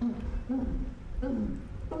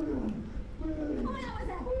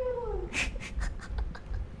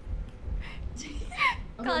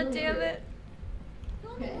 God damn it.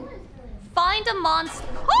 Okay. Find a monster.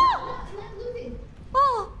 Oh!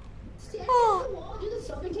 Oh! Stand Oh. against the wall, do the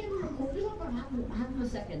subbing cam and record yourself for half of a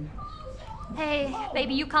second. Hey,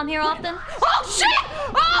 baby, you come here often? Oh shit!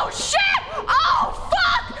 Oh shit! Oh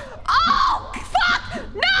fuck! Oh fuck!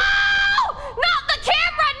 No! Not the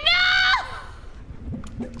camera! No!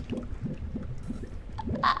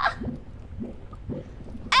 Ah.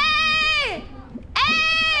 Hey!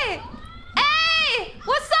 Hey! Hey!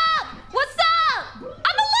 What's up? What's up?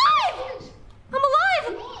 I'm alive! I'm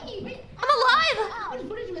alive! I'm alive! How much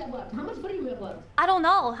footage do we have left? How much footage do we have left? I don't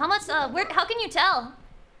know. How much, how can you tell?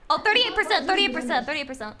 Oh, 38%, 38%,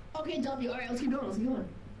 38%. Okay, W. Alright, let's keep going.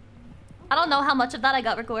 I don't know how much of that I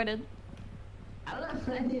got recorded. I don't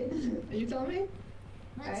know. Are you telling me?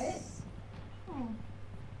 Alright.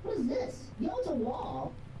 What is this? Yo, it's a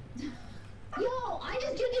wall. Yo, I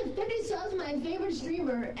just gifted 50 subs my favorite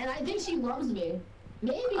streamer, and I think she loves me.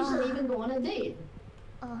 Maybe she'll even go on a date.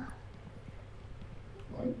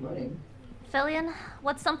 Morning. Fillion,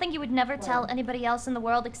 what's something you would never tell anybody else in the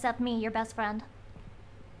world except me, your best friend?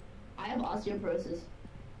 I have osteoporosis.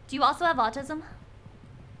 Do you also have autism?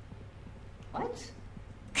 What? Is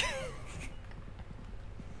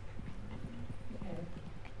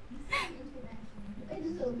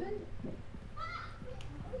this open?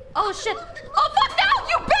 Oh shit! Oh fuck no!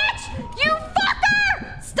 You bitch! You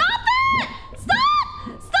fucker! Stop it! Stop!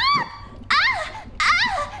 Stop!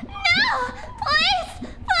 No! Please!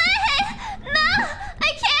 Please! No!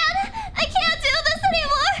 I can't do this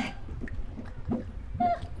anymore!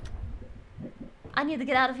 I need to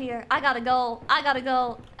get out of here. I gotta go.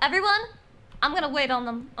 Everyone, I'm gonna wait on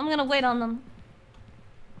them.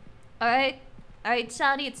 Alright? Alright,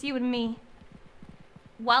 Shouty, it's you and me.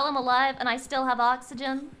 While I'm alive and I still have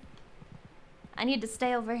oxygen, I need to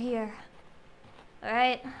stay over here.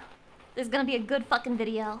 Alright? There's gonna be a good fucking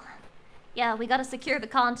video. Yeah, we gotta secure the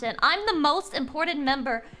content. I'm the most important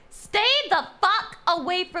member. Stay the fuck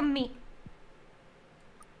away from me.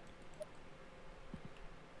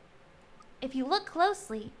 If you look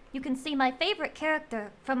closely, you can see my favorite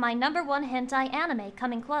character from my #1 hentai anime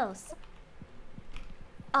coming close.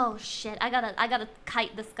 Oh shit, I gotta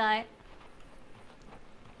kite this guy.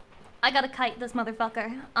 I gotta kite this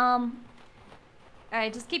motherfucker.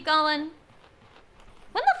 Alright, just keep going.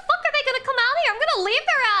 When the fuck are they gonna come out here? I'm gonna leave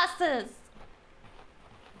their asses!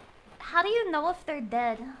 How do you know if they're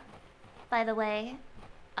dead? By the way.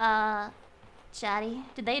 Chatty,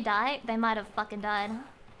 did they die? They might have fucking died.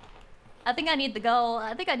 I think I need to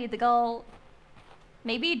go.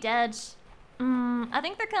 Maybe dead. I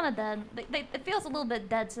think they're kind of dead. It feels a little bit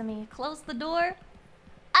dead to me. Close the door.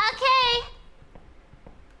 Okay!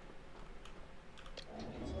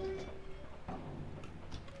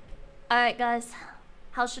 Alright, guys.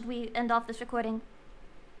 How should we end off this recording?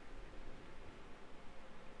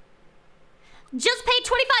 Just paid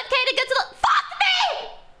 25K to get to the— Fuck me!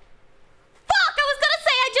 Fuck! I was gonna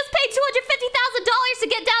say I just paid $250,000 to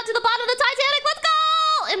get down to the bottom of the Titanic. Let's go!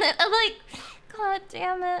 And then I'm like, God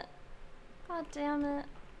damn it. God damn it.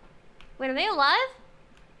 Wait, are they alive?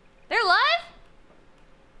 They're alive?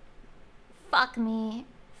 Fuck me.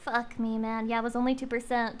 Fuck me, man. Yeah, it was only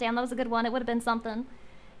 2%. Damn, that was a good one. It would have been something.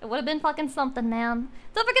 It would have been fucking something, man.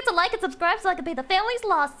 Don't forget to like and subscribe so I can pay the family's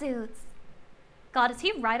lawsuits. God, is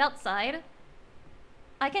he right outside?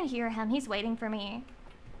 I can hear him. He's waiting for me.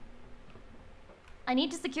 I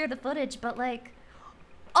need to secure the footage, but like...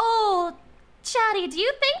 Oh, Chatty, do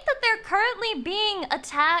you think that they're currently being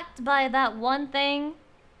attacked by that one thing?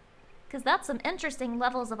 Because that's some interesting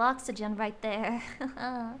levels of oxygen right there.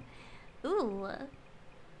 Ooh.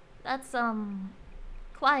 That's,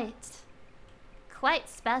 quite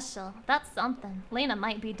special. That's something. Lena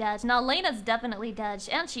might be dead. Now, Lena's definitely dead.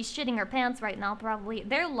 And she's shitting her pants right now, probably.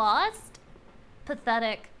 They're lost?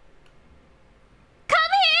 Pathetic. Come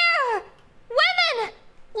here! Women!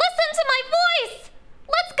 Listen to my voice!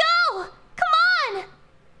 Let's go! Come on!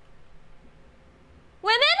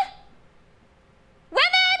 Women?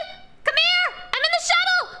 Women! Come here! I'm in the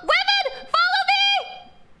shuttle! Women! Follow me!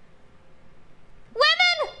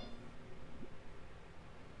 Women!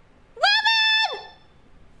 Women!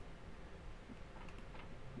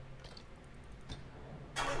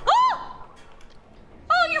 Oh!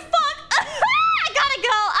 Oh, you fuck! I gotta go!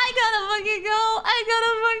 I gotta fucking go! I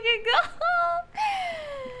gotta fucking go!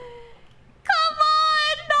 Come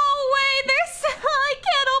on! No way! There's... I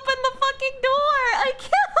can't open the fucking door! I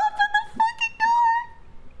can't open the fucking door!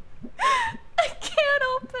 I can't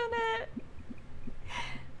open it!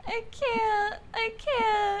 I can't. I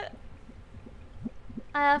can't.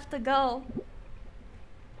 I have to go.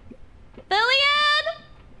 Billion!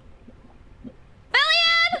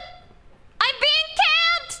 Billion! I'm being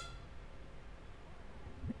camped!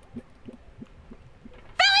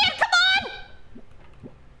 Billion, come on!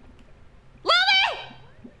 Lily!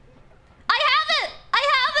 I have it! I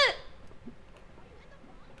have it!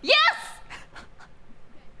 Yes!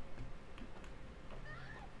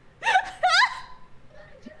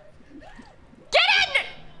 Get in!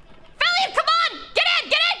 Billion, come on! Get in!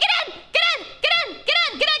 Get in! Get in! Get in! Get in! Get in!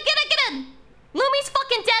 Get in! Get in! Get in! Lumi's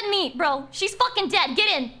fucking dead meat, bro. She's fucking dead. Get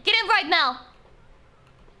in. Get in right now.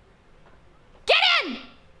 Get in!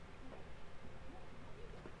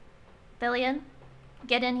 Billion,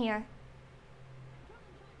 get in here.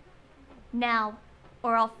 Now,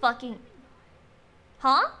 or I'll fucking...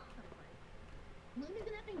 Huh?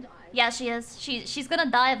 Yeah, she is. She's gonna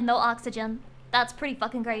die of no oxygen. That's pretty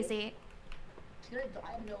fucking crazy.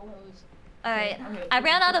 Alright, I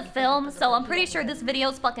ran out of film, so I'm pretty sure this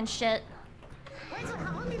video's fucking shit. Wait, so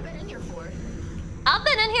how long have you been in here for? I've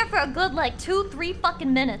been in here for a good like 2-3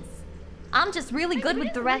 fucking minutes. I'm just really good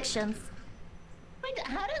with directions. Wait,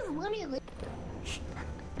 how does Lemmy live?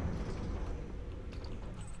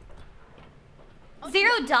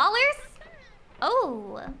 $0?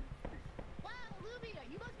 Oh. Wow, Lumia,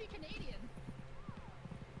 you must be Canadian.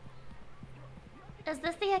 Is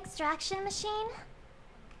this the extraction machine?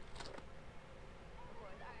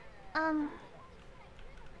 How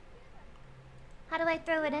do I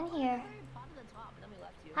throw it in here?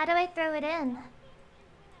 How do I throw it in?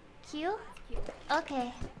 Q?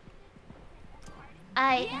 Okay.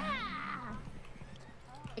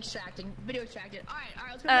 Extracting. Video extracted.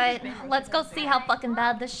 Alright, Alright, let's go see how fucking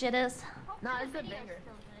bad this shit is. Nah, this is a banger.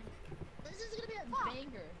 This is gonna be a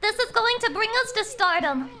banger. This is going to bring us to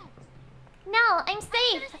stardom. No, I'm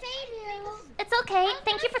safe. It's okay.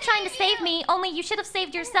 Thank you for trying to save me. Only you should have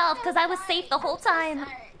saved yourself because I was safe the whole time.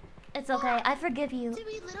 It's okay. I forgive you. Dude,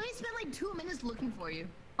 we literally spent like 2 minutes looking for you.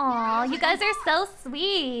 Aw, you guys are so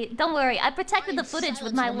sweet. Don't worry. I protected the footage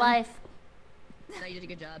with my life. No, you did a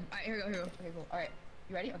good job. Alright, here we go, here we go. Okay, cool. Alright.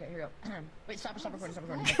 You ready? Okay, here we go. Wait, stop recording, stop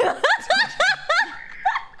recording.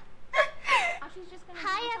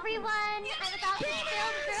 Hi everyone! I'm about to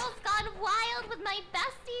film Girls Gone Wild with my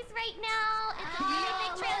besties right now. It's a really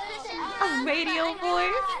big transition. A radio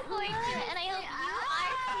voice. And I hope you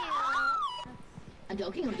are too. I'm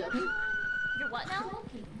joking, I'm joking. You're what now?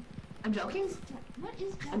 I'm joking? What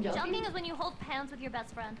is I'm joking? Joking is when you hold hands with your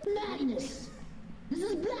best friend. Madness. This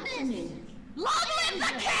is blasphemy. Long live the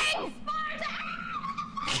king!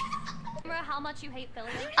 Remember how much you hate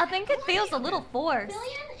Billion? I think it feels a little forced.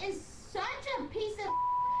 Billion is such a piece of...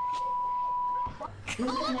 Oh,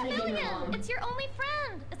 look, Billion! It's your only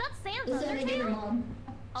friend! Is that Santa? This is a gamer, Mom.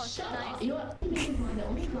 Oh, shut Shut nice. up. You know what? The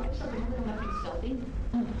only stuff I have on my face selfie.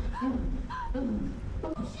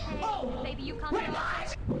 Hey, baby, you can't go.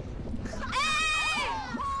 Hey!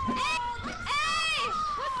 Hey! Hey!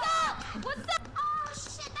 What's up? What's up? Oh,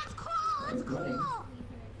 shit, that's cool! That's cool!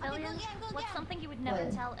 Billion, what's something you would never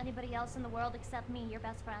tell anybody else in the world except me, your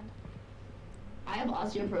best friend? I have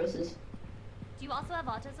osteoporosis. Do you also have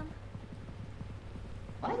autism?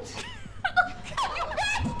 What? You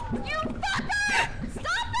bitch! You fucker!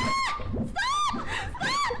 Stop it! Stop!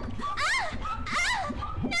 Stop! Ah! Ah!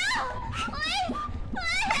 No! Please!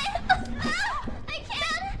 Please!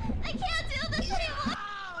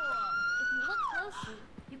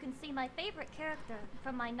 character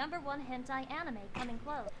from my #1 hentai anime coming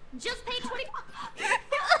close. Just pay 20.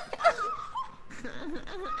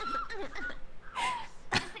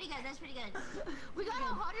 That's pretty good. That's pretty good. We got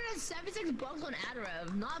 176 bucks on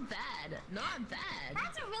Adrev. Not bad. Not bad.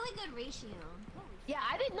 That's a really good ratio. Yeah,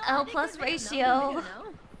 I didn't know. L plus ratio.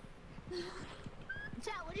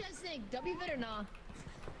 Chat, what do you guys think? W fit or nah?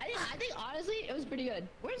 I think honestly it was pretty good.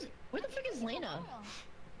 Where the frick is Lena?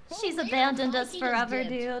 Bro, She's Lena abandoned us fucking just forever,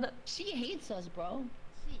 dipped. dude. She hates us, bro.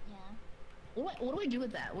 Yeah. What do we do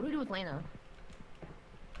with that? What do we do with Lena?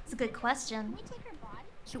 It's a good question. Can we take her body?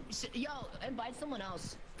 Yo, invite someone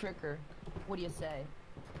else. Fricker. What do you say?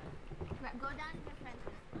 Go down to your friends.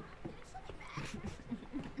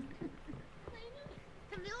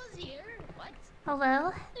 Camilla's here. What?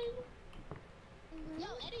 Hello? Yo,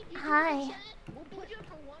 Eddie, you Hi. We'll put you up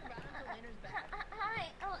for one round until Lena's back. Hi.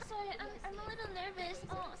 Oh, sorry. I'm a little nervous.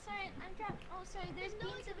 Oh, sorry. I'm trapped. Oh, sorry. There's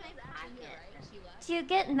beans in my pocket. Do you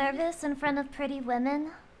get nervous in front of pretty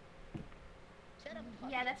women?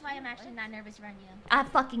 Yeah, that's why I'm actually not nervous around you. I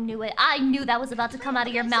fucking knew it. I knew that was about to come out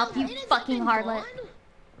of your mouth, you fucking harlot.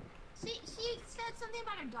 She said something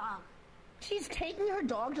about her dog. She's taking her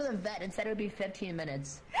dog to the vet and said it would be 15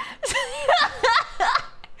 minutes.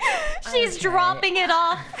 She's dropping it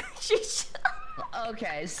off. She's...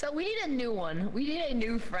 Okay, so we need a new one. We need a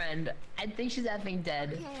new friend. I think she's effing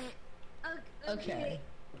dead. Okay.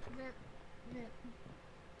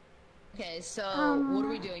 Okay, so what are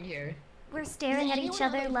we doing here? We're staring at each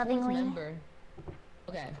other lovingly.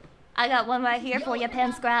 Okay. I got one right here for you,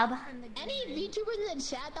 Pants Grab. Any VTubers in the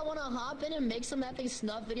chat that want to hop in and make some epic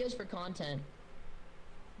snuff videos for content?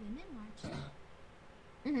 Women march.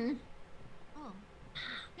 Mm-hmm. Oh.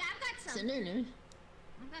 Yeah, I've got some.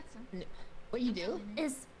 I've got some. What you do? Yeah,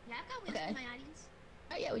 I've got women in my audience.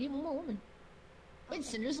 Oh yeah, we need one more woman. Wait,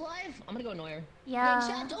 Cinder's live? I'm gonna go annoy her. Yeah. Wait,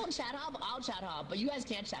 chat, don't chat hop. I'll chat hop, but you guys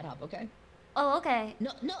can't chat hop, okay? Oh, okay.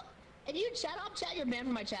 No. If you chat hop, chat, you're banned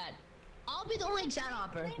from my chat. I'll be the only chat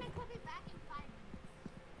hopper. Lena could be back in 5 minutes.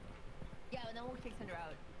 Yeah, and then we'll kick Cinder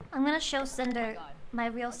out. I'm gonna show Cinder my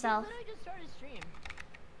real self. Literally just started a stream.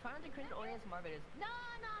 Trying to create an audience more videos. No,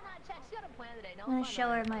 chat. She got a plan today. No, I'm gonna show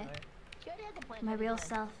her She already has a plan. my real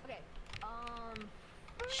self. Okay.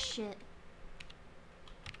 Shit.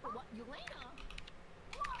 What? You Lena?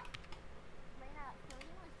 Lena,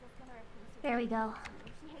 Lena was just gonna replace her. There we go.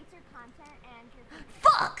 She hates your content and your.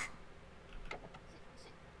 Fuck!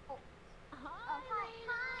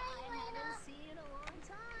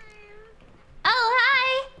 Oh,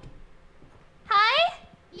 hi! Hi?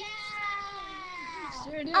 Yeah!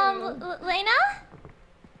 Sure do. Lena?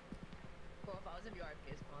 Cool, if I was in your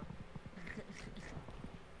RPS,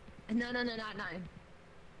 No, not nine.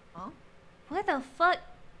 Huh? What the fuck?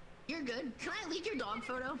 You're good. Can I leak your dog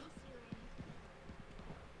photo?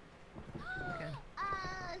 Okay.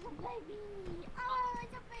 It's a baby! Oh,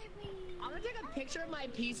 it's a baby! I'm gonna take a picture of my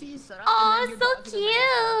PC so that Oh, your so dog is in my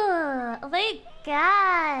cute! Oh my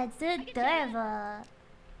god, it's adorable.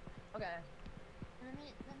 Okay. Let me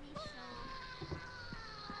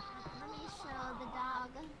show the dog.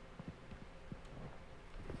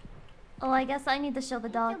 Oh, I guess I need to show the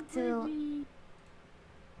dog too.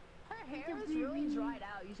 Her hair is really dried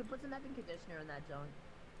out. You should put some effing conditioner in that junk.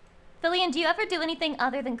 Fillion, do you ever do anything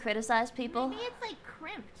other than criticize people? Maybe it's like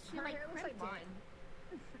crimped. She Her like hair looks crimped like it.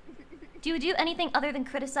 mine. Do you do anything other than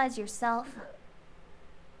criticize yourself?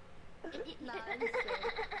 Nah,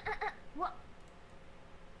 What?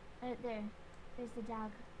 There. There's the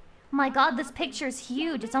dog. My god, this picture's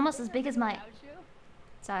huge. It's almost as big as my...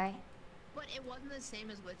 Sorry. But it wasn't the same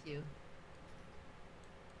as with you.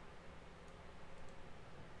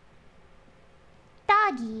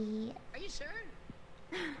 Doggy. Are you sure?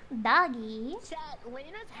 Doggy. Chat,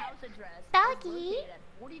 Lena's house address Doggy. is located at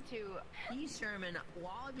 42 E. Sherman,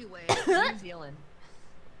 Wallaby Way, New Zealand.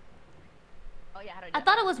 Oh yeah, how do I do I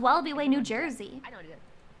thought it was Wallaby Way, New Jersey. I know what it is.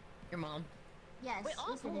 Your mom. Yes. Wait, yes,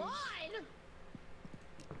 it is. offline?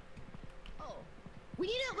 Oh. We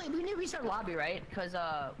need to restart lobby, right? Because,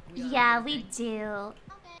 Yeah, we do.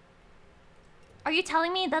 Are you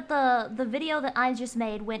telling me that the video that I just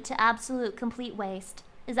made went to absolute complete waste?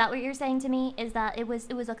 Is that what you're saying to me? Is that it was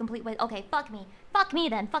a complete waste? Okay, fuck me. Fuck me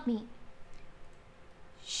then. Fuck me.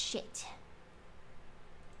 Shit.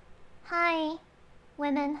 Hi,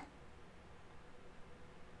 women.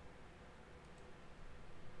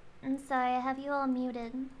 I'm sorry, I have you all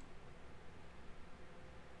muted.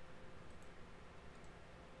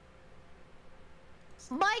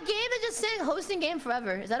 My game is just saying hosting game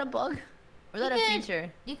forever. Is that a bug? Or is that a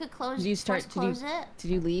feature? You could close. Did you start? Close it.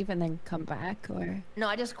 Did you leave and then come back, or? No,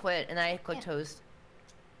 I just quit and I clicked host.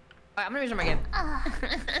 Alright, I'm gonna restart my game.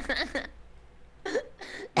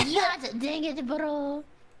 God dang it, bro.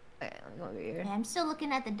 Okay, let me go over here. Yeah, I'm still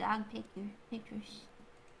looking at the dog pictures.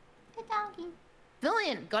 The doggy.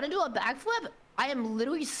 Villian, gonna do a backflip? I am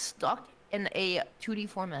literally stuck in a 2D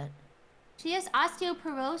format. She has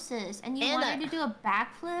osteoporosis, and you want her to do a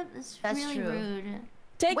backflip? That's really true. rude.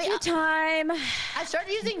 Take Wait, your time. I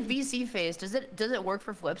started using VC face. Does it work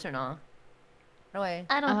for flips or not? No way.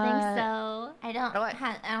 I don't think so. I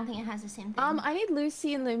don't think it has the same thing. I need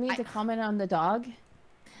Lucy and Lumi to comment on the dog.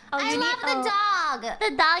 Oh, I love the dog.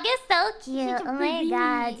 The dog is so cute. Such a Oh my baby.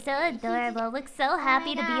 god, so adorable. Looks so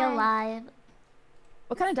happy to be God. alive.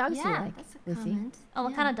 What kind of dogs do you Yeah, like, that's a Lucy? comment. Oh,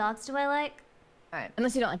 what kind of dogs do I like? Alright.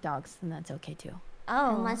 Unless you don't like dogs, then that's okay too.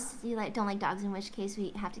 Oh. Unless you don't like dogs, in which case we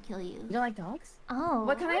have to kill you. You don't like dogs? Oh.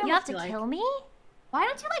 What kind of You animals have do to you like? kill me? Why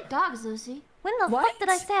don't you like dogs, Lucy? When the What? fuck did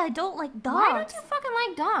I say I don't like dogs? Why don't you fucking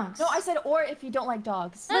like dogs? No, I said or if you don't like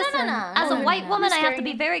dogs. No. As a white woman, I have to Staring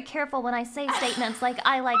be very careful when I say statements like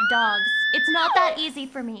I like dogs. It's not that easy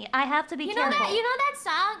for me. I have to be You know careful. that? You know that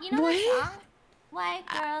song? You know that song? White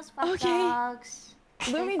girls fuck okay. dogs.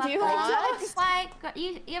 They Lumi, fuck do you like dogs. dogs? White girl.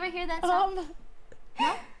 You ever hear that song?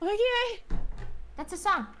 No? Okay. That's a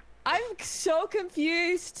song. I'm so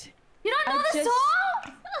confused. You don't know I the just-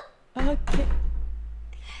 song? Okay.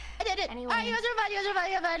 I did it. Anyway. Alright, you guys are fine. You guys are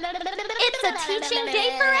fine. You're fine. It's a teaching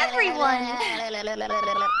day for everyone.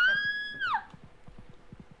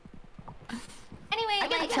 Anyway, I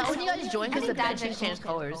can tell when you guys join because the bed changes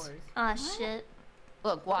colors. Aw, shit.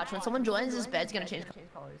 Look, watch. When someone joins, this bed's gonna change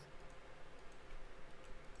colors.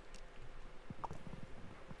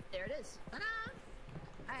 There it is.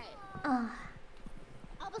 Ugh. I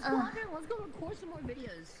was wondering, let's go record some more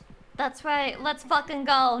videos. That's right. Let's fucking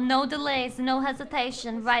go. No delays, no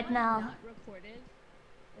hesitation right now. Not recorded.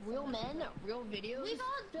 Real men, real videos. We've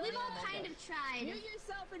all kind of tried. Mute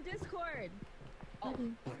yourself in Discord. Oh,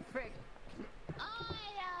 frick. Oh,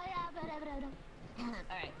 yeah.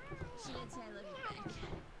 Alright. She did say I love you back.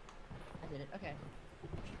 I did it. Okay.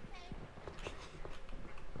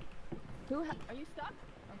 Are you stuck?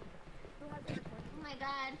 Who has the recording?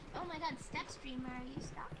 Oh my god, step streamer, are you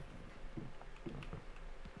stuck?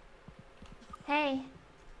 Hey.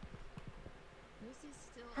 Lucy's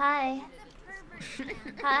still. Hi. That's a pervert man.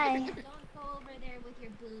 Hi. Don't go over there with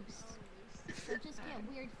your boobs. They'll just get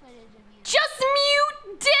weird footage of you. Just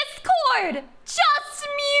mute Discord! Just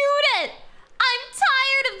mute it! I'm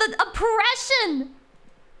tired of the oppression!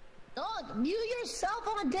 Dog, mute yourself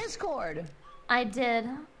on Discord. I did,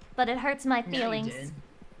 but it hurts my feelings.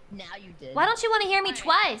 Now you did. Why don't you want to hear me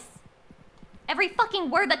twice? Every fucking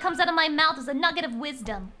word that comes out of my mouth is a nugget of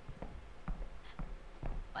wisdom.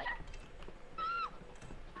 What?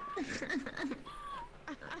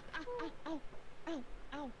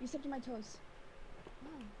 Ow, you stepped on my toes.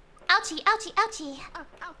 Ouchie, ouchie, ouchie.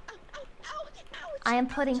 Ow. I am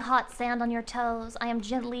putting hot sand on your toes. I am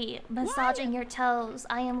gently massaging your toes.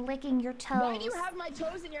 I am licking your toes. Why do you have my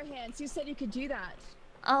toes in your hands? You said you could do that.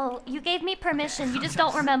 Oh, you gave me permission. You just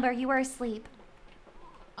don't remember. You were asleep.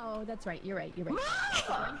 Oh, that's right. You're right. Keep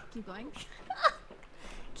going.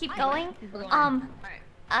 Keep going.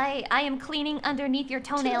 I am cleaning underneath your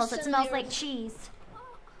toenails. It smells like cheese.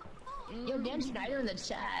 Yo, Dan Schneider in the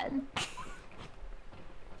chat.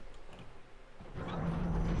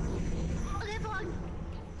 Okay, vlog.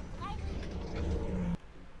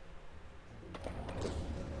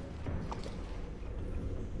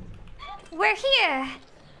 We're here.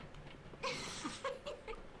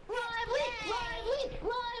 Lively!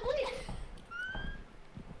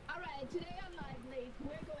 Alright, today on Live Leak,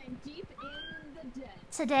 we're going deep in the dead.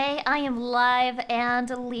 Today I am live and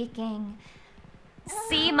leaking.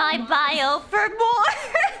 See my bio for more.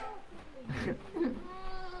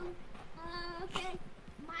 Okay.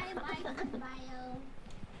 My bio.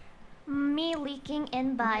 Me leaking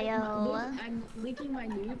in bio. I'm leaking my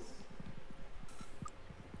nudes.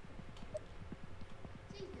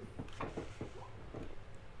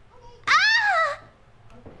 Ah!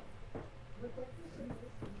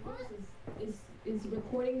 Is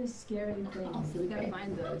recording is scary thing, so we gotta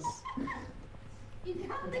find those. You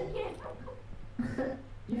got the camera.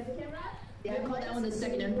 You have the camera? Yeah, I call that one the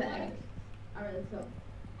second impact. Alright, let's go.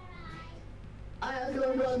 Alright,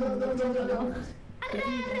 let's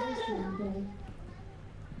go.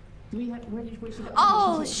 Do we have, where should we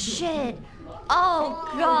Oh shit. Oh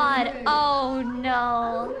god. Oh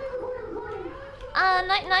no.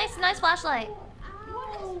 Nice flashlight.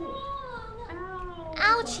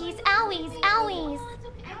 Ouchies, owies, owies.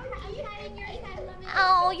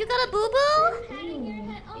 Oh, you got a boo-boo?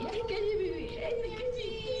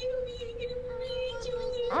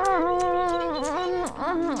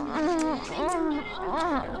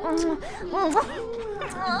 Oh.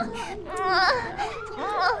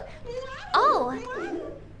 Oh.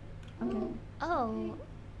 Oh.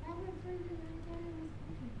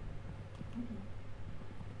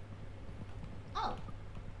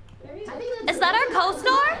 Is that our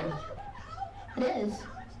co-star? It is.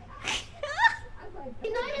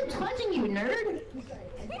 He's not even touching you, nerd.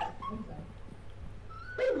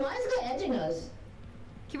 Wait, why is the guy edging us?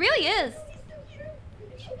 He really is.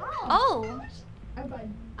 Oh. I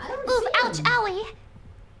don't Ooh, see ouch, him. Allie.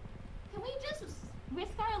 Can we just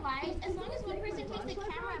risk our lives? As long as one person takes the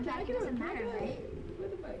camera back, it doesn't matter, right?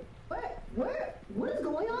 What is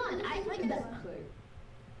going on? I like that.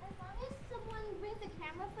 As long as someone brings the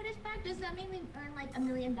camera footage back, does that mean we earn like $1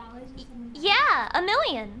 million or something? Yeah, $1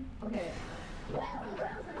 million. Okay.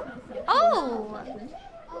 Oh.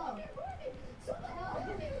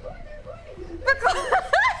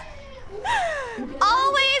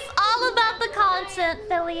 Always all about the content,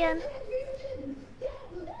 Billion.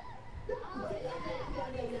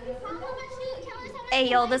 Hey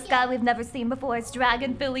yo, this guy we've never seen before is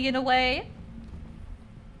dragging Billion away.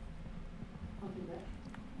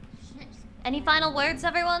 Any final words,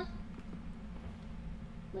 everyone?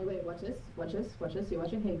 Wait, watch this. You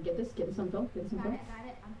watching? Hey, get this on film. Get this on film. Got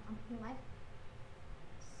it. I'm here live.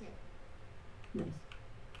 Sick. Nice.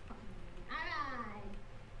 Alright.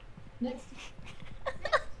 Next.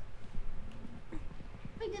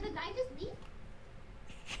 Wait, did the guy just leave?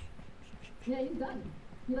 Yeah, he's done.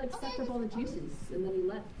 He like sucked up all the juices and then he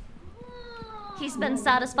left. He's been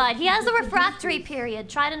satisfied. He has a refractory period.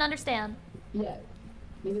 Try to understand. Yeah.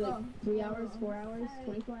 Maybe like 3 hours, 4 hours,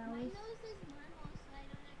 24 hours. My nose is normal, so I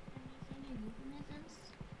don't understand any euphemisms.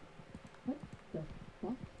 What the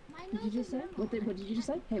fuck? My What did you just say? What did you just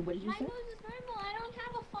say? Hey, what did you My say? nose is normal. I don't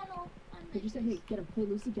have a funnel on my Did you say, hey, get him. Hey,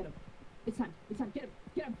 Lucy, get him. It's time. Get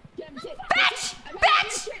him. Shit. Bitch!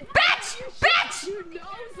 Bitch! You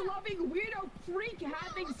nose-loving weirdo freak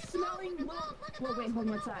having smelling Whoa, wait, hold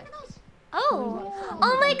on one side. Oh.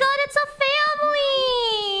 Oh my god, it's a family!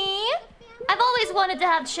 I've always wanted to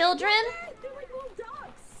have children. They're like little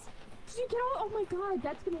ducks. Did you get all? Oh my god,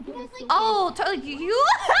 that's gonna get us so Oh, you?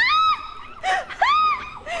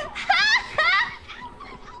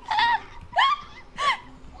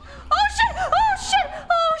 Oh shit!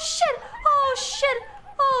 Oh shit! Oh shit! Oh shit!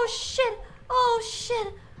 Oh shit! Oh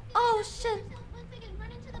shit! Oh shit!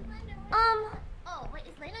 Oh, wait,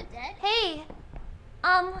 is Lena dead? Hey.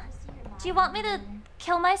 Do you want me to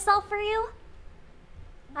kill myself for you?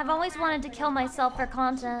 I've always wanted to kill myself for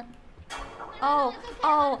content. Oh,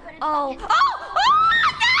 oh, oh, oh, no!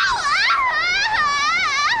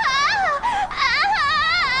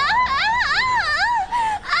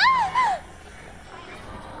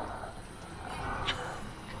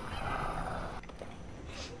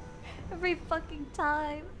 Every fucking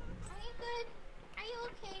time. Are you good? Are you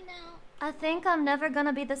okay now? I think I'm never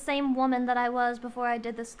gonna be the same woman that I was before I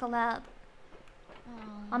did this collab.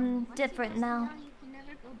 I'm different now. You can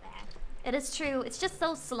never go back. It is true. It's just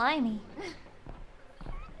so slimy.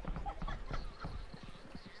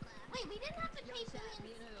 Wait, we didn't have to pay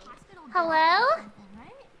Billions hospital bill Hello? or something,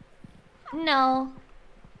 right? No.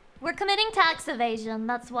 We're committing tax evasion,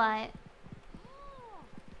 that's why.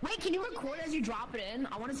 Wait, can you record as you drop it in?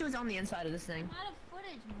 I want to see what's on the inside of this thing. I'm out of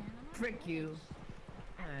footage, man. Frick you.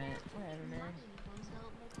 Alright, whatever, man.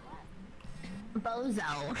 Bozo.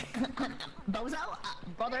 Bozo?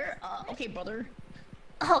 Brother? Okay, brother.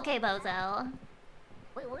 Okay, Bozo.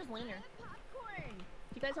 Wait, where's Lena?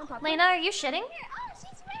 You guys on popcorn? Lena, are you shitting? Oh,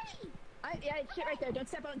 she's ready! Yeah, shit right there. Don't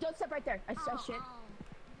step right there. I shit.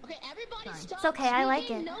 Okay, everybody stop. It's okay, I like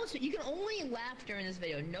speaking. it. No, you can only laugh during this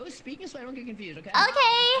video. No speaking so I don't get confused, okay? Okay.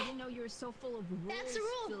 I didn't know you were so full of rules. That's the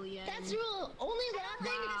rule. Cillian. That's the rule. Only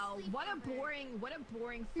laughing. Wow, what a boring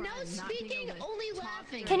friend. No speaking, only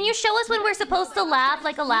laughing. Can you show us when we're supposed to laugh,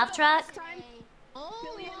 like a laugh track?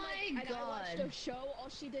 Oh my god. I watched a show, all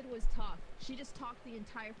she did was talk. She just talked the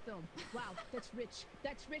entire film. Wow, that's rich.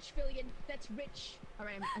 That's rich, Fillion. That's rich.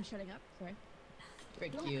 Alright, I'm shutting up. Sorry.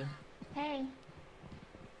 Frick you. Hey.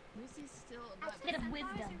 Lucy's still A bit of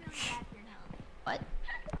wisdom. What?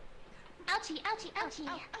 Ouchie, ouchie, ouchie.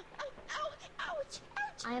 ouch.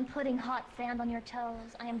 I am putting hot sand on your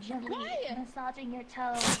toes. I am gently massaging your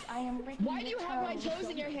toes. I am licking Why do you your have my toes. toes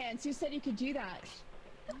in your hands? You said you could do that.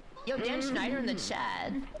 Yo, Dan Schneider in the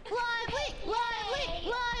chat. Lively!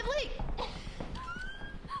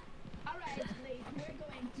 Alright, ladies, we're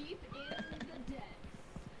going deep in the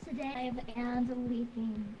depths. Today and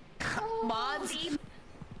leaping. Mods?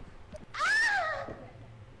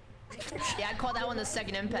 Yeah, I call that one the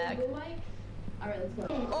second impact. Alright, let's go.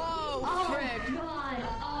 Oh, frick. God.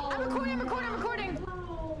 Oh, I'm recording.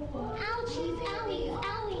 Ouchies, owies,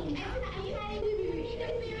 owies.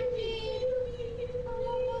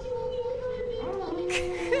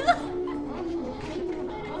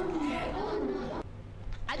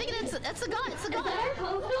 I think that's the guy. It's the guy. Is that our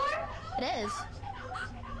code door? It is.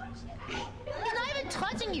 He's not even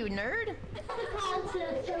touching you, nerd.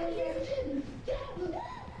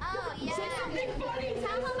 Oh, yeah. Tell us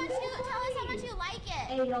how much you like it.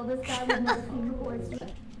 Hey, yo, this guy would never see reports.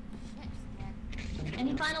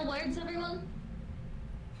 Any final words, everyone?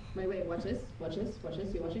 Wait, watch this.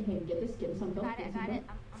 You watching? Hey, get this on film. Got it. I'm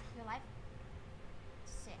still alive.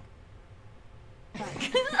 Sick.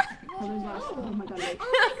 Oh my god, wait. Oh my god,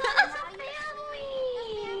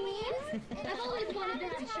 I've always wanted to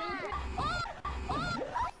have children.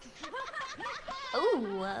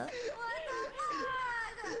 Ooh.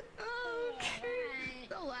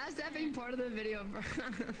 The last effing part of the video, bro.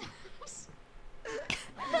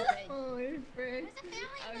 Holy frick.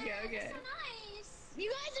 Okay. So nice. You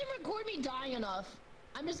guys didn't record me dying enough.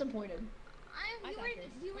 I'm disappointed.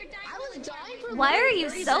 You were dying. I was dying for Why are literally you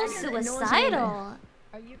 30 so seconds and no one's doing it. suicidal?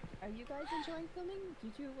 Are you guys enjoying filming?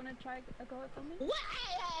 Did you want to try a go at filming? What?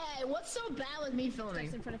 Hey, what's so bad with me filming?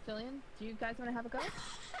 Just in front of Fillion? Do you guys want to have a go?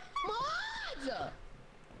 Mods!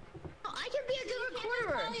 I can be a good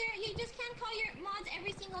recorder. You just can't call your mods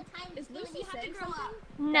every single time. Is Lucy you have to saying grow up.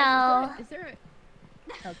 No. Is there a...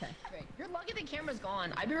 Okay. Great. You're lucky the camera's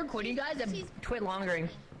gone. I've been recording you guys and twit longering.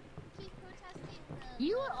 She's protesting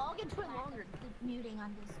You would all get twit longer. the muting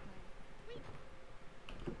on Discord.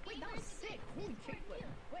 Wait, that was sick. Holy shit. Wait.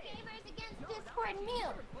 Gamers against Discord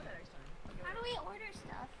mute. How do we order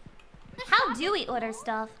stuff? How do we order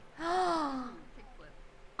stuff? Oh,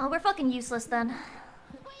 we're fucking useless then. Wait,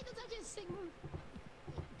 that's actually a sick move.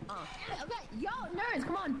 Okay. Yo, nerds,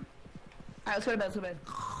 come on. Alright, let's go to bed.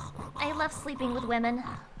 I love sleeping with women.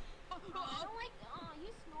 I don't like. Oh, you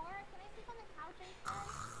snore. Can I sleep on the couch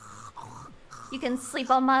instead? You can sleep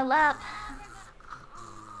on my lap.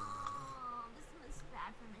 Oh, this is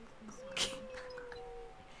bad for me.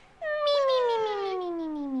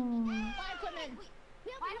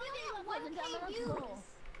 Why do we only have 1K views?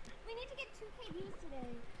 We need to get 2K views today.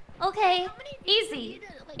 Okay, easy.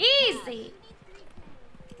 Easy.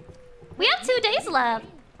 We have 2 days left.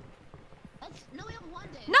 No, we have 1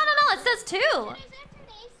 day. No, it says 2.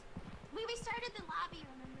 We restarted the lobby,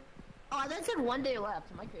 remember? Oh, that said 1 day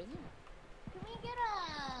left. Am I crazy? Can we get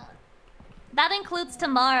a... That includes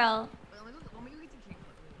tomorrow.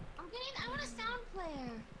 I want a sound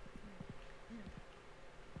player.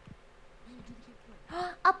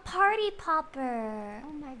 A party popper.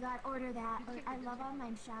 Oh my god, order that. I love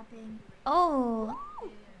online shopping. Oh.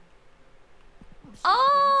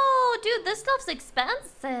 Oh, dude, this stuff's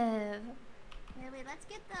expensive. Wait, let's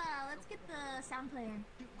get the sound player.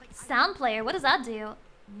 Sound player, what does that do?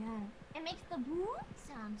 Yeah. It makes the boom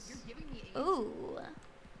sounds. Ooh.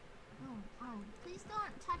 Oh, please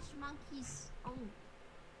don't touch monkeys. Oh,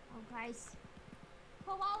 guys.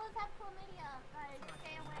 Koalas have chlamydia. Guys,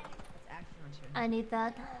 stay away. I need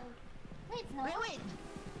that. Wait.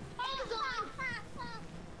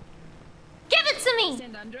 Give it to me!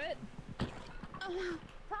 Stand under it? Time to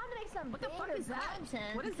make some What the fuck is that?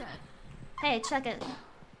 What is that? Hey, check it.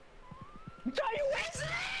 You wasted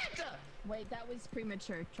it! Wait, that was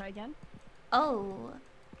premature. Try again. Oh.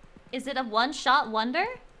 Is it a one-shot wonder?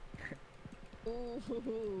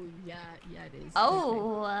 Ooh, yeah, it is.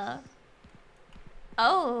 Oh.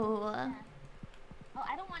 Oh. Oh,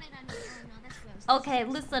 I don't want it under. Oh no, that's gross. Okay,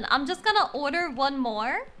 listen, I'm just gonna order one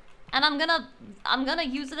more. And I'm gonna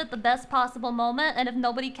use it at the best possible moment, and if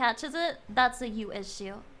nobody catches it, that's a you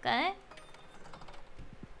issue, okay?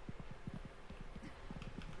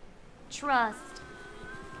 Trust.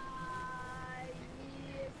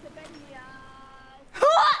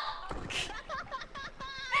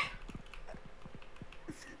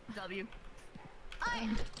 W.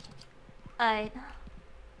 Alright.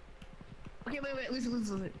 Okay, wait,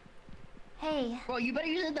 listen. Hey. Bro, you better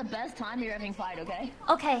use it the best time you're having fight, okay?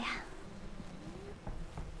 Okay.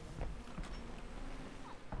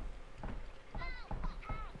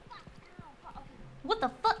 What the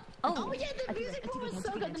fuck? Oh yeah, the music part was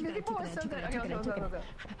so good. The music part was so good. Okay.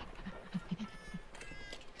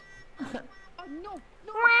 Oh no!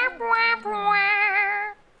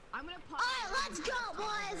 I'm gonna pop. Alright, let's go,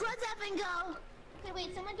 boys. Let's up and go. Okay,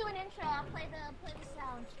 wait. Someone do an intro. I'll play the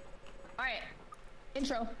sound. All right.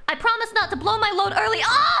 Intro. I promise not to blow my load early.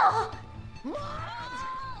 Oh! Lucy!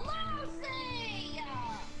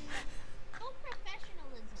 No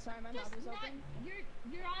professionalism. Sorry, my mouth is open.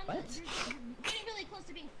 You're on. What? You're getting really close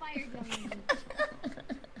to being fired, young man.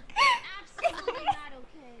 Absolutely not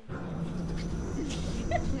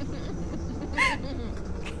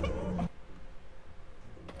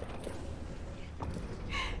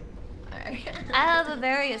I have a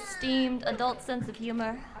very esteemed adult sense of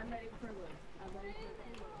humor. I'm ready for Lou. I'm ready for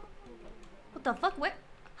Lou. What the fuck? Where?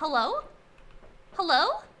 Hello?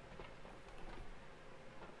 Hello?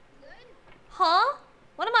 Huh?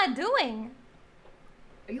 What am I doing?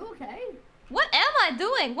 Are you okay? What am I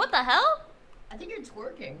doing? What the hell? I think you're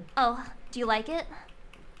twerking. Oh, do you like it?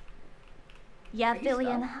 Yeah, Are you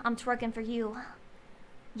Fillion, stuck? I'm twerking for you.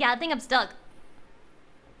 Yeah, I think I'm stuck.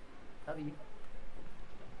 Love you.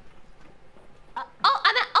 Oh,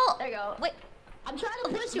 I'm at. Oh, There you go. wait. I'm trying to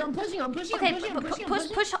push you. I'm pushing you. I'm pushing you. Okay, I'm pushing you. I'm pushing you. I'm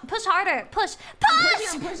pushing you. push harder. Push.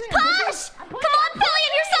 pushing, I'm pushing, I'm Push! pushing, I'm Come pushing. on,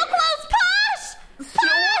 Fillion, you're so close.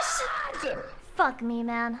 Push! What? Fuck me,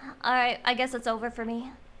 man. Alright, I guess it's over for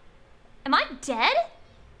me. Am I dead?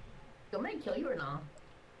 Do you want me to kill you or not?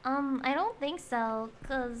 I don't think so,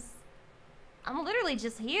 cause I'm literally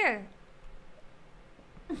just here.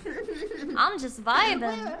 I'm just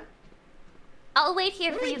vibing. I'll wait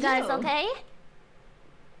here for you guys, okay?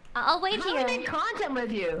 I'll wait How do here. we make content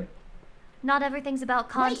with you? Not everything's about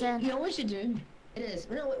content. Wait, you know what we should do? It is.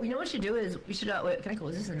 You know what we should do is we should. Wait, can I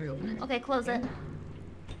close this and reopen it? Okay, close it.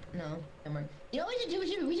 No, never mind. You know what we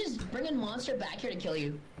should do? We just bring a monster back here to kill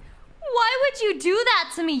you. Why would you do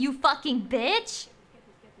that to me, you fucking bitch?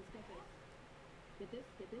 Get this.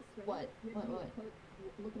 Ready? What? What?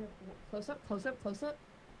 Look at her. Close up. Close up. Close up.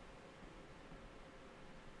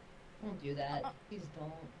 Don't do that. Please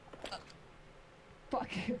don't. Fuck.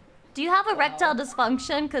 Do you have a Wow. erectile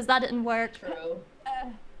dysfunction? Cause that didn't work. True.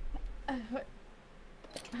 How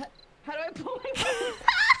do I pull my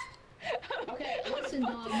Okay, listen,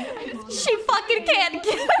 dog. She fucking can't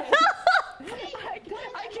get it up. I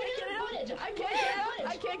can't get it up. I can't get it up.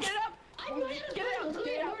 I can't get it up. Get it up.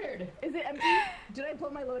 Get it up. Is it empty? Did I pull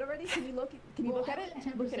my load already? Can you look? Can you look at it?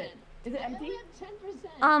 Look at it. Is it empty?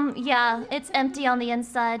 10%. Yeah, it's empty on the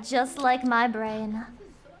inside, just like my brain.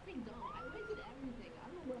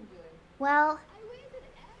 Well,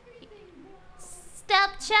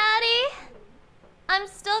 step chatty. I'm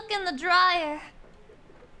stuck in the dryer.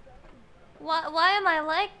 Why am I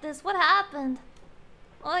like this? What happened?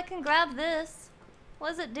 Well, I can grab this. What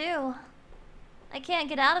does it do? I can't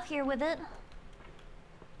get out of here with it.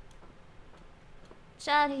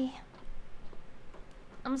 Chatty.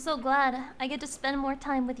 I'm so glad I get to spend more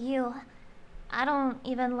time with you. I don't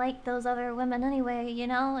even like those other women anyway, you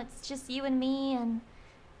know? It's just you and me and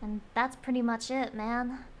that's pretty much it,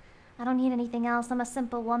 man. I don't need anything else. I'm a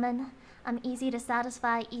simple woman. I'm easy to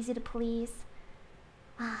satisfy, easy to please.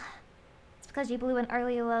 It's because you blew an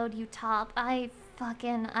early load, you top. I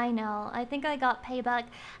know. I think I got payback.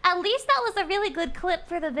 At least that was a really good clip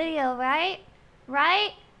for the video, right?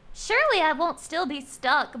 Right? Surely I won't still be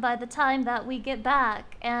stuck by the time that we get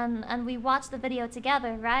back and we watch the video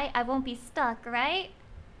together, right? I won't be stuck, right?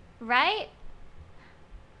 Right?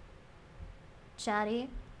 Chatty.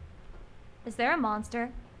 Is there a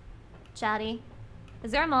monster? Chatty.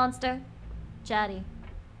 Is there a monster? Chatty.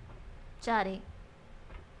 Chatty.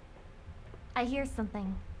 I hear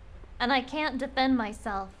something, and I can't defend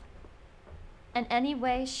myself in any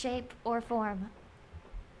way, shape, or form.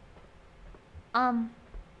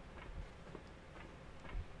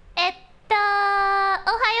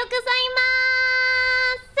 Ohayo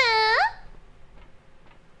gozaimasu!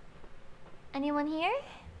 Anyone here?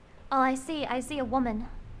 Oh, I see a woman.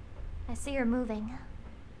 I see her moving.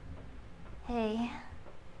 Hey.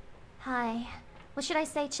 Hi. What should I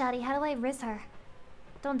say, Chatty? How do I riz her?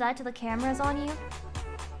 Don't die till the camera's on you.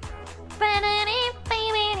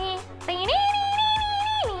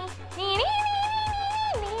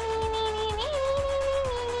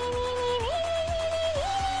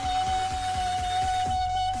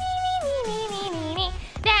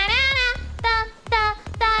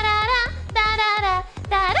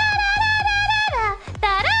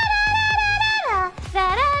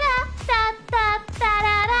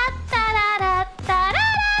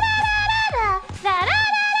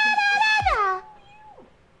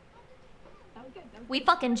 We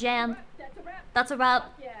fucking jammed. That's a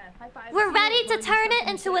wrap. Yeah. High five. We're ready to turn it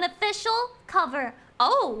into an official cover.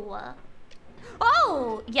 Oh.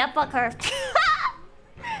 Oh. Yeah, fuck her.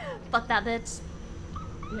 Fuck that bitch.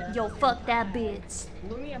 Yeah. Yo, fuck that bitch.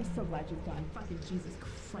 Lumi, I'm so glad you've gone. Fucking Jesus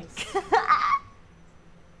Christ.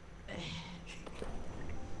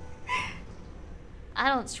 I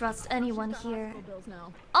don't trust anyone here. Hospital bills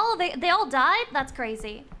now. Oh, they all died? That's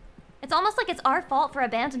crazy. It's almost like it's our fault for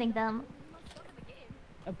abandoning them.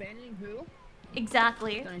 Abandoning who?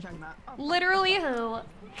 Exactly. What are you talking about? Oh, Literally who?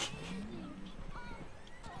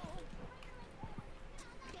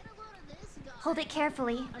 Hold it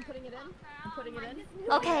carefully. I'm putting it in. I'm putting it in.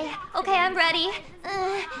 Okay, okay, I'm ready.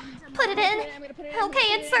 Put it in.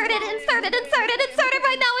 Okay, insert it, insert it, insert it, insert it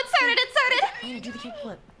right now, insert it, insert it. Yeah, do the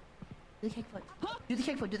kickflip. Do the kickflip. Do the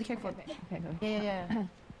kickflip. Do the kickflip. Yeah.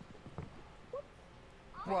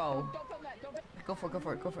 Bro. Go for it. Go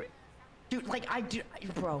for it. Go for it. Dude, like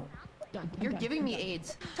bro. You're giving me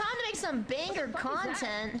AIDS. Time to make some banger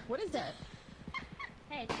content. What is that?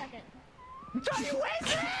 Hey, check it. Johnny, what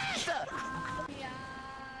is it?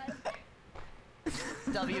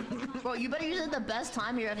 W. Bro, you better use it the best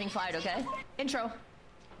time you're having fight, okay? Intro.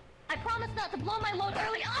 I promise not to blow my load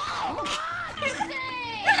early. Oh!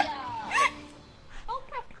 Oh,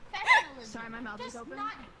 professionalism. Sorry, my mouth is open.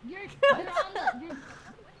 Not, you're on the...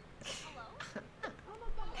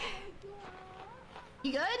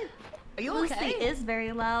 You good? Are you Lucy okay? is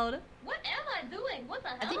very loud. What am I doing? What the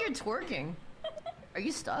hell? I think you're twerking. Are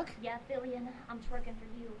you stuck? Yeah, Billion, I'm twerking for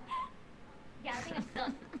you. Yeah, I think I'm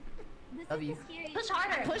stuck. W. Push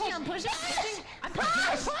harder. Pushing, I'm pushing. I'm Push!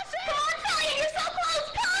 pushing. Come on, Billion, you're so close!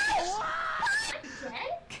 Push! I'm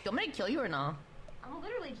dead? Do you want me to kill you or not? I'm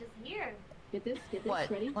literally just here. Get this. What?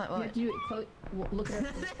 Ready? What? You have to do it close. Look at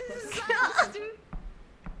her. Don't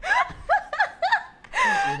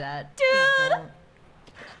do that. Dude!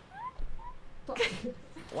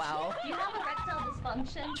 Wow. You have erectile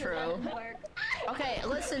dysfunction. True. That doesn't work. Okay,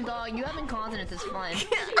 listen, dog. You have incontinence. It's fine.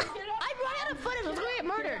 I'm running out of footage. Let's go get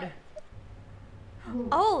murdered.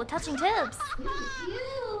 Oh, touching tips.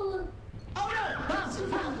 You.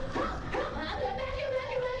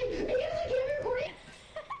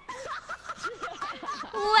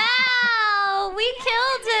 Wow, we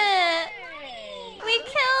killed it. We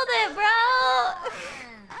killed it, bro.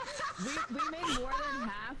 We made more than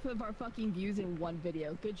half of our fucking views in one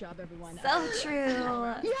video. Good job, everyone. So true.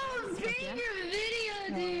 Yo, banger video,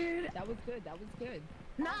 dude. That was good. That was good.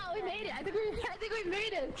 No, we made it. I think we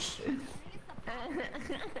made it.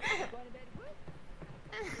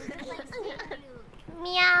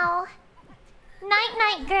 Meow. Night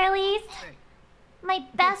night, girlies. My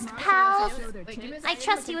best pals. I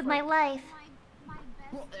trust you with my life.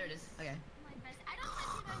 Well, there it is. Okay.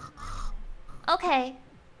 Okay.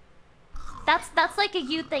 That's like a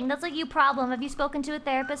you thing. That's like you problem. Have you spoken to a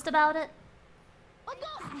therapist about it? What the?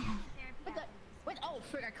 Wait, oh,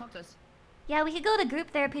 frick, I cocked us. Yeah, we could go to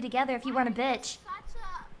group therapy together if you weren't a bitch.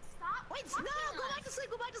 Wait, no, go back to sleep,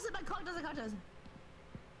 go back to sleep. I cocked us,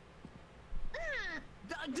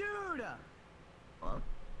 Dude!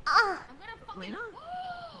 Lena?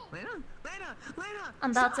 Lena!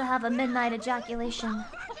 I'm about to have a midnight ejaculation.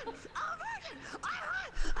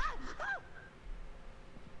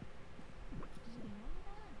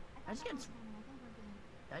 I just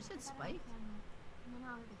get spiked?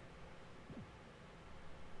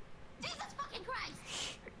 Jesus fucking Christ!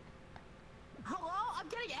 Hello? I'm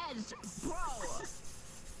getting edged, bro.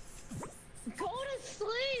 Go to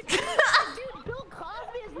sleep. Dude, Bill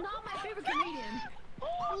Cosby is not my favorite comedian.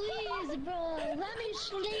 Please, bro, let me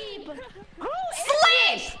sleep.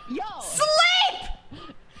 Sleep! Yo! Sleep!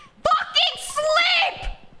 Fucking sleep!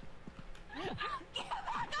 Get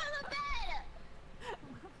back on the bed!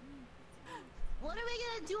 What are we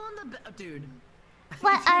gonna do on the bed? Dude.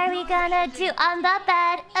 What are we gonna do on the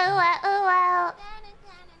bed? Ooh, ooh, ooh.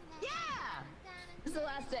 Yeah! This is the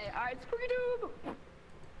last day. Alright, Spooky Doob!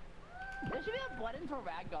 There should be a button for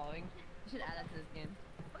ragdolling. You should add that to this game.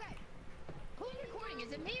 Okay. Who's recording?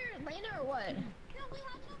 Is it me or Lena or what? No, we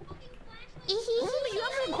have no fucking flashlight. You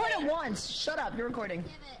have to record it once. Shut up, you're recording.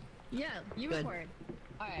 Yeah, you Good. record.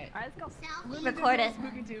 Alright. Alright, let's go. Record it.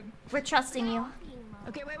 Spooky Tube. We're trusting you.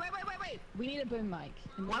 Okay, wait. We need a boom mic.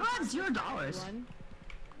 And What about $0? one.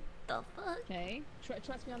 The fuck? Okay.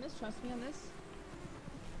 Trust me on this. Trust me on this.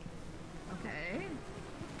 Okay.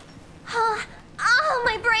 Oh,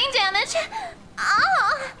 my brain damage.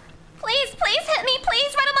 Oh, please hit me,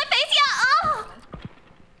 please, right on my face. Yeah. Oh.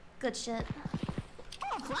 Good shit.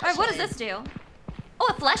 Alright, what does this do? Oh,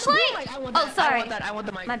 a flashlight? I want Oh, that. sorry. I want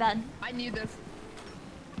the mic. My bad. I need this.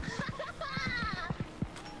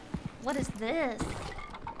 What is this?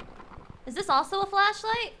 Is this also a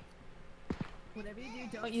flashlight? Whatever you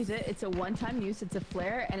do, don't use it. It's a one-time use. It's a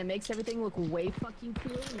flare, and it makes everything look way fucking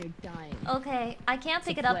cool when you're dying. Okay, I can't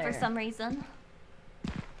pick a it up for flare. some reason.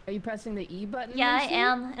 Are you pressing the E button? Yeah, I Lucy?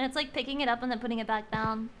 am, and it's like picking it up and then putting it back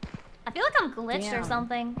down. I feel like I'm glitched or Damn.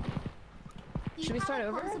 something. Should we start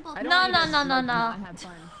over? I don't No, want you no, to, no, like, no, not no. have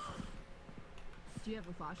fun. Do you have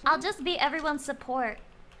a flashlight? I'll just be everyone's support.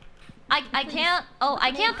 I can't. Oh,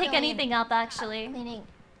 I can't pick anything up actually. Cleaning.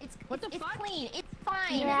 It's clean. It's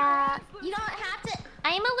fine. Yeah. You don't have to.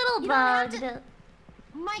 I'm a little You don't have bugged. to-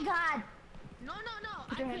 My God. No.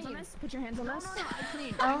 Put your hands on this. Put your hands on this. I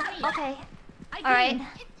clean. Oh, okay. All right.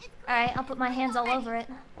 All right. I'll put my hands all over it.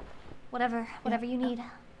 Whatever you need.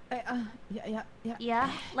 Yeah.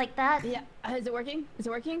 Yeah, like that. Yeah. Is it working? Is it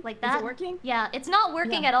working? Like that. Is it working? Yeah, it's not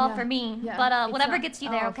working at all for me. Yeah, But it's whatever not- gets you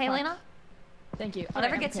there, oh, okay, fuck. Lena? Thank you.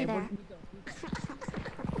 Whatever Alright, gets you okay, there.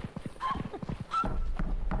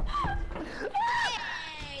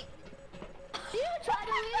 Hey! You try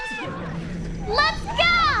to leave. Let's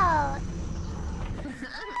go!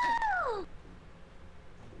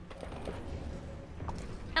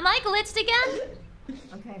 Am I glitched again?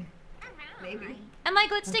 Okay. Maybe. Am I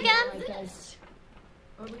glitched again? Alright, guys.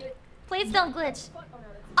 Please don't glitch.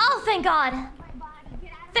 Oh, thank God.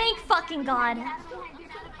 Thank fucking God.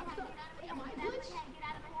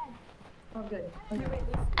 Oh, good. Okay, wait.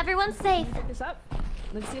 Everyone's safe. Pick this up.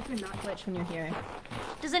 Let's see if you're not glitched when you're here.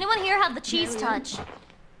 Does anyone here have the cheese Yeah, we touch?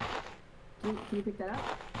 Can you pick that up?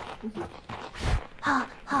 Ha,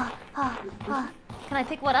 ha, ha, ha. Can I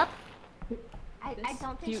pick what up? I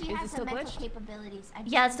don't think she is has it the still mental glitched? capabilities. I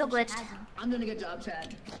Yeah, it's don't still think she glitched. has them. I'm doing a good job,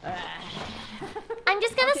 Chad. I'm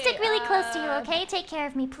just gonna Okay, stick really close to you, okay? Take care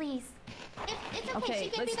of me, please. It's okay. Okay, She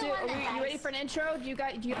can let's be the do. one that You ready dies. for an intro? Do you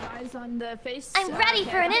have eyes on the face? I'm ready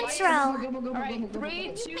for an lights? intro. All right,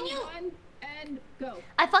 3, 2, 1, and go.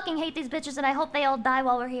 I fucking hate these bitches and I hope they all die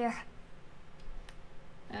while we're here.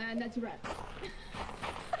 And that's a wrap.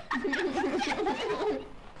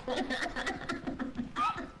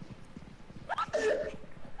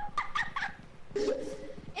 It's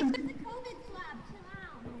the COVID swab. Chill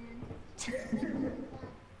out, man.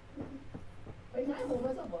 Wait, can I hold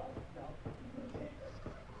myself up? No.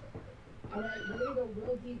 Alright, we're gonna go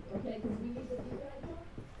real deep, okay? Because we need to do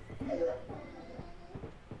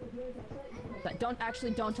that. Don't touch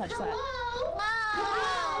that.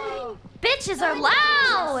 Whoa! Bitches are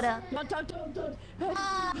loud! Don't.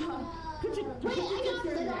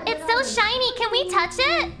 It's so shiny, can we touch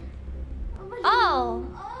it? Oh.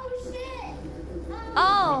 Oh shit!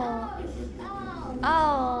 Oh. Oh.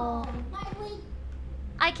 Oh.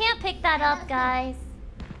 I can't pick that up, guys.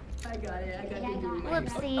 I got it.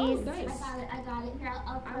 Whoopsies. Nice. I got it. Here,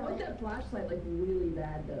 I'll I want that flashlight like really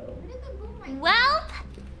bad though. Where did the boomerang? Well,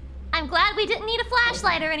 I'm glad we didn't need a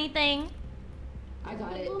flashlight or anything. I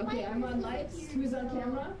got it. Okay, I'm on lights. Who's on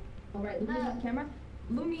camera? Alright, Lumi's on camera.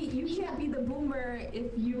 Lumi, you can't be the boomer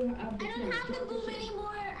if you have the I don't have the boom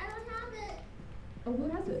anymore. I don't have it. Oh, who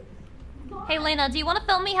has it? Hey, Lena, do you want to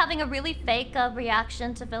film me having a really fake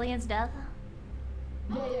reaction to Fillian's death?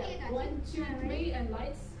 Yeah. 1, 2, 3, and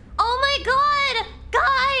lights. Oh my god!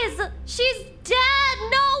 Guys! She's dead!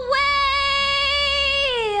 No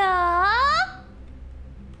way!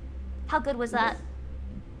 How good was that?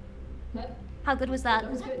 What? How good was that?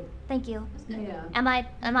 That was good. Thank you. Yeah. Am I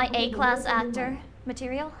A-class actor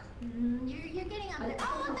material? You're getting up there.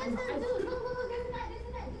 Oh, there's a dude. Look, there's a net.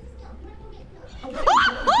 You wanna go get killed?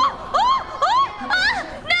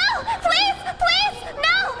 No! Please!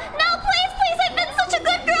 No, please! I've been such a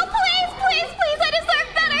good girl! Please! I deserve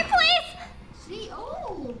better, please!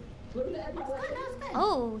 Oh. Look at that. That was good.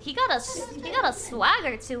 Oh, he got a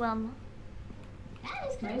swagger to him.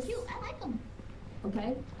 That is kind of cute. I like him.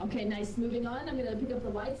 Okay, nice. Moving on. I'm gonna pick up the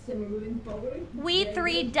lights and we're moving forward. We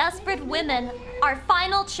three desperate women, our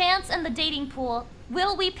final chance in the dating pool.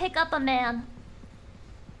 Will we pick up a man?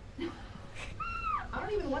 I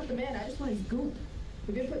don't even want the man. I just want his goop.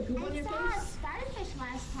 We're gonna put goop on your I saw a face. starfish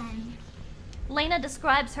last time. Lena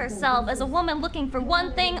describes herself as a woman looking for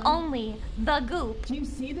one thing only, the goop. Do you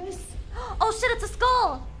see this? Oh shit, it's a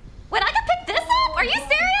skull! Wait, I can pick this up? Are you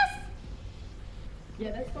serious?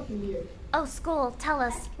 Yeah, that's fucking weird. Oh, skull, tell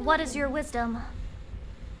us, what is your wisdom?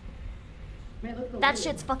 Man, look at the That light.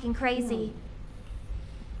 shit's fucking crazy.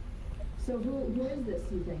 So who is this,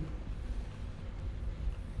 you think?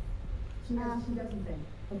 She does something.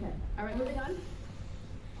 Okay. Alright, moving on.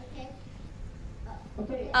 Okay.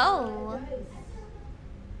 Okay. Oh. Guys.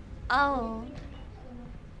 Oh.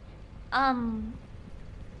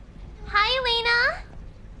 Hi, Lena.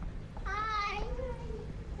 Hi.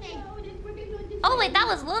 Hey. Oh, wait, that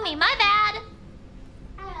was Lumi. My bad.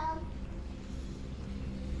 Hello.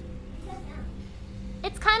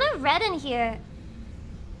 It's kind of red in here.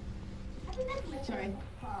 I think that's my Sorry.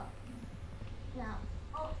 No.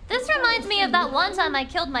 This reminds me of that one time I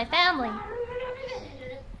killed my family. Oh,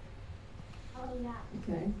 yeah.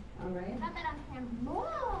 Okay. Alright. Got that on camera.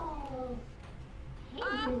 Whoa.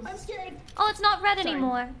 I'm scared. Oh, it's not red Sorry.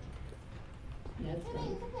 anymore. Yeah, it's Wait,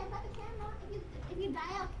 fine. it's okay. I got the camera. If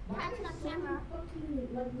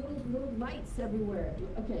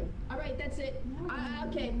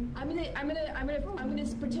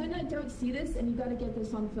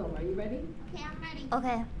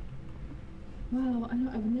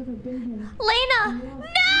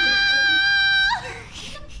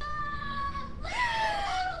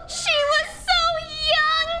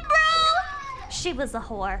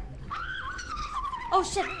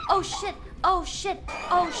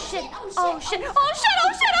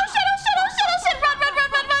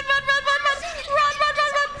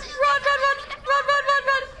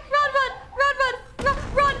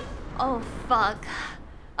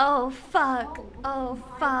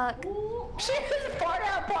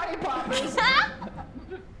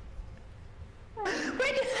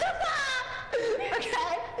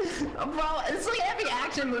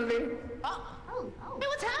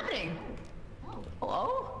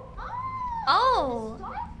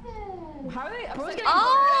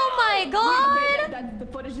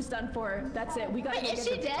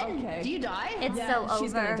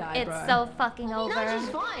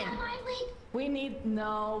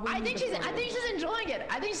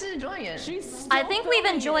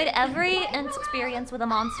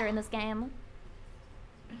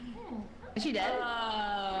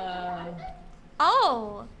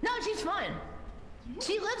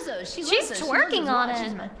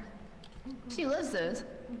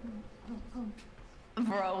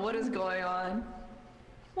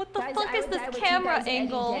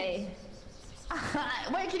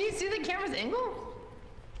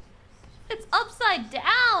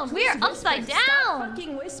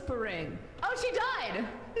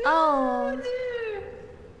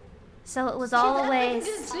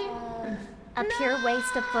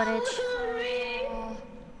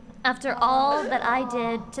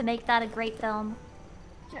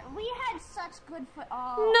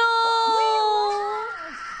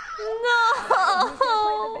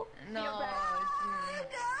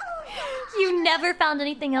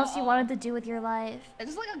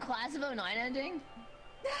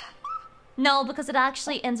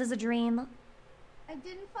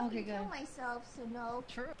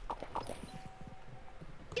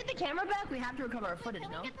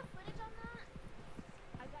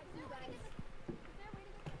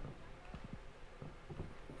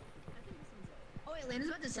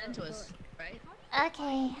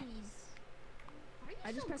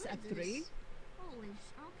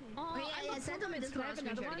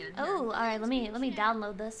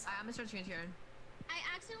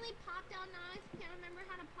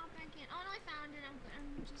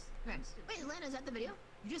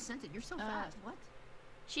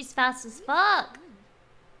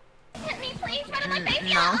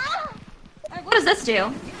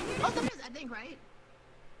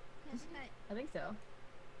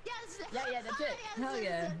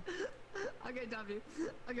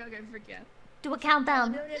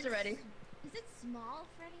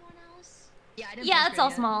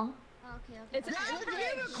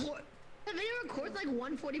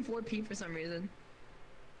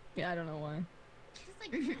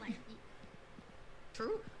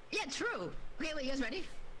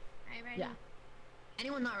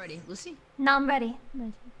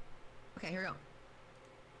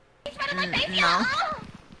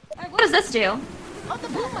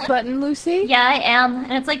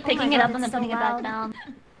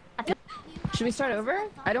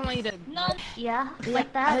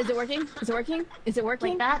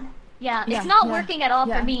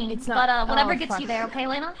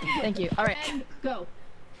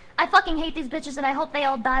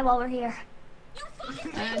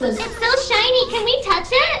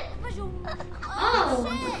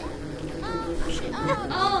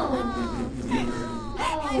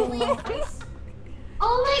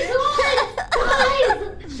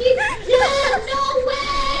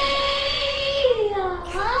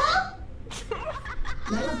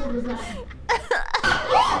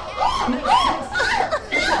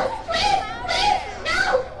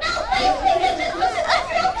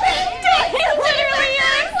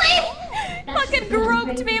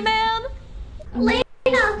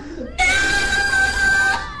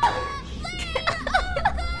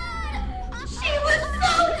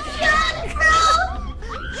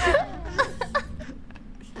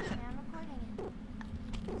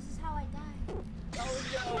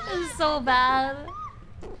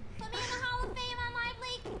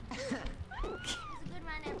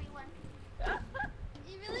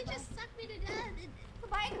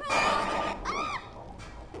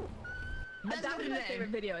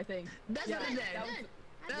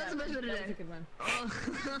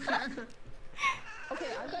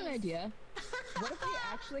What if we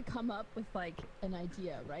actually come up with like an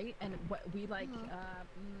idea, right? And what we like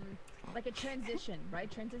a transition, right?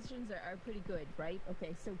 Transitions are pretty good, right?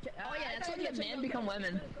 Okay, so Oh yeah, that's when the men become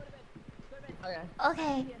women. Okay.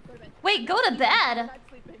 Okay. Wait, go to bed.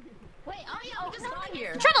 Wait, oh yeah, we just got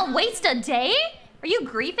here. You're trying to waste a day? Are you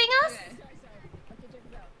griefing us?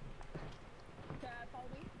 Okay.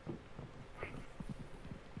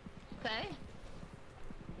 Okay.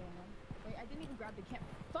 Wait, I didn't even grab the camera.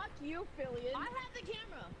 Fuck you, Fillion. I have the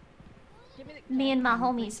camera. Give me the Me and my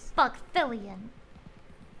homies fuck Fillion.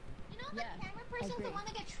 You know the camera person's the one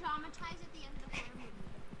that gets traumatized at the end of the horror movie.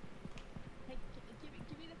 Hey, give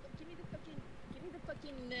me the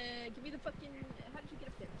fucking. How did you get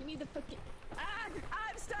up there? Give me the fucking. Ah,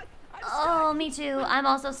 I'm stuck. Oh, me too. I'm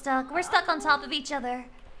also stuck. We're stuck on top of each other.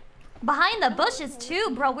 Behind the bushes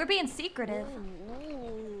too, bro. We're being secretive.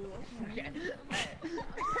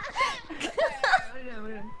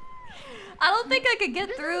 I don't think I could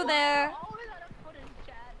get through there.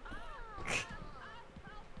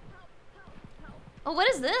 Oh, what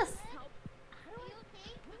is this? Are you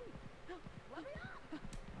okay?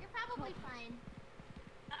 You're probably fine.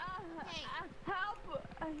 Hey. Help! Oh.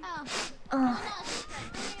 Oh no, it's good.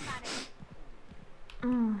 Don't worry about it.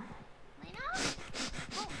 Lena?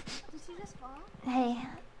 Oh, did she just fall? Hey,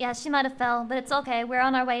 yeah, she might have fell, but it's okay. We're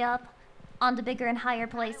on our way up, on to bigger and higher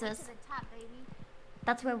places. To the top, baby.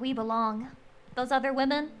 That's where we belong. Those other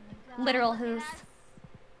women, literal who's.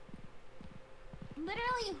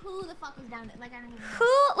 Literally, who the fuck is down there? Like, I don't even know.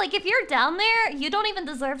 Who? Like, if you're down there, you don't even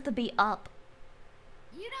deserve to be up.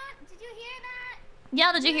 You don't? Did you hear that?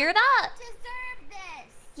 Yeah, did you hear that? Deserve this.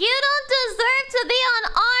 You don't deserve to be on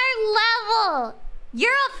our level.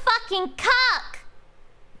 You're a fucking cuck.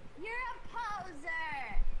 You're a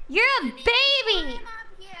poser. You're a You need to baby. climb up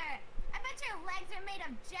here. I bet your legs are made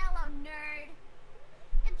of jello, nerd.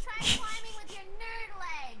 And try climbing with your nerd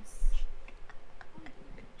legs.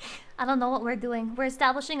 I don't know what we're doing. We're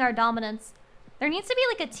establishing our dominance. There needs to be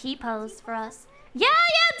like a T-pose for us. Yeah,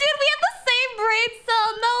 dude, we have the same brain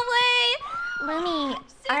cell. No way. Lumi,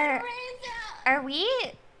 are we?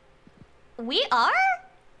 We are?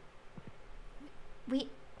 We.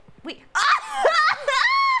 No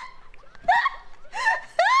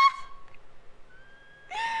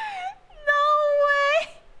way.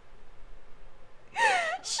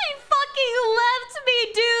 She fucking left me,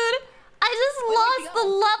 dude. I just lost the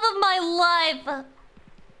love of my life.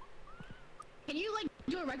 Can you like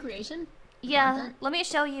do a recreation? Yeah, let me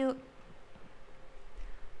show you.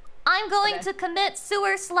 I'm going to commit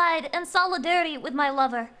sewer slide in solidarity with my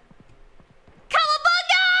lover.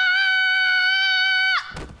 Cowabunga!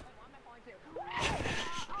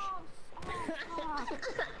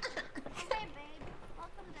 Hey, babe.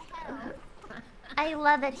 Welcome to hell. I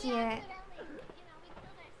love it here.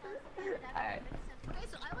 Alright. Okay,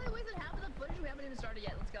 so I only wasted half of the footage. We haven't even started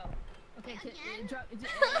yet. Let's go. Okay, drop the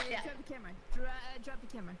camera. Drop the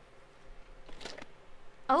camera.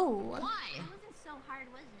 Oh. Why? It wasn't so hard,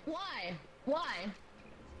 was it? Why? Why?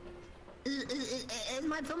 Is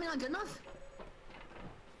my filming not good enough?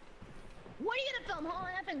 What are you gonna film? Whole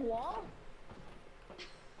effing wall?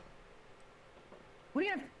 What are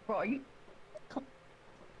you gonna... Bro, are you...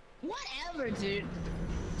 Whatever, dude.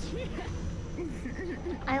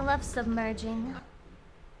 I love submerging.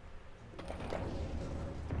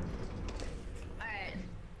 Alright.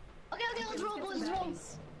 Okay, let's roll, boys, let's roll.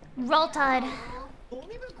 Roll Tide.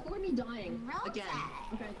 Only record me dying. Again.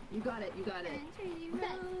 Okay, you got it.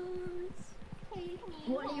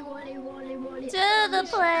 What do you To the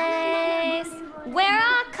place where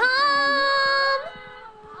I come.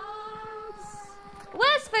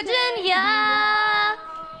 West Virginia.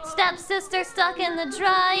 Stepsister stuck in the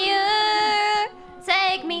dryer.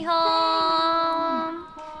 Take me home.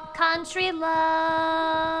 Country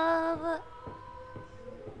love.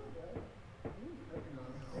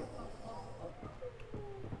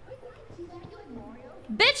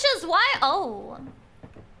 Bitches, why? Oh.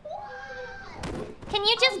 Can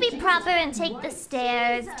you just be proper and take the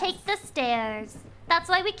stairs? Take the stairs. That's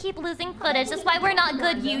why we keep losing footage. That's why we're not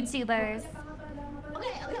good YouTubers.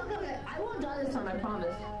 Okay. I won't die this time, I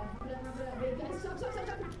promise.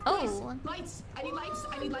 Oh. Lights. I need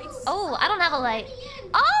lights. Oh, I don't have a light.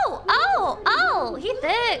 Oh, he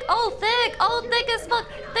thick. Oh, thick. Oh, thick as fuck.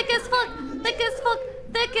 Thick as fuck. Thick as fuck.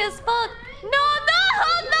 Thick as fuck. No.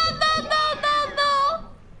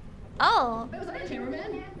 Oh.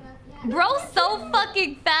 Bro's so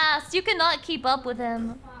fucking fast. You cannot keep up with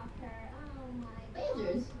him.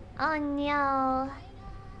 Oh no.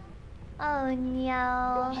 Oh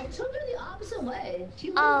no. I took her the opposite way.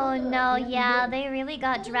 Oh no, yeah, they really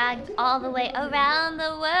got dragged all the way around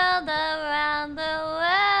the world, around the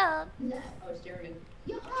world. Oh, it's Jeremy.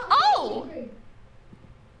 Oh!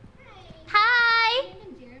 Hi!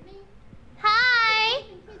 Hi!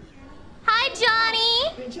 Hi,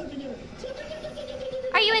 Johnny!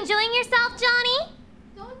 Are you enjoying yourself, Johnny?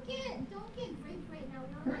 Don't get raped right now.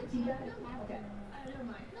 We don't have to. Okay. Never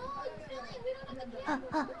mind. No, it's really, we don't have the camera.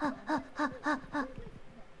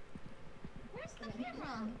 Where's the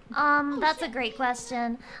camera? That's a great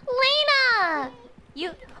question. Lena!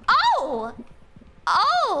 You... Oh!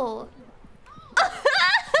 Oh!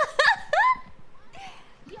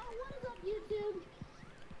 Yo, what is up, YouTube?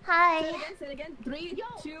 Hi. Say it again. 3,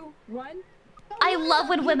 2, 1. I love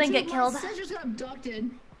when women get killed. My sister's got abducted.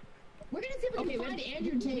 We're gonna see if we can find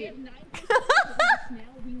Andrew Tate.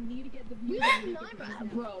 We need to get the We have 9,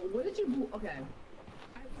 bro. What did you? Okay.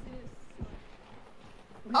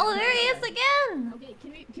 Oh, there he is again. Okay,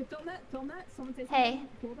 can we film that? Film that? Someone say something Hey.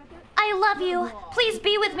 cool about that? I love you. Please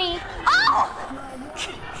be with me. Oh!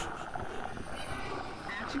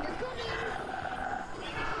 Action is coming.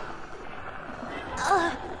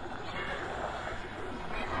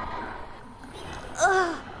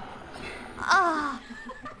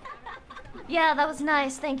 Yeah, that was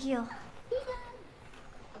nice. Thank you.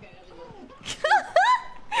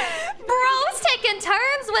 Bro's taking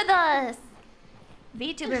turns with us.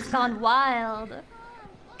 VTuber's gone wild.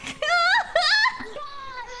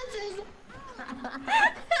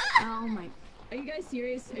 Oh my. Are you guys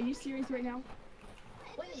serious? Are you serious right now?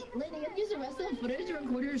 Wait, Lady, you have to use the rest of the footage to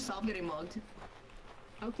record yourself getting mugged.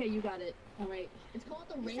 Okay, you got it. Alright. It's called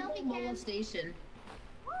the Rainbow Molestation.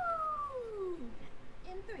 Woo!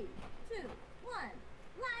 In 3, 2, 1.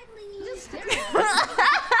 Lively! Just stare at us.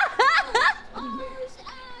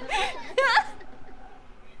 Alright,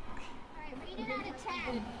 rate it out of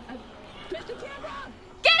 10. Get the camera!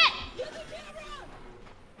 Get it! Get the camera!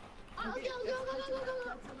 Oh, go.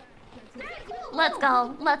 Let's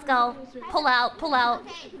go. Let's go. Pull out. Pull out.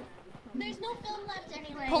 Okay. There's no film left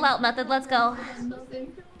anyway. Pull out method. Let's go. Come on,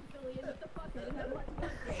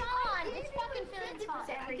 it's fucking Philly's fault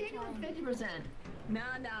every time. 50%. Nah.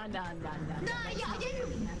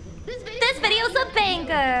 This video's a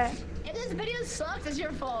banger. If this video sucks, it's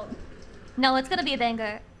your fault. No, it's gonna be a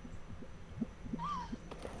banger.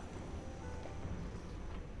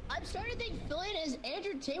 I'm starting to think Phillian is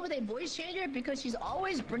Andrew Tate with a voice changer because she's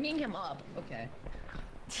always bringing him up. Okay.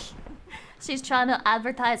 She's trying to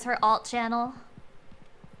advertise her alt channel.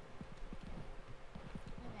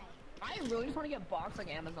 I really just want to get boxed like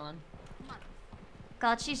Amazon.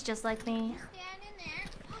 God, she's just like me. Stand in there.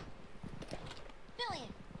 Phillian,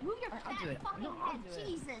 move your I'll do it. fucking No, I'll head. do it.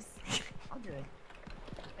 Jesus. I'll do it.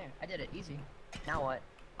 There, I did it. Easy. Now what?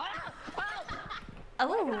 Oh.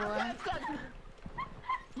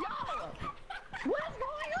 Yo! What's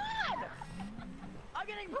going on? I'm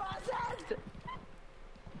getting processed!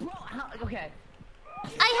 Bro, how, okay.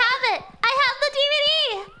 I have it. I have the DVD.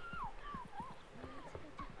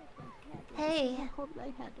 Hey. Hold my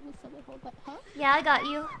head. Hold my head. Yeah, I got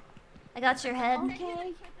you. I got your head.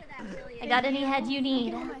 Okay. I got any head you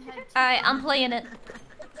need. Alright, I'm playing it.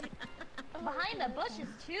 Behind the bushes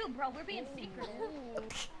too, bro. We're being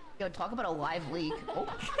secretive. Yo, talk about a live leak. Oh.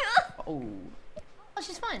 Oh. Oh,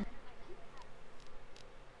 she's fine.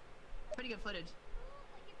 Pretty good footage.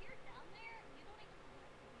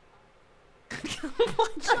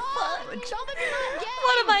 What the fuck? Jump if you're not gay!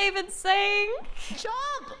 What am I even saying?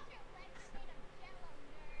 Jump!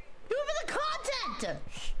 Do it for the content!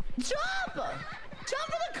 Jump! Jump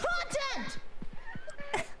for the content!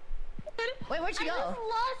 Wait, where'd she go?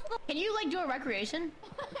 Can you like do a recreation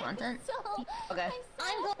content? Okay.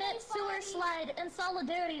 I'm going to sewer slide in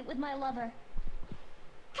solidarity with my lover.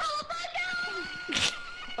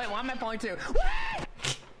 Wait, why am I falling too?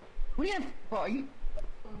 What are you gonna? Bro, are you?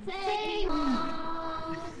 Say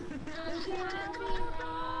mom.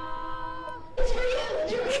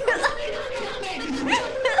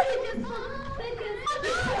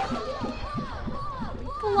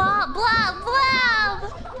 Blah blah blah.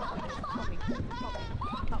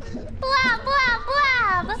 Blah blah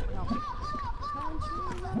blah.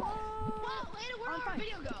 Where did our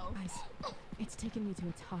video go? Guys, it's taken me to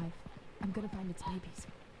its hive. I'm gonna find its babies.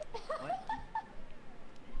 What?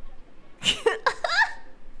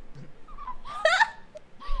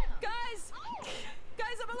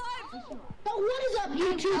 Guys, I'm alive! Oh, what is up,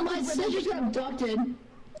 YouTube? My sister's got abducted.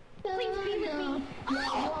 Please be with me.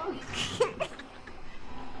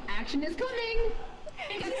 Action is coming.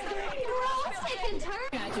 We're all taking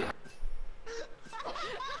turns.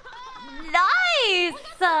 Nice.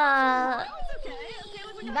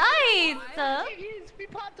 Nice. We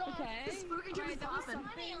popped off. Okay. The spooky trip is popping.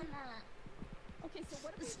 Okay, so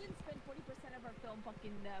what if we didn't spend 40% of our film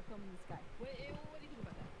fucking filming the sky? What do you think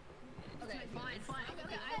about that? Okay, fine.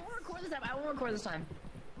 Okay, I won't record this time. I won't record this time.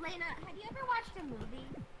 Lena, have you ever watched a movie?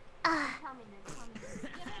 Tell me this.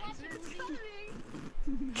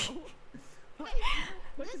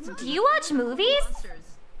 Do you watch movies?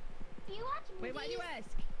 Do you watch movies? Wait, why do you ask?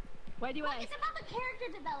 Why do you ask? It's about the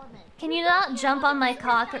character development. Can you not jump on my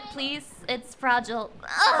cock, please? It's fragile.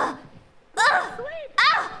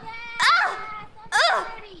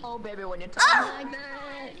 Oh, baby, when you're talking like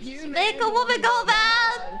that, you make a woman go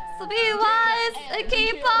bad. So be wise and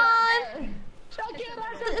keep on.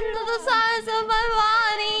 Into the size of my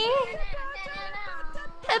body.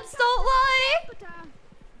 Hips don't lie.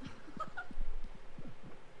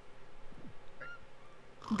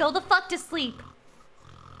 Go the fuck to sleep.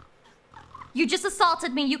 You just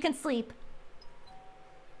assaulted me. You can sleep.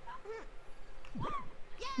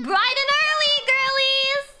 Bright and early,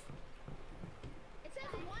 girlies. It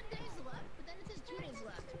says 1 day left, but then it says 2 days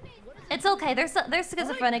left. What is It's okay. They're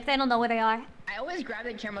schizophrenic. They don't know where they are. I always grab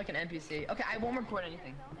the camera like an NPC. Okay, I won't record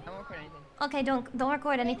anything. Okay, don't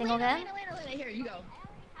record anything, okay? Lena, here, you go.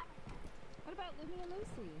 What about Living and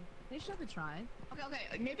Lucy? They should have tried.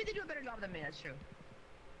 Okay, maybe they do a better job than me, that's true.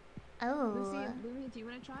 Oh. Lucy, do you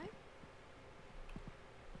want to try?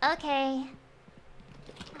 Okay.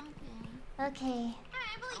 Okay. I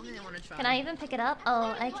don't think want to try. Can I even pick it up?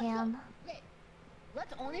 Oh, I can. Okay,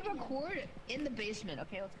 let's only record in the basement.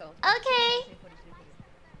 Okay, let's go. Okay.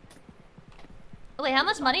 Wait, how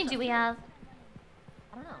much money do we have?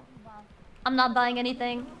 I don't know. I'm not buying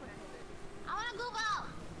anything. I want a goo ball.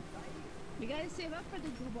 We gotta save up for the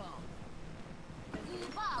goo ball. Goo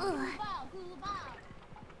ball, goo ball, goo ball.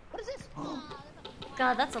 What is this?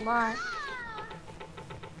 God, that's a lot.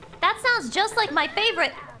 That sounds just like my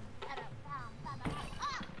favorite.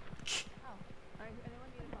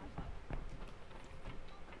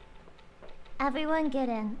 Everyone get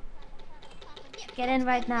in. Get in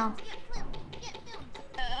right now.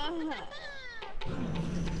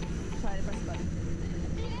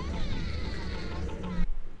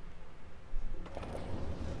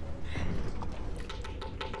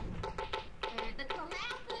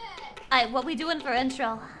 Alright, what we doing for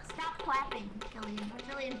intro? Stop clapping, Killian.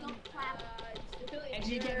 Killian, don't clap.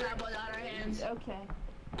 Actually, you can't grab both out our hands. Okay.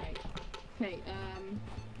 Okay,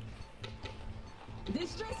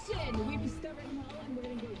 Destruction! We've discovered Holland. We're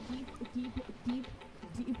gonna go deep.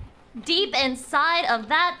 Deep inside of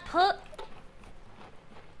that put.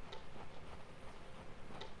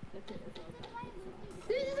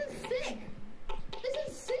 This is sick! This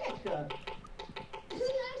is sick! This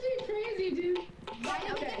is actually crazy, dude. Why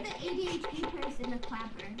don't we get the ADHD person, the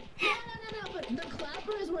clapper? No, but the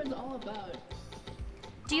clapper is what it's all about.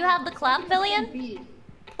 Do you have the clap, Billion?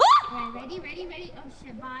 Right, ready? Oh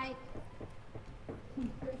shit, bye.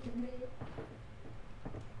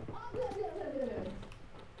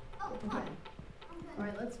 Oh, fun.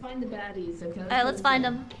 Alright, let's find the baddies, okay? Alright, let's find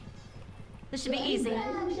them. This should be easy. We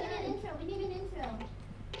need an intro.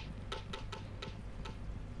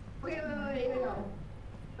 Wait, here we go.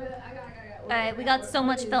 I got. Alright, we got so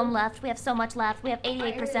much film left. We have so much left. We have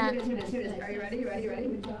 88%. Here it is. Are you ready?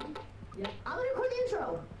 Yeah. I'm gonna record the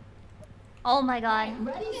intro. Oh my god.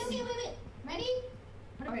 Ready? Wait. Ready?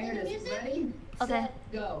 Okay, here it is. Ready? Okay. Set,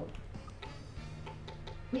 go.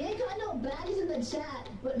 We ain't got no baddies in the chat,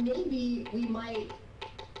 but maybe we might.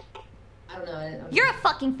 I don't know. You're a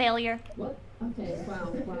fucking failure. What? Okay.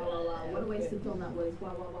 Wow. What a waste of film that was.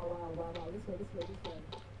 Wow. This way.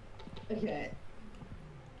 Okay.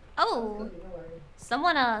 Oh.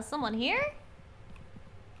 Someone here?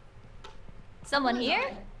 Someone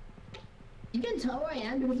here? You can tell where I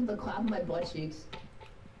am because of the clap of my butt cheeks.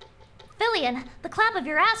 Fillion, the clap of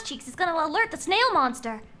your ass cheeks is gonna alert the snail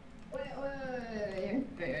monster. Wait. Here.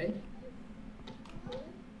 Ready?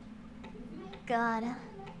 God.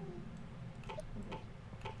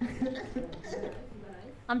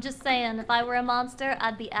 I'm just saying, if I were a monster,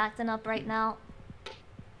 I'd be acting up right now.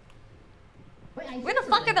 Wait, Where the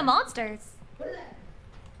fuck are the monsters? What is that?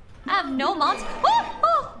 I have no monster.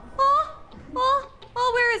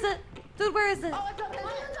 Oh, where is it? Dude, where is it? Oh, it's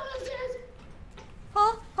upstairs.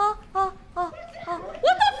 Oh. What the fuck?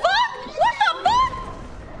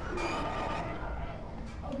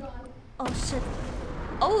 Oh god. Oh shit.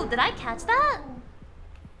 Oh, did I catch that?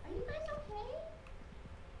 Are you guys okay?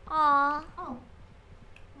 Aw. Oh.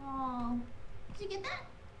 Did you get that?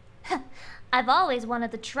 I've always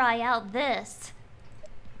wanted to try out this.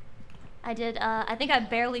 I did, I think I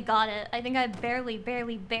barely got it. I think I barely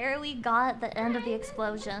got the end of the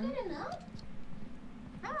explosion. Good enough.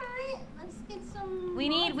 Alright, let's get some... We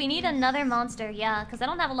need another monster, yeah, because I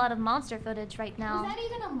don't have a lot of monster footage right now. Is that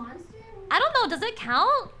even a monster? I don't know, does it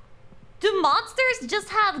count? Do monsters just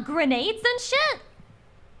have grenades and shit?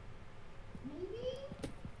 Maybe?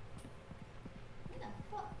 What the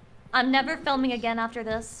fuck? I'm never filming again after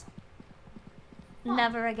this.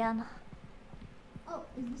 Never again. Oh,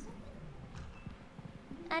 is this something?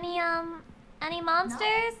 Any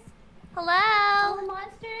monsters? Hello, Hello?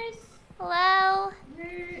 monsters. Hello?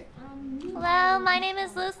 We're, Hello, my name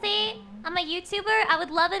is Lucy. I'm a YouTuber. I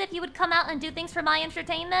would love it if you would come out and do things for my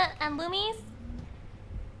entertainment and Lumi's.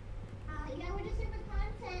 Yeah, we're just here for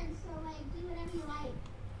content, so, like, do whatever you like.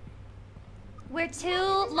 We're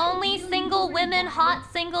two lonely single women, hot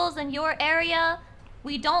singles in your area.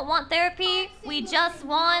 We don't want therapy. We just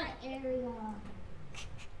want... Area.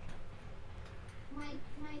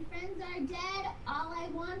 My friends are dead. All I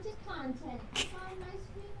want is content. It's on my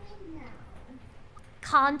screen right now.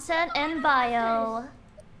 Content and bio.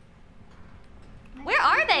 Where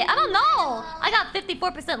are they? I don't know. I got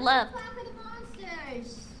 54% left. Clap for the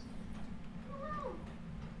monsters. Hello.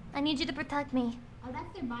 I need you to protect me. Oh,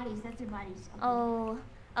 that's their bodies. That's their bodies. Okay. Oh.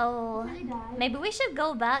 Oh. Before they die. Maybe we should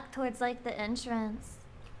go back towards, like, the entrance.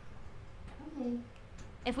 Okay.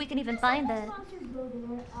 If we can even find it. Monsters go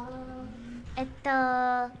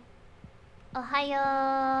there.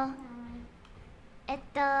 Ohio.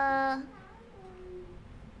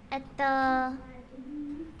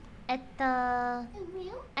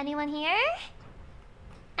 Anyone here?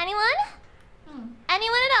 Anyone?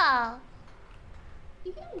 Anyone at all?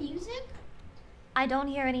 You hear music? I don't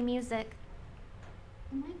hear any music.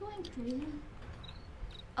 Am I going crazy?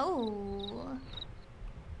 Oh.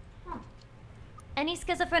 Huh. Any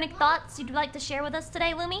schizophrenic thoughts you'd like to share with us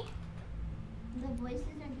today, Lumi? The voices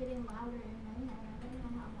are getting louder in my head. I don't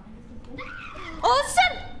know how long this is going. Oh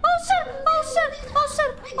shit! Oh shit! Oh shit! Oh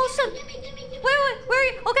shit! Oh shit! Where are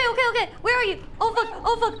you? Okay. Where are you? Oh fuck!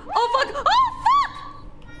 Oh fuck! Oh fuck! Oh fuck!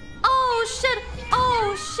 Oh shit!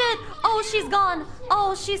 Oh shit! Oh, she's gone.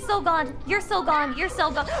 Oh, she's so gone. You're so gone. You're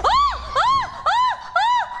so gone. What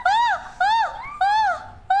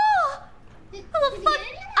the fuck?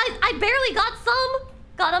 I barely got some.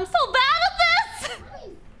 God, I'm so bad at this.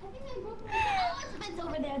 It's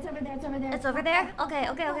over there. It's over there. It's over there. It's over there?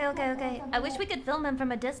 Okay. I wish we could film him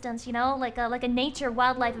from a distance, you know? Like a nature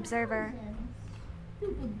wildlife observer.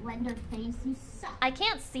 Stupid blender face. You suck. I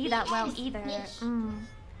can't see that well either.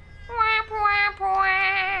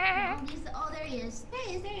 Oh, there he is. There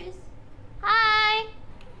he is. Hi.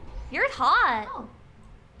 You're hot. Oh,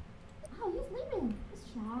 he's leaving. He's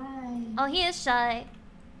shy. Oh, he is shy.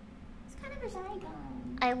 He's kind of a shy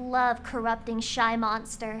guy. I love corrupting shy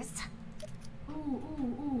monsters.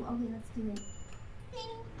 Ooh. Okay, let's do it.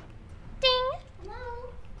 Ding. Ding. Hello.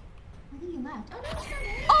 I think he left. Oh, no, he's not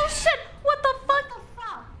there. Oh shit! What the fuck?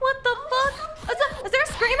 What the fuck? Is there a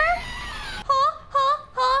screamer? Huh?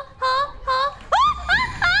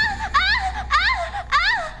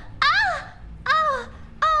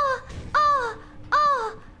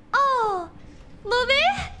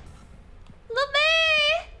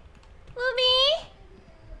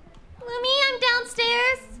 Lumi, I'm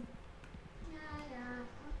downstairs.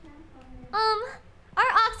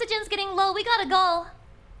 Our oxygen's getting low. We gotta go.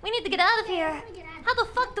 We need to get out of here. How the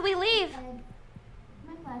fuck do we leave?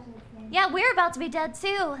 Yeah, we're about to be dead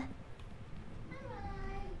too.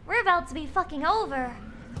 We're about to be fucking over.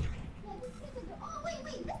 Oh,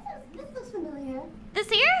 wait. This looks familiar. This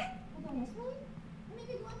here? Hold on, this way?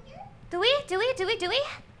 Maybe go up here? Do we? Up this way?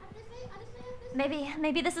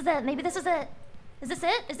 Maybe this is it. Is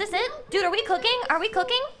this it? Dude, are we cooking? Are we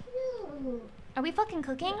fucking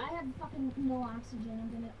cooking? I have fucking no oxygen. I'm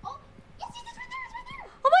gonna... Oh! Yes, it's right there!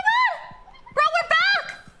 Oh my god! Bro, we're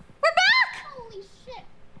back! Holy shit!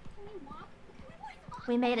 Can we walk?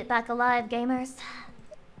 We made it back alive, gamers.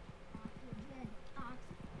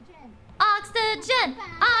 Oxygen!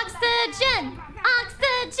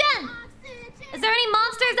 Is there any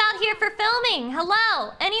monsters out here for filming?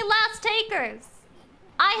 Hello? Any last takers?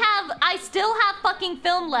 I still have fucking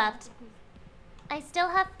film left. I still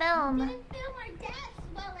have film. Didn't film our dads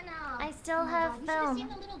well enough. I still have You film. should have seen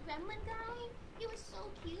the little gremlin guy. He was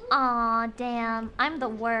so cute. Aw, damn. I'm the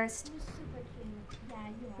worst. He was super cute. Yeah,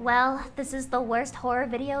 you are. Well, this is the worst horror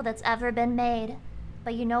video that's ever been made.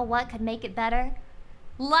 But you know what could make it better?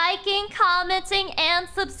 Liking, commenting, and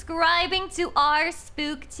subscribing to our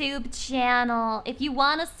SpookTube channel if you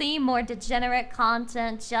want to see more degenerate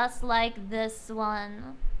content just like this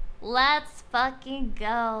one. Let's fucking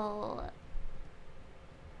go.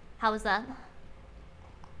 How was that?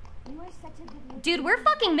 You are such a good Dude, we're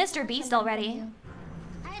fucking Mr. Beast already.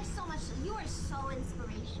 I have so much. You are so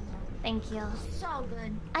inspirational. Thank you. So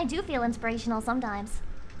good. I do feel inspirational sometimes.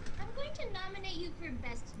 I'm going to nominate you for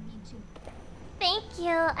best VTuber. Thank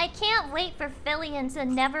you. I can't wait for Fillion to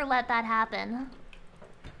never let that happen.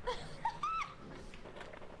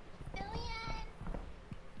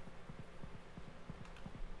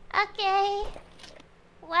 Okay.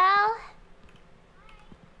 Well.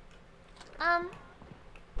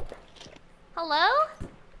 Hello?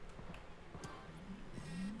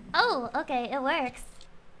 Oh, okay, it works.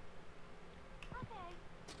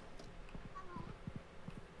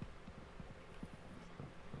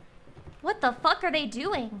 What the fuck are they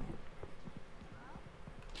doing?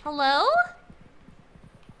 Hello?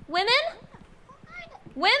 Women?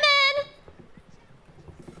 Women!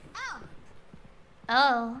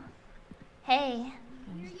 Oh. Hey.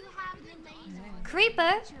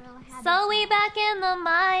 Creeper. So we back in the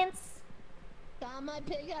mines. Got my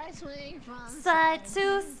pig eye swing from Side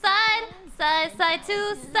to side, side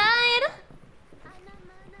to side.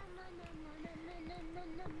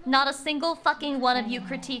 Not a single fucking one of you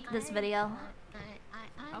critique this video.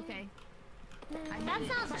 Okay. That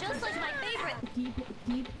sounds just like my favorite.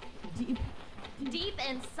 Deep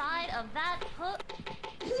inside of that hook.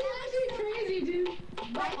 This is actually crazy, dude.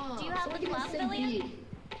 Do you have the clap, Fillion?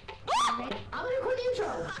 I'm gonna quick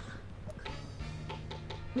intro.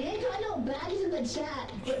 We ain't got no bags in the chat,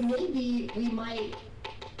 but maybe we might.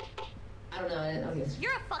 I don't know. Okay.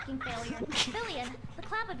 You're a fucking failure. Fillion, the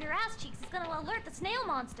clap of your ass cheeks is gonna alert the snail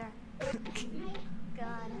monster.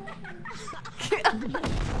 God.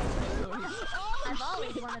 I've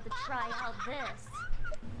always wanted to try out this.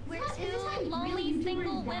 We're two lonely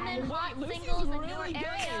single women, hot singles in your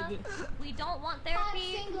area. We don't want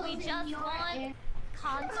therapy, we just want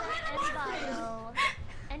content and bio.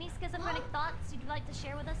 Any schizophrenic thoughts you'd like to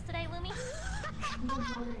share with us today, Lumi?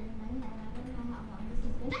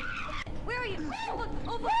 Where are you?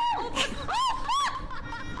 Oh, shit.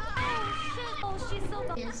 Oh, she's so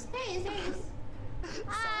bad.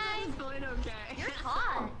 Hi. Feeling okay. You're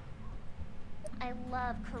hot. I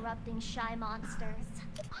love corrupting shy monsters.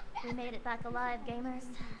 We made it back alive, gamers.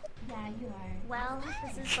 Yeah, you are. Well,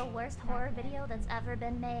 this is the worst horror video that's ever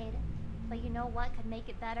been made. But you know what could make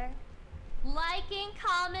it better? Liking,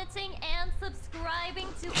 commenting, and subscribing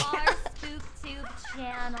to our SpookTube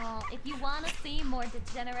channel. If you want to see more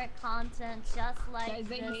degenerate content just like Guys,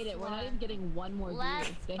 they this hate it. We're not one. even getting one more Let's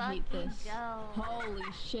view. They fucking hate this. go. Holy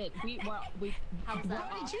shit. How's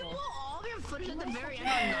that? Did you pull all of your footage at the very end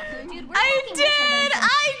on nothing? Dude, I did!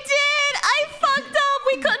 I fucked up!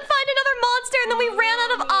 We couldn't find another monster and then we ran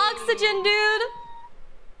out of oxygen, dude!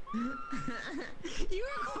 You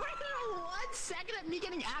recorded 1 second of me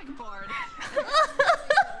getting Akbar'd.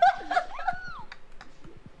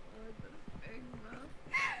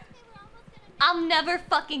 I'm never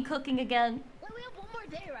fucking cooking again. Wait, we have one more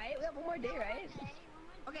day, right? We have one more day, right?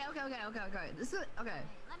 Okay. This is okay.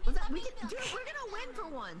 What's that? Dude, we're gonna win for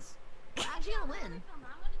once. We're actually gonna win.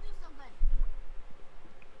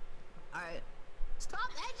 All right.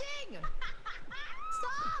 Stop edging!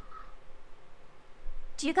 Stop!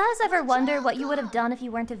 Do you guys ever wonder what you would have done if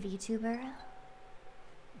you weren't a VTuber?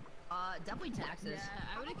 Definitely taxes.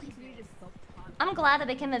 I would have continued to stop talking. I'm glad I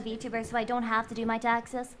became a VTuber so I don't have to do my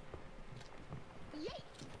taxes. Yay!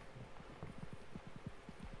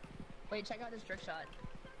 Wait, check out this trick shot.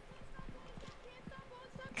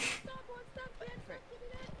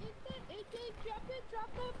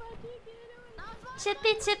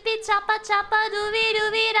 Chippy chippy choppa choppa dooby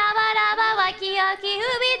dooby raba raba waki waki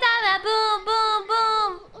hooby daba boom boom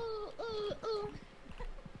boom. Ooh.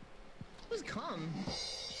 Who's come?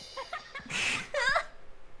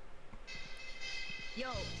 Yo,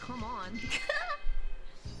 come on.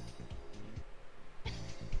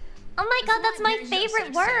 Oh my god, that's my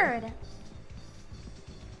favorite word.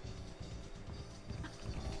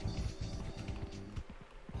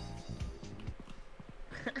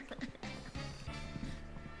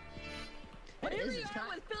 What is this?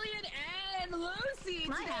 With Fillion and Lucy.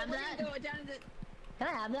 Can I have that? Go down to the... Can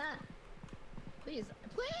I have that? Please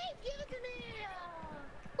give it to me.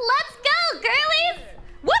 Let's go, girlies!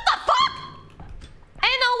 What the fuck?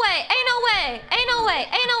 Ain't no way, ain't no way, ain't no way,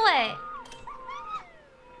 ain't no way.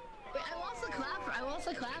 Wait, I lost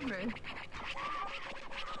the clapper.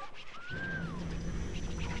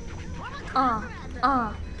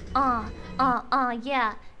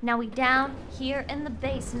 Yeah. Now we down here in the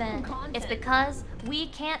basement. It's because we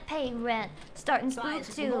can't pay rent. Starting Guys,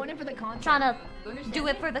 we're going in SpookTube. for the content. Trying to You understand do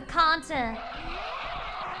it for the content.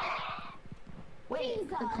 Wait,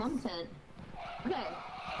 the content. Okay.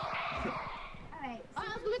 Alright, so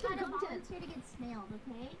Let's go get some content. volunteer to get snailed,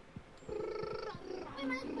 okay? Wait,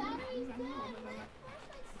 my battery's dead.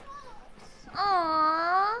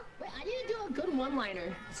 Aww. Wait, I need to do a good one-liner.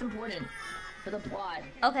 It's important for the plot.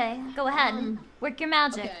 Okay, go ahead. Work your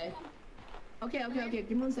magic. Okay. Give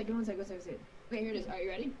me one second. Okay, here it is. Alright, you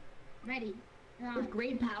ready? Ready. With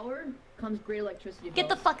great power comes great electricity. Get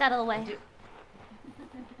the fuck out of the way.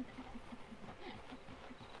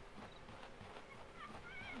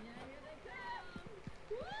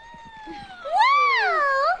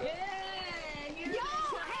 Yeah! Yo,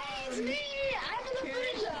 hey, it's me! I'm in the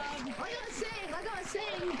footage of. Like I was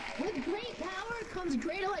saying, with great power comes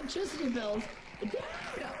great electricity bills.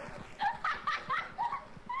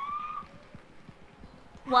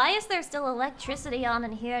 Why is there still electricity on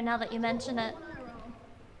in here now that you mention it?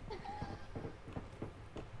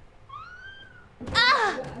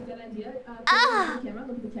 Ah! Ah! Look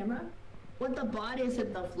at the camera. Let the bodies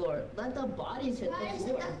hit the floor. Let the bodies hit the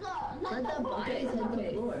floor. Let the bodies hit the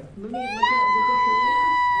floor. Look at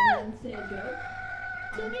and then say a joke.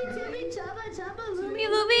 Timmy, chaba, chaba, Looby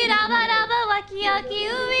looby dabba dabba wacky yucky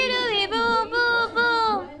ooby dooby boo boo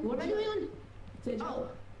boo. What am I doing?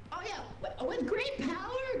 Oh yeah. With great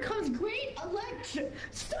power comes great electric.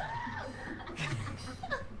 Stop!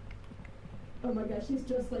 Oh my gosh, she's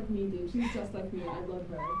just like me, dude. She's just like me. I love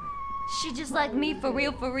her. She just like me for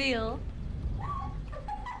real, for real.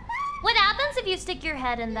 What happens if you stick your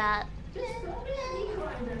head in that?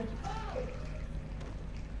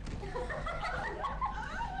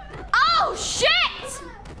 Oh shit!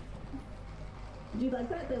 Do you like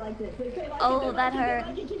that? They liked it. They liked Oh, it. that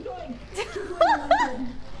hurt. Keep going. Keep going.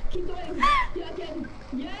 Keep going. Yeah, again.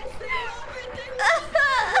 Yes, they love it.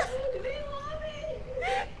 They love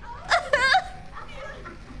it.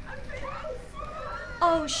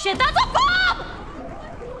 Oh shit, that's a bomb!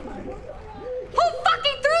 Who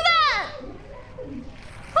fucking threw that?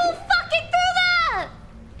 Who fucking threw that?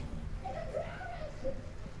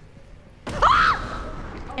 Ah!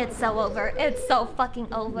 It's so over. It's so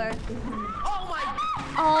fucking over.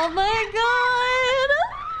 Oh my god!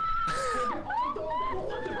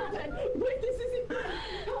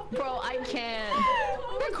 Bro, I can't.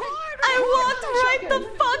 I walked right the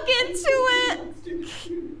fuck into it!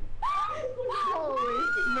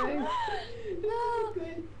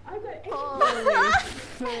 Holy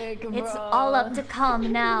frick, bro. It's all up to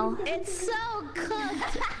come now. It's so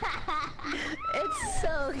cooked. It's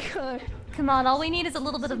so cooked. Come on, all we need is a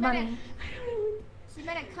little bit of money. She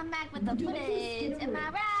better come back with the footage. Am I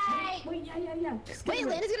right? Wait, yeah. Wait,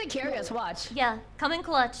 Lana's gonna carry us, watch. Yeah, come in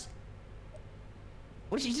clutch.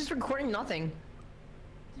 What, she's just recording nothing.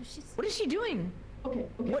 What is she doing? Okay.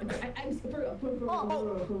 I'm for real.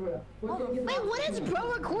 Wait, what is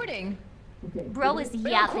bro recording? Okay. Bro is Wait,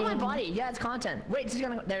 record my yapping. body. Yeah, it's content. Wait, she's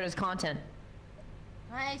gonna. There it is, content.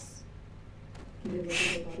 Nice.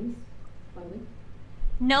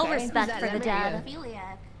 No Okay, respect who's for that? the dead.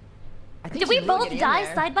 Philiac. I think Did we she's really both getting die in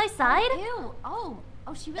there. side by side? Ew. Oh,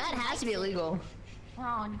 she really That has to be likes it. illegal.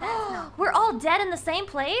 Oh, that's not. We're all dead in the same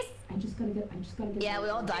place? I just gotta get. Yeah, we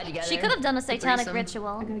all died together. She could have done a satanic threesome. ritual.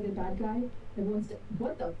 I gotta get a bad guy. Everyone's dead.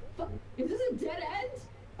 What the fuck? Is this a dead end?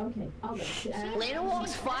 Okay, I'll go. Lena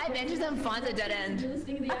walks 5 inches and finds a dead end.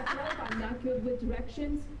 Listening to the afterlife, I'm not good with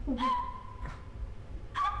directions.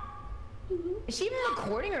 Is she even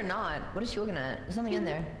recording or not? What is she looking at? There's something in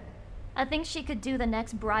there. I think she could do the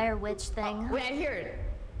next Briar Witch thing. Wait, I hear it.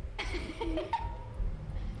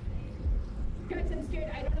 Guys, I'm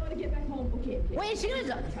scared. I don't know how to get back home. Okay. Wait, is she gonna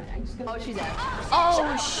die? Oh, she's dead.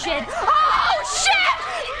 Oh shit! Oh shit!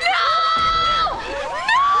 No!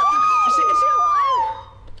 Is she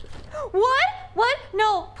alive? What?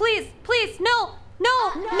 No! Please! No!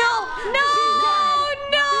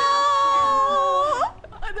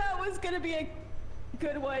 That was gonna be a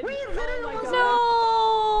good one. No!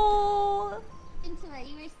 Into it.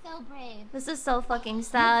 You were so brave. This is so fucking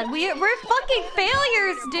sad. We're fucking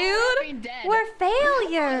failures, dude. dead. We're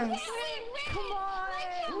failures. Come on.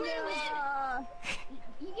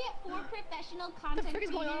 You get 4 professional content frick is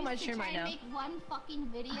going on my creators to stream try right and now? make one fucking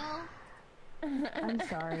video. I'm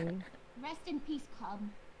sorry. Rest in peace, Cub.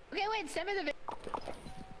 Okay, wait, send me the video.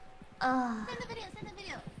 Send the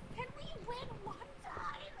video. Can we win one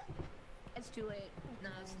time? It's too late. No,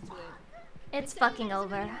 it's too late. It's fucking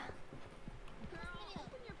over.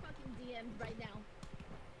 Open your fucking DMs right now.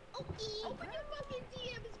 Open your fucking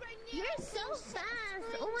DMs right now. You're so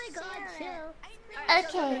fast. Oh my god, chill.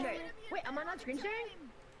 Okay. Wait, am I not screen sharing?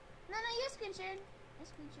 No, you're screen sharing.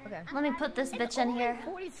 Okay. Let me put this bitch in here.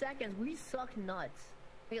 40 seconds. We suck nuts.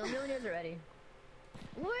 Okay, let me know when you guys are ready.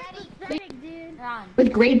 We're pathetic, dude.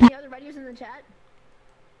 With great Any other readies in the chat?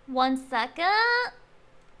 1 second.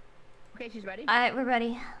 Okay, she's ready. Alright, we're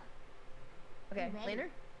ready. Okay, ready? later.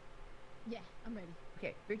 Yeah, I'm ready.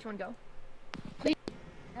 Okay, 3, 2, 1, go. You're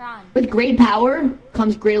on. With great power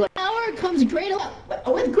comes great power comes great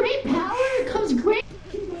with great power comes great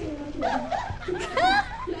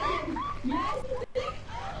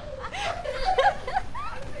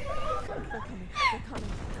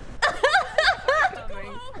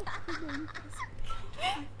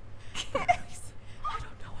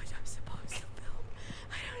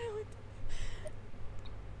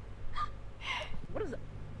What is that?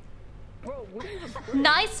 Bro, what are you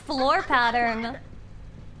Nice floor pattern.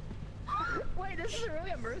 Wait, this is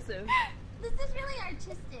really immersive. This is really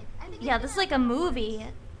artistic. I think Yeah, this is like a movie.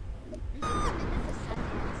 we should submit this to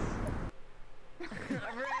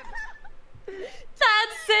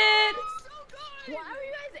That's it. Why are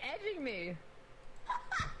you guys edging me?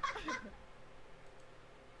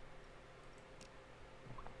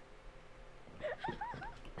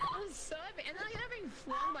 I'm so happy, and then I get being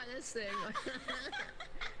flung by this thing.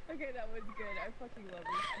 Okay, that was good. I fucking love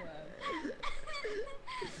this class.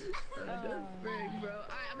 Bro.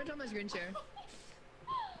 Alright, I'm gonna turn my screen share.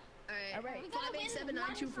 Alright.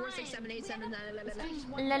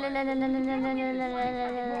 5879246787799. La la la la la la la la la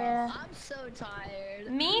la la. I'm so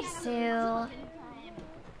tired. Me too.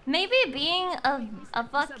 Maybe being a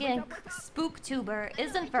fucking spooktuber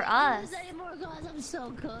isn't for us. anymore guys. I'm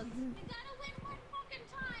so cooked.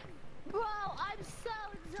 Bro, I'm so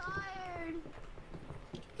tired.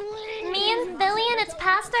 Me and Lillian, it's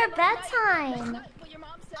past our bedtime.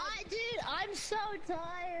 I did. I'm so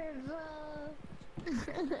tired, bro.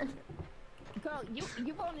 Girl,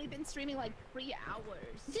 you've only been streaming like 3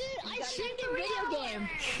 hours. Dude, I streamed a video game.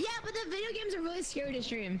 Yeah, but the video games are really scary to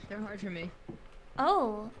stream. They're hard for me.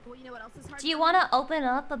 Oh. Well, you know what else is hard? Do you want to open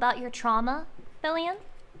up about your trauma, Lillian?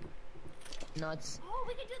 Nuts. Oh,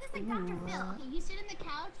 we can do this like Dr. Phil. Okay, you sit in the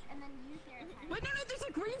couch and then you share a time. Wait, no, there's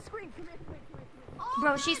a green screen. Come here. Oh,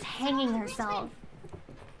 Bro, she's hanging herself.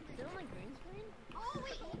 Oh,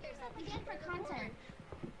 wait, you can yourself again for content.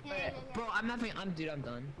 Yeah. Bro, dude, I'm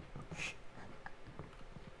done.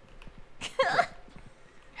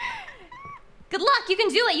 Good luck. You can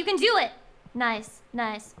do it. You can do it. Nice.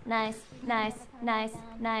 Goodbye,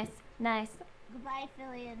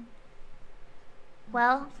 Phillian.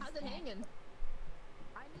 Well, How's it hanging?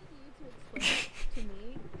 I need you to explain to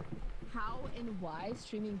me how and why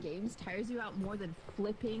streaming games tires you out more than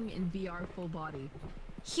flipping in VR full body.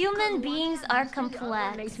 human beings are That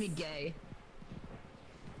complex. makes me gay.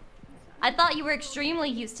 I thought you were extremely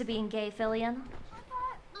used to being gay, Phillian.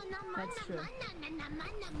 That's true.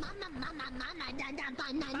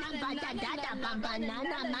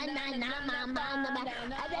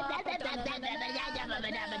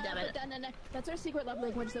 That's our secret love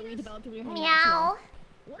language that we developed when we were hanging out Meow.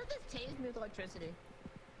 What if this tased me with electricity?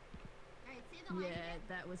 today. Yeah,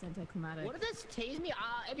 that was anticlimactic. What if this tased me?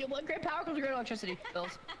 If you want great power comes great electricity.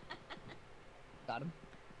 Bills. Got him.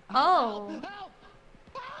 Oh. Help!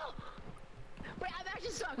 Help! Wait, I'm actually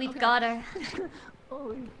stuck. We've Okay. got her.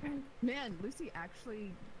 Oh, man, Lucy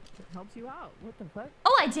actually helped you out. What the fuck?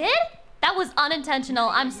 Oh, I did? That was unintentional.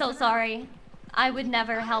 I'm so sorry. I would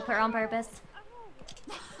never help her on purpose.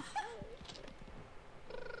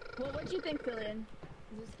 Well, what'd you think, Phillian?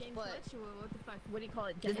 Is this game glitch or what the fuck? What do you call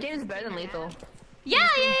it? This game is better than Lethal.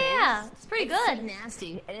 Yeah. It's pretty It's so good.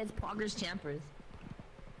 nasty, and it's Poggers Champers.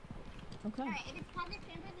 Okay. Alright, if it's Poggers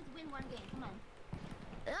Champers, let's win one game. Come on.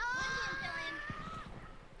 Ah!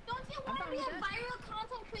 Don't you want to be a viral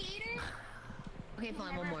content creator? Okay,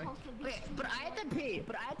 fine, one more. Okay, but I have to pee.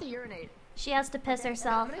 But I have to urinate. She has to piss I'm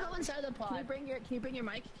herself. gonna go inside the Can you pod. bring your Can you bring your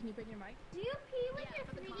mic? Can you bring your mic? Do you pee with Yeah, your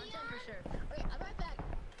for the 3D content on? for sure. Okay, I'm right back.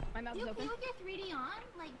 My mouth Do is you pee open. with your 3D on?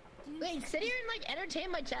 Like, do you... Wait, sit here and like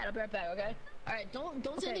entertain my chat. I'll be right back. Okay. All right. Don't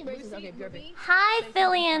say anything racist. Okay, be right back. Hi,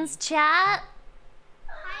 Phillian's chat.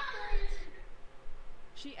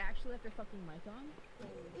 She actually left her fucking mic on.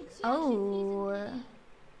 Oh.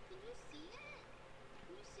 Can you see it?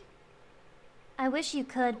 Can you see... I wish you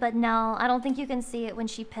could, but no, I don't think you can see it when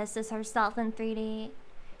she pisses herself in 3D.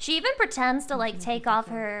 She even pretends to like take off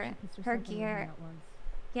her gear.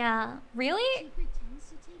 Yeah. Really? She pretends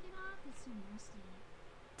to take it off? It's so nasty.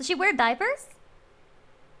 Does she wear diapers?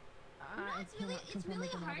 No, it's really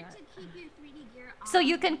hard to keep your 3D gear on. So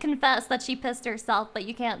you can confess that she pissed herself, but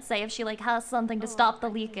you can't say if she like has something to stop the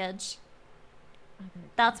leakage.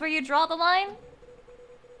 That's where you draw the line?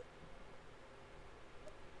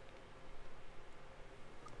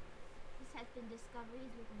 This has been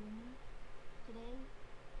Discoveries with Luna. Today,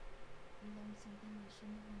 we learned something we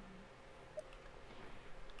shouldn't have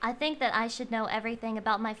known. I think that I should know everything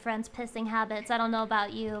about my friends' pissing habits. I don't know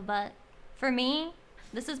about you, but for me,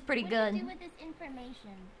 this is pretty good. What do you do with this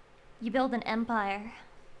information? You build an empire.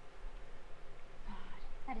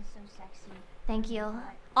 That is so sexy. Thank you.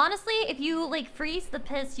 Honestly, if you like freeze the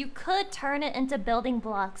piss, you could turn it into building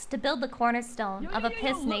blocks to build the cornerstone of a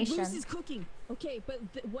piss nation. Look, Lucy's cooking. Okay, but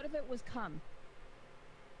what if it was cum?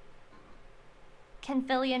 Can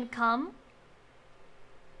Fillion come?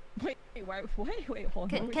 Wait,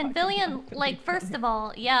 hold on. Can Fillion, like, first of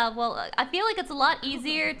all, yeah, well, I feel like it's a lot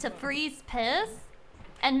easier to freeze piss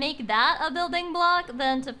and make that a building block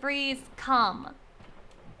than to freeze cum.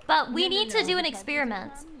 But we need to do an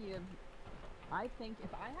experiment. I think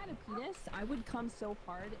if I had a penis, I would come so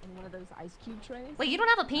hard in one of those ice cube trays. Wait, you don't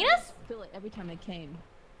have a penis? I'd feel it every time I came.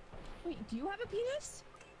 Wait, do you have a penis?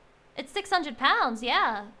 It's 600 pounds,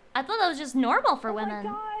 yeah. I thought that was just normal for women.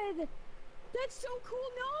 Oh my god! That's so cool!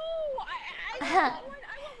 No! I want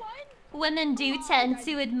one! Women do tend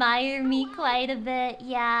to admire me quite a bit,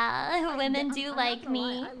 yeah. Women do like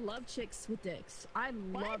me. I love chicks with dicks. I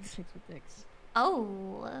love chicks with dicks.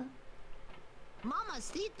 Oh.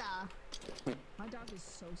 Mamacita. My dog is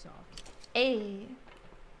so soft. Hey.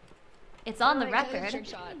 It's on the record. Trick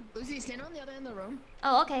shot. Lucy, stand on the other end of the room.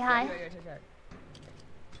 Oh, okay, hi. Right.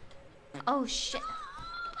 Oh, shit.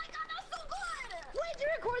 Oh my god, that's so good! Wait, did you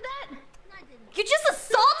record that? No, I didn't. You just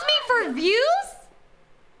assault me for views?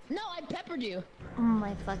 No, I peppered you. Oh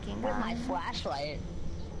my fucking god. With my flashlight.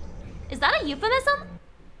 Is that a euphemism?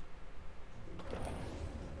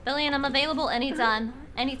 Billion, I'm available anytime.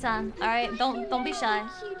 Anytime. Alright, don't be shy.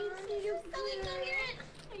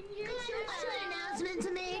 Announcement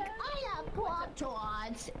to make. I have Pop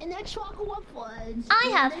Tarts and that chocolate fudge. I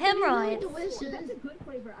have hemorrhoids. Delicious. That's a good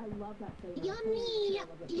flavor. I love that flavor. Yummy,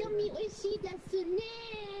 yummy, oishii desu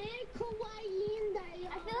ne. Kawaii da yo.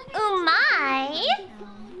 I feel like Oh my!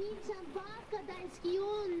 Oni-chan baka daisuki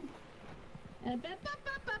yun.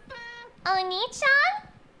 Oni-chan?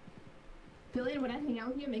 Billion, when I hang out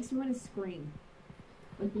with you, it makes me want to scream.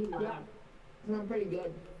 Like, be loud. Yeah. It's pretty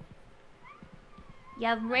good.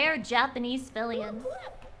 Yeah, rare Japanese Fillion.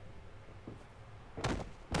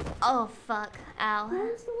 Oh fuck. Ow.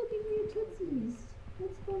 I'm still looking for your tootsies.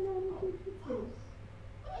 What's going on with your tootsies?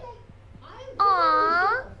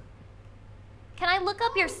 Aww. Can I look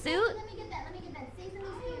up your suit? Let me get that. Say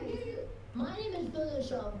something serious. My name is Billy on the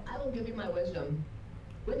Shelf. I will give you my wisdom.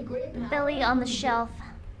 With great power. Billy on the shelf.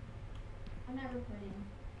 I'm not recording.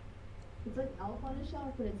 It's like Elf on a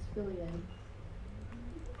Shelf, but it's Fillion.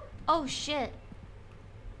 Oh shit.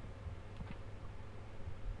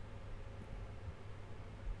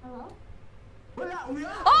 Hello?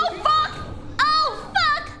 Oh fuck! Oh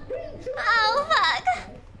fuck! Oh fuck!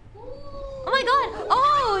 Oh my god!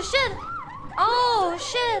 Oh shit! Oh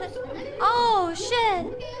shit! Oh shit!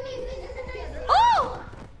 Oh!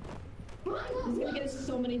 This is gonna get us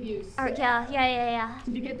so many views. Alright, yeah.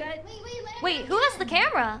 Did you get that? Wait, who has the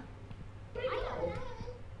camera? Did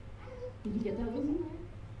you get that, Lizzie?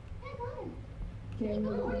 Okay,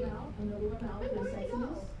 another one out. The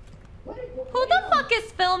sexiness. Who the fuck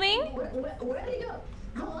is filming? Where did he go?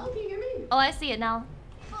 Hello, can you hear me? Oh, I see it now.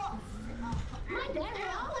 My dad.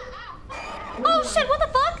 Oh shit, what the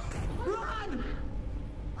fuck? Run!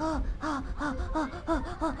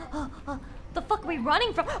 The fuck are we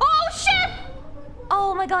running from? Oh shit!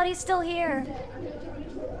 Oh my god, he's still here.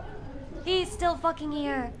 He's still fucking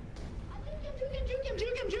here.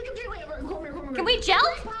 Can we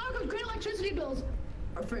jump? Great electricity bills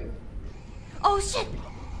are free. Oh shit!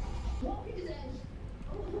 How did you do this?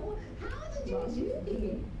 Is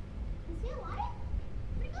he alive?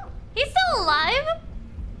 Where'd he go? He's still alive?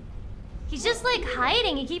 He's just like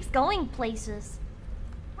hiding. He keeps going places.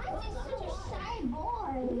 Why is he such a shy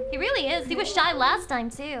boy? He really is. He was shy last time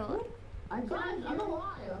too. I'm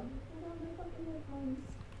alive.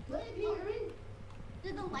 Can you hear me?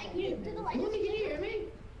 Did the light? Did the light? Can you hear me?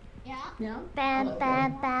 Yeah. Yeah? Bam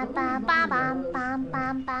bam bam bam bam bam bam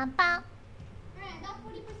bam bam bam. Alright, I got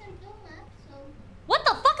 40% film left, so What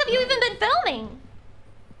the fuck have you even been filming?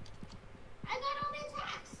 I got all these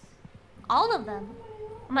hacks. All of them.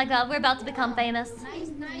 Oh my god, we're about to become famous. Nice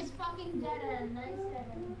fucking dead end. Nice dead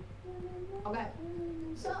end. Okay.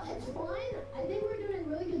 So it's fine. I think we're doing a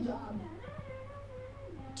really good job.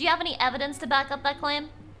 Do you have any evidence to back up that claim?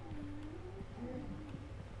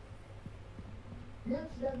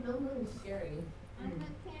 That's no really scary. I'm a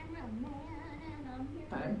cameraman and I'm here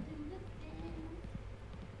Okay. to do the thing.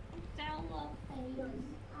 Cellophane.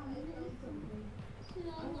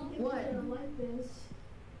 What? Like this.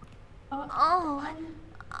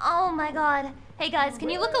 Oh my god. Hey guys, can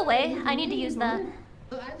you look away? I need to use that.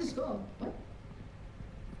 I have to go. What?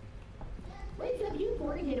 Wait, Seb, you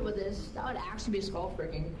fornicated with this. That would actually be skull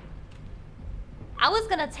freaking. I was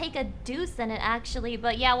gonna take a deuce in it actually,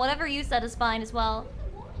 but yeah, whatever you said is fine as well.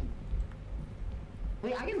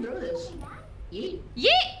 Wait, I can throw this. Yeet.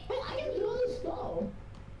 Yeet! Wait, I can throw this skull.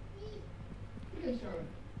 Okay, sure.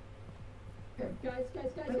 Here, guys.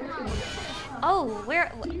 Oh, where?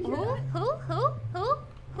 Who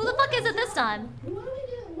the fuck is it this time? What do we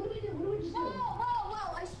do? What do we just do?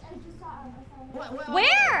 Whoa, I just saw him.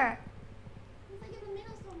 Where? He's like in the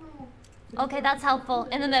middle somewhere. Okay, that's helpful.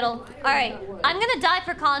 In the middle. Alright, I'm gonna die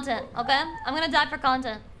for content, okay? I'm gonna die for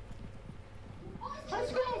content.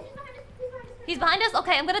 Let's go. He's behind us?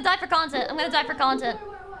 Okay, I'm gonna die for content. I'm gonna die for content.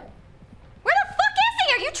 Where? Where the fuck is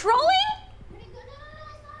he? Are you trolling? Where'd he go? No,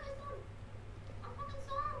 I saw him. I fucking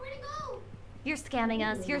saw him. Where'd he go? You're scamming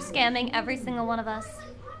us. You're scamming every single one of us.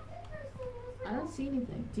 I don't see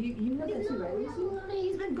anything. Do you know that too, right?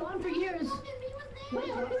 He's been gone for years.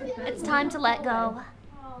 It's time to let go.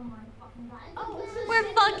 Oh my fucking god. Oh, what's this? We're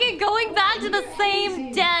fucking going back to the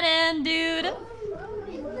same dead end, dude.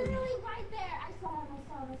 He's literally right there. I saw him.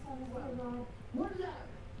 What is that?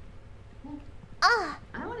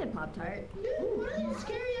 I wanted Pop-Tart. Dude, what are these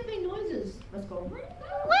scary epic noises? Let's go.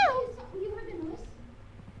 You heard the noise?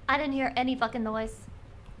 I didn't hear any fucking noise.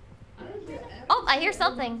 I don't hear Oh, I hear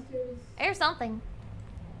something. I hear something.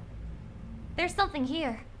 There's something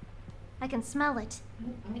here. I can smell it.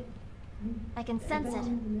 I can sense it.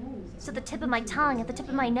 It's at the tip of my tongue, at the tip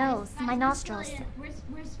of my nose, my nostrils. Where's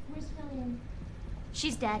Fillion?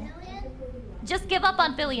 She's dead. Just give up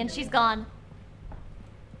on Philly and she's gone.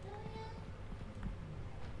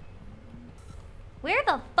 Where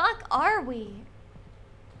the fuck are we?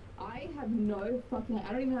 I have no fucking.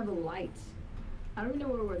 I don't even have a light. I don't even know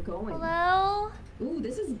where we're going. Hello? Ooh,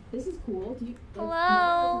 this is cool. Do you?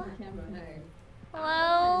 Hello? The camera. Hey.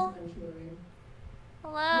 Hello? Eventually.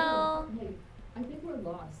 Hello? Hey, I think we're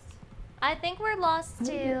lost. I think we're lost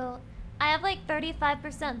too. I have like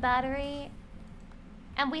 35% battery.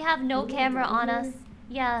 And we have no camera on us.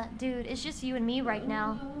 Yeah, dude, it's just you and me right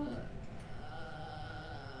now.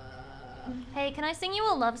 Hey, can I sing you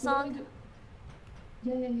a love song?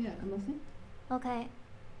 Yeah. I'm listening. Okay.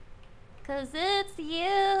 'Cause it's you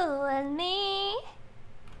and me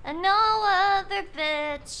and no other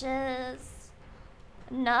bitches.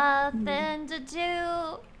 Nothing to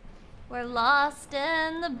do. We're lost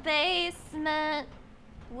in the basement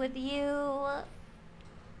with you.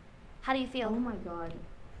 How do you feel? Oh my god.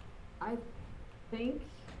 I think.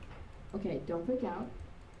 Okay, don't freak out.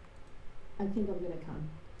 I think I'm gonna come.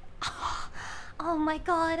 Oh my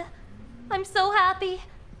god. I'm so happy.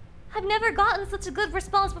 I've never gotten such a good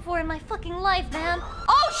response before in my fucking life, man.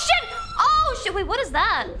 Oh shit! Oh shit! Wait, what is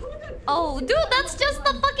that? Oh, dude, that's just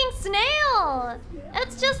the fucking snail.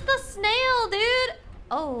 It's just the snail, dude.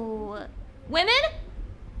 Oh. Women?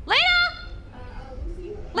 Lena!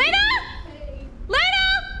 Lena!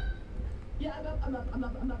 Lena! Yeah, I'm up.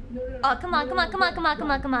 No. Oh, come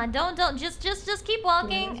on. Don't. Just keep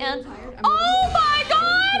walking and... Oh my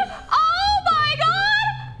god! Oh my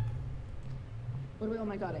god! What are we, oh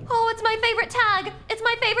my god? Oh, it's my favorite tag. It's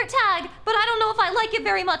my favorite tag, but I don't know if I like it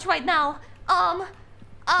very much right now.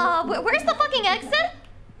 Where's the fucking exit?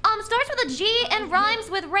 Starts with a G and rhymes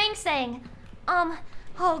with Rank saying. Oh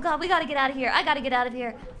god, we gotta get out of here. I gotta get out of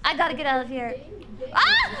here.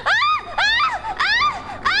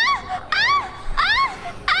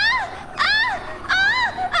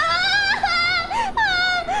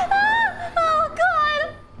 Oh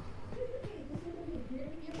god!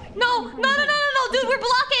 No, dude, we're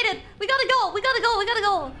blockaded. We gotta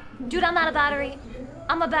go. Dude, I'm out of battery.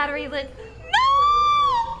 I'm a battery lit.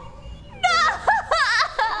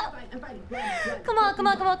 Come on.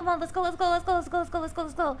 Let's go. Where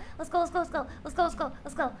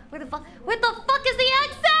the fuck is the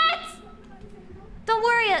exit? Don't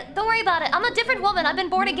worry about it. I'm a different woman. I've been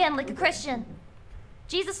born again like a Christian.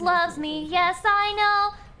 Jesus loves me. Yes, I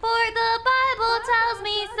know. For the Bible tells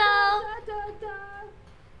me so.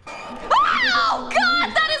 Oh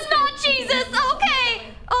God, that is not Jesus.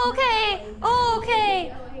 Okay.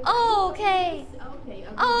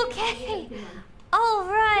 All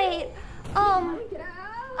right.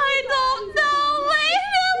 I don't know. Wait,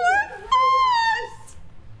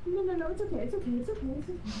 No, it's okay.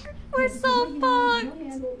 we're so fucked.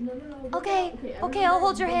 No. Okay, I'll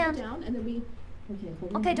hold your hand. Down and then we.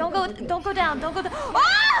 Okay, don't go down. Oh no,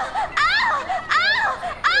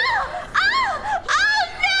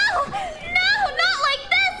 not like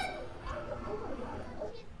this.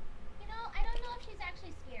 You know, I don't know if she's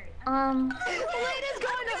actually scared. Lena's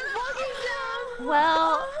going to fucking down.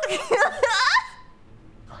 Well. I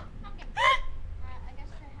guess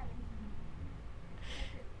they're having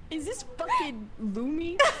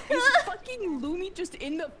just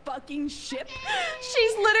in the fucking ship?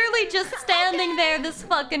 She's literally just standing there, this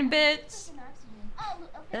fucking bitch.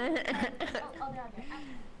 Are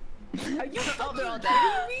you fucking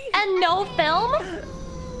And no film?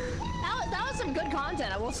 That was some good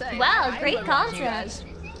content, I will say. Wow, I great enjoyed watching you content.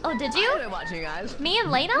 guys. Oh, did I you? enjoyed watching you guys. Me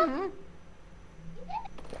and Lena?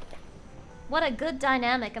 What a good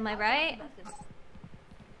dynamic, am I right?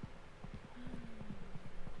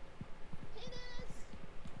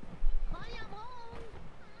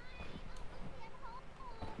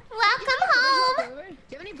 Welcome home! Do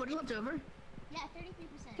you have any footage left over? Yeah,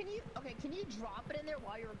 33%. Can you drop it in there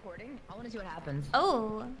while you're recording? I want to see what happens.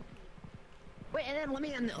 Oh. Wait, and then let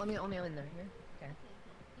me in there here. Okay.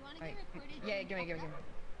 You want to get recorded? Yeah, give me.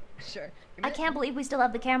 Sure. I can't believe we still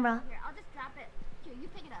have the camera. Here, I'll just drop it. Here, you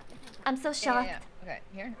pick it up. I'm so shocked. Yeah. Okay,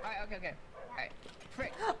 here. Alright, okay. Alright.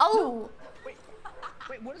 Frick. Oh!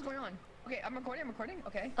 Wait, what is going on? Okay, I'm recording.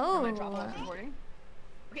 Okay. Oh. I'm gonna drop off recording.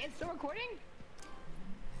 Okay, it's still recording?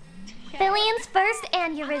 Billions first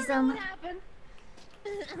aneurysm. What happened?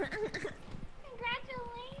 Congratulations!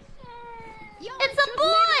 Yo, It's a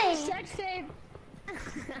boy! Sex tape! You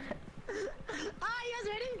guys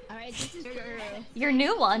ready? Alright, this is Your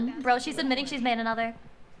new one. Bro, she's admitting she's made another.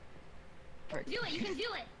 Do it, you can do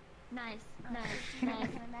it! Nice.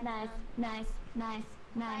 Nice,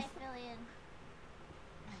 Billion.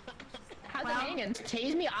 How's it hanging?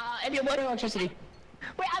 Tase me? And your water electricity.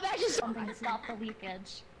 Wait, I'm actually Something to stop the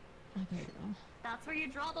leakage. That's where you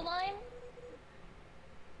draw the line?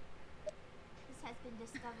 This has been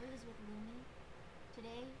Discoveries with Lumi.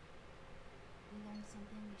 Today, we learned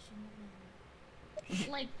something we shouldn't have known.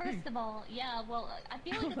 Like, first of all, yeah, well, I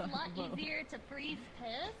feel like it's a lot easier to freeze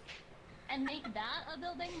piss and make that a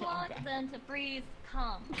building block than to freeze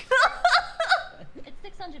cum. It's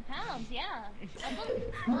 600 pounds, yeah.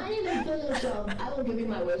 My name is Wisdom. I will give you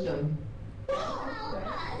my wisdom.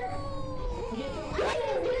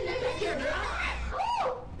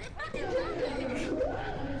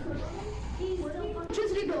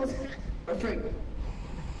 Electricity bills are free.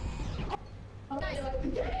 Wonder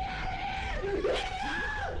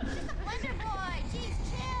Boy, jeez,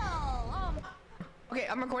 chill! Okay,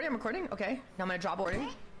 I'm recording. Okay, now I'm gonna drop recording.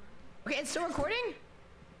 Okay, it's still recording?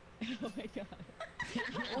 Oh my god.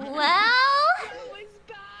 Well? It was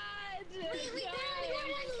bad! We did it!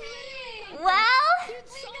 Well? Good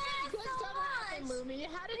stuff happened, Lumi.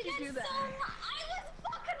 How did you do that? I was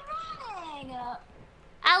fucking running!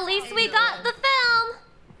 At least we got the film!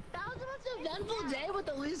 That was the most eventful day with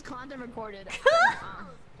the least content recorded.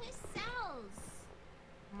 Piss sells!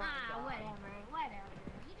 Whatever.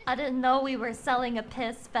 I didn't know we were selling a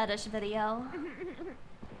piss fetish video.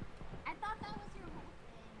 I thought that was your whole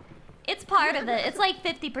thing. It's part of it. It's like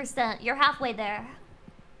 50%. You're halfway there.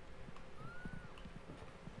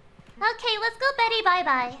 Okay, let's go Betty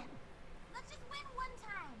bye-bye. Let's just win one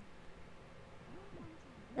time.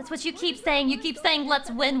 That's what you keep saying. You keep saying, let's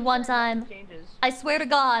win one time. I swear to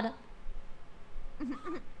God.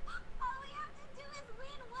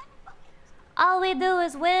 All we do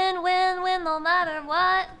is win, no matter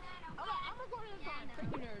what.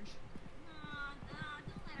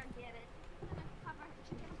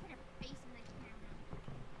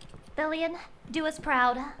 Billion, do us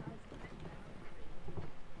proud.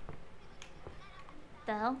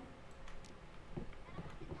 The hell?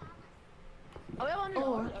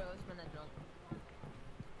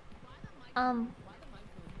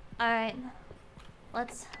 Alright.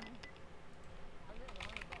 Let's...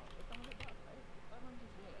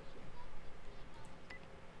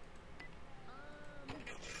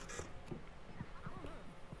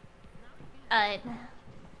 Alright.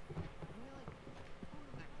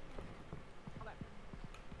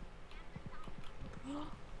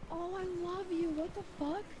 Oh, I love you. What the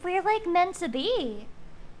fuck? We're like meant to be.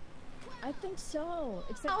 I think so.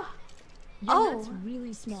 Except Oh. that's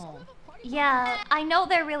really small. Yeah, I know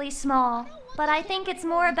they're really small, but I think it's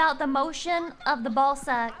more about the motion of the ball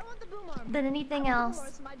sack than anything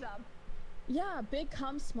else. Yeah, big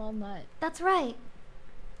cum, small nut. That's right.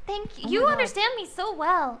 Thank you. Oh You my God. understand me so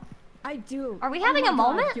well. I do. Are we Oh having my a God,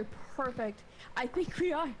 moment? You're perfect. I think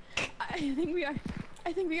we are. I think we are.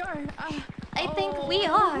 I think we are. I think we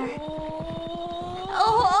are.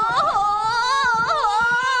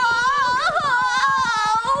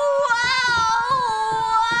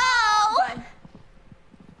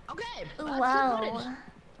 Okay. Wow.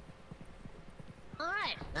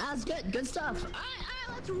 Alright, that's good. Good stuff. Alright,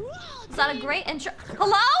 let's roll. Is that a great intro?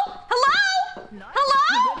 Hello? Hello?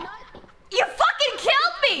 Hello? You fucking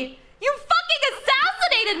killed me! You fucking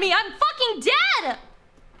assassinated me! I'm fucking dead!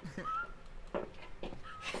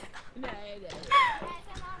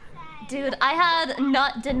 Dude, I had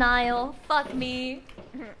nut denial. Fuck me.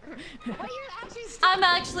 Wait, you're actually stuck. I'm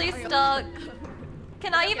actually stuck.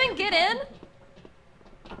 Can I even get in?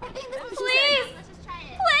 I think this is Please! Let's just try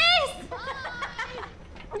it. Please!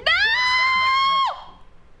 Bye. No!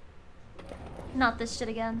 Not this shit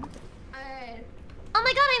again. Alright. Oh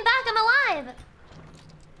my god, I'm back. I'm alive.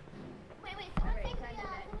 Wait, someone take the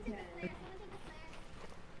flare.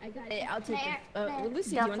 I got it. I'll take Flare, it. flare. Lucy,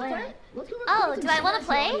 do you want to Flare. play? Let's go Oh, record do some I want to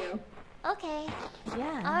Smash play? audio. Okay.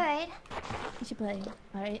 Yeah. Alright. You should play.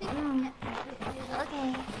 All right.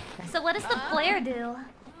 Okay. So what does the flare do?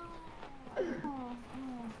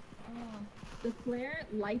 The flare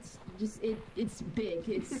lights just it's big.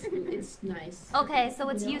 It's nice. Okay, so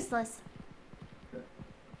it's useless.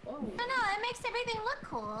 Oh. No, it makes everything look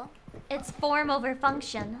cool. It's form over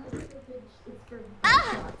function.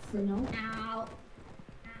 Ah! You know? Ow.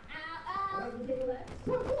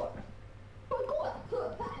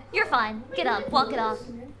 You're fine. Get up. Walk it off.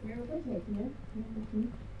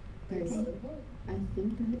 Guys, I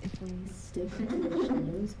think that if we stay in the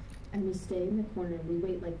shadows and we stay in the corner and we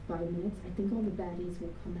wait like 5 minutes, I think all the baddies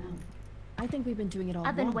will come out. I think we've been doing it all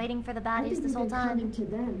I've been wrong. waiting for the I baddies think this we've whole been coming time.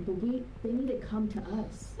 to them, but they need to come to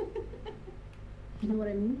us. You know what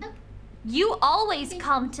I mean? You always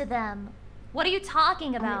come to them. What are you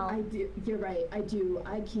talking I about? do. You're right. I do.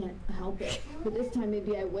 I can't help it. But this time,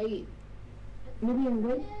 maybe I wait. Maybe I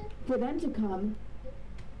wait for them to come.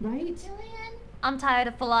 Right? I'm tired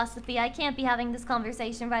of philosophy. I can't be having this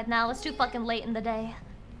conversation right now. It's too fucking late in the day.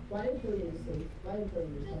 Why did Fillion sleep? Why did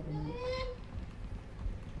Fillion sleep?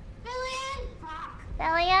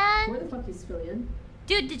 Bellion? Where the fuck is Fillion?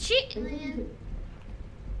 Dude, did she... Fillion?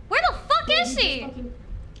 Where the fuck is she?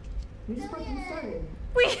 We just fucking started.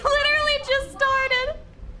 We literally just started.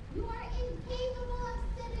 You are incapable of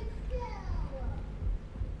sitting still.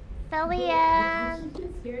 Bellion. Did she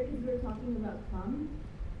get scared because we were talking about cum?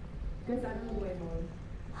 Guys, I don't know the way home.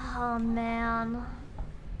 Oh, man.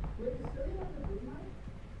 Wait, does Fillion have the boom mic?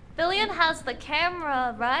 Billion has the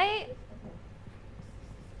camera, right?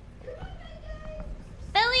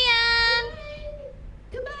 Billion!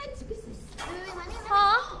 Come back!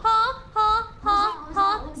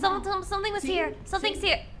 Something was here. Something's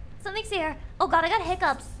here. Something's here. Oh god, I got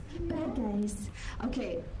hiccups. Bad guys.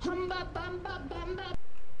 Okay. Humba bumba bumba.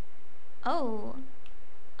 Oh.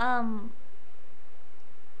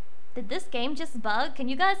 Did this game just bug? Can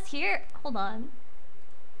you guys hear? Hold on.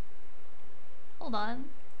 Hold on.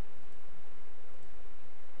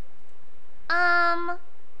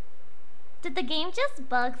 Did the game just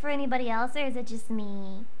bug for anybody else, or is it just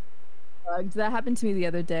me? Bugged. That happened to me the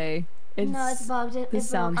other day. No, it's bugged. This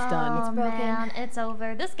sound's done. Oh It's broken. man, it's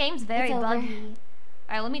over. This game's very It's over. buggy.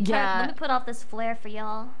 All right, let me try. Yeah. Let me put off this flare for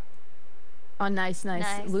y'all. Oh, nice. Nice.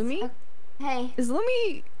 Lumi? Hey. Is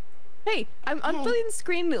Lumi... Hey, I'm on Hey. Fillion's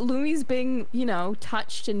screen. Lumi's being, you know,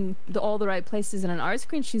 touched in all the right places, and on our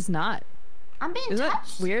screen, she's not. I'm being Isn't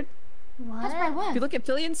touched. that weird? What? Touched by what? If you look at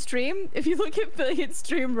Fillion's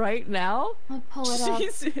stream, right now, I'll pull it up.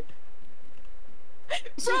 she's... Is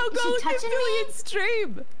Bro, she go look at touching me? Fillion's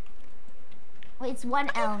stream! Wait, it's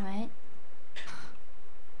 1L, right?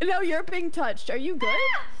 No, you're being touched. Are you good?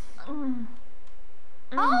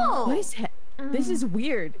 Oh! What is This is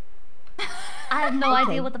weird. I have no Okay.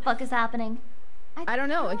 idea what the fuck is happening. I don't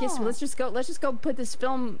know. I guess know. let's just go put this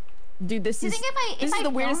film. Dude, this Do you is think if this is the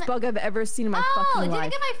film weirdest it- bug I've ever seen in my Oh, do fucking you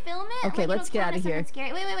life. think if I film it? Okay, like, let's it'll get count out of as here. something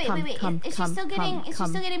Scary? Wait. Is she still getting? Is she still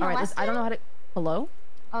getting All right, molested? I don't know how to. Hello?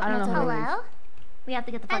 Oh, I don't no, know it's how to okay. leave. Hello? We have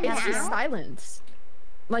to get the fuck Hello? out It's of just here. silence.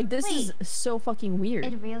 Like this is so fucking weird.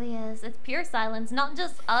 It really is. It's pure silence. Not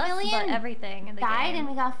just us, but Billion everything in the Died game. and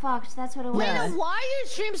we got fucked. That's what it was. Yeah. Why are you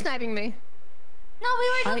stream sniping me? No, we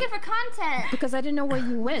were looking for content. Because I didn't know where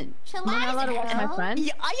you went. Am I not allowed to watch my friend?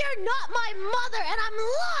 You're not my mother, and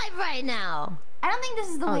I'm live right now. I don't think this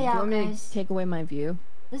is the Oh, way do you out, want me guys. to take away my view?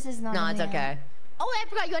 This is not. No, the it's way okay. Oh, I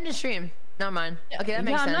forgot you on the stream. Never mind. Okay, that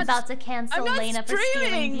makes I'm sense. not about to cancel I'm not Lena for stealing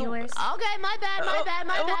streaming. viewers. Okay, my bad. Oh,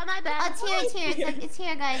 it's here. It's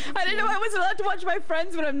here, guys. I didn't know I was allowed to watch my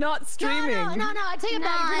friends when I'm not streaming. No, I take it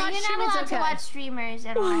back. If you're not you're streaming, not it's allowed okay. to watch streamers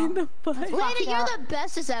at all. Why the fuck? That's Lena, fucked you're up. the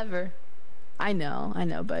bestest ever. I know,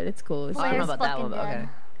 but it's cool. It's Oh, I don't know cool. about that one, but okay.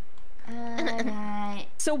 Alright.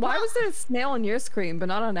 So why was there a snail on your screen but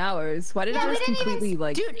not on ours? Why did Yeah, it we just didn't even completely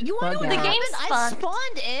like Dude, you wanna know bug what out? happened? game's I fucked.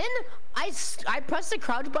 spawned in. I pressed the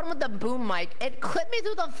crouch button with the boom mic. It clipped me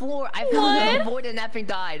through the floor. I fell into the void and effing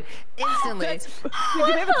died instantly. Dude, can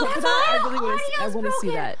we have a clip of that? I really want to see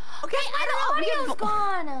broken. that. Okay, I don't know. The audio's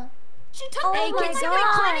gone. She took Oh the my mic.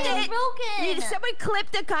 God. It's broken. Somebody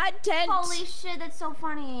clip the content. Holy shit, that's so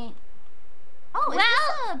funny. Oh, is Well-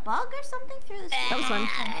 this a bug or something through the That was fun.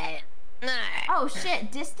 Oh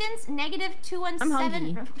shit! Distance -217. I'm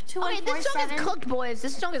hungry. 2147. Okay, this junk is cooked, boys.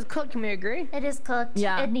 This junk is cooked. Can we agree? It is cooked.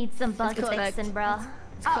 Yeah. It needs some bug It's cooked. fixing, bro.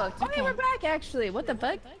 It's cooked. Oh, we're back actually. What the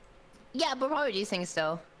fuck? Yeah, but probably these things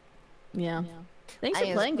still. Yeah. Thanks I for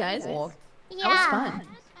just playing, guys. walked. Yeah. That was fun.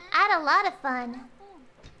 I had a lot of fun.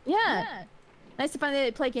 Yeah. Nice to finally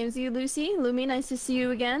play games with you, Lucy. Lumi, nice to see you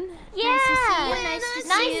again. Yeah.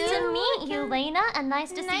 Nice to meet you, Lena, and nice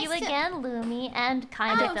to see you Nice to- again, Lumi, and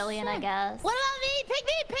kind of Oh, Billion, I shit. guess. What about me? Pick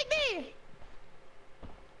me! Pick me!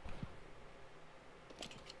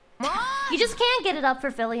 You just can't get it up for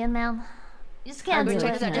Fillion, man. You just can't I do really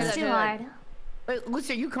it. can't. It's too hard. Wait,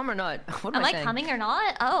 Lucy, are you come or not? What Am I saying? coming or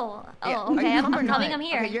not? Oh, Yeah. oh, Are okay. you I'm come or coming. not? I'm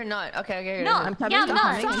here. Okay, you're not. Okay, okay. No, I'm coming. yeah, I'm I'm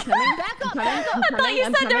not. coming. I'm coming. Back up, I'm back up. I thought you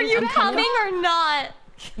I'm said, "Are coming, you I'm coming or not?"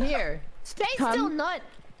 Here. Stay Come. still, nut.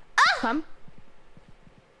 Come.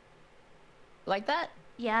 Like that?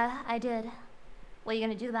 Yeah, I did. What are you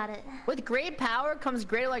gonna do about it? With great power comes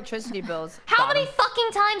great electricity bills. How Got many him. fucking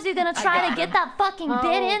times are you gonna try to got get him. that fucking bit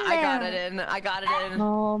in there? I got it in. I got it in.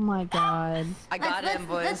 Oh my god. I got it in,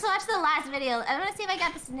 boys. Let's watch the last video. I want to see if I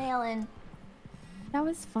got the snail in. That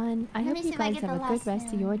was fun. I Let hope me you see if I guys get have the a good last rest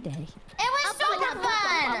of one. your day. It was super fun.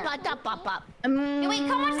 Hey, wait,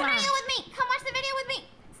 come watch the video with me. Come watch the video with me.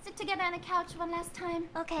 Sit together on the couch one last time.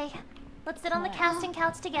 Okay, let's sit on the casting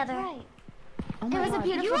couch together. Right. Oh It my was a God.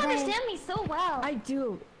 beautiful You day. understand me so well. I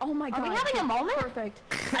do. Oh my god. Are we having a moment? Perfect.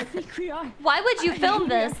 I think we are. Why would you film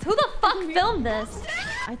this? Who the fuck filmed this?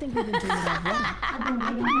 I think we've been doing it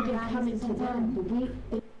already.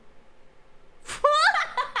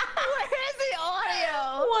 Where is the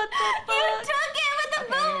audio? What the fuck? You took it with the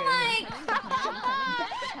boom mic.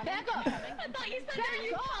 Back up. I thought you said, "Are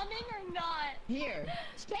you coming or not?" Here.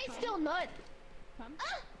 Stay still, nut.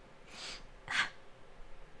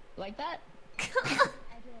 Like that?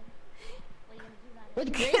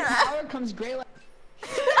 With great power comes great.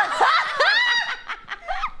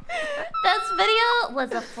 This video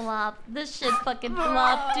was a flop. This shit fucking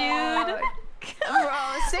flopped, dude. Bro,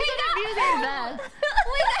 sing the music back.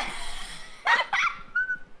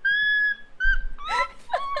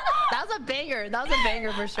 That was a banger. That was a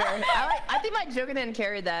banger for sure. I think my joke didn't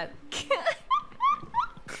carry that.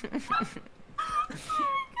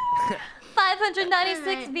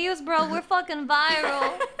 596 views, bro. We're fucking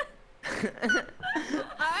viral.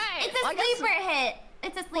 Alright. It's a sleeper hit.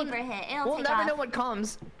 It's a sleeper hit. It'll We'll take never off. know what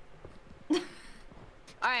comes.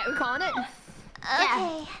 Alright, we calling it?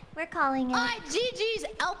 Okay, we're calling it. Alright, GG's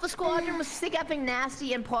Alpha Squadron was sick effing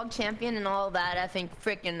nasty and Pog Champion and all that effing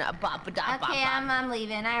freaking Okay, I'm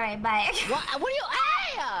leaving. All right, bye. What are you?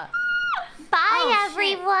 Hey! Bye, Oh, shit.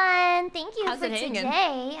 everyone. Thank you How's for it hanging?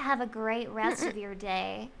 today. Have a great rest of your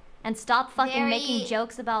day. And stop fucking making Very-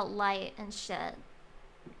 jokes about light and shit.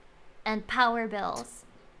 And power bills.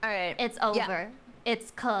 Alright. It's Yeah. over.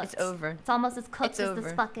 It's cooked. It's over. It's almost as cooked It's as this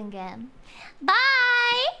over. fucking game. Bye!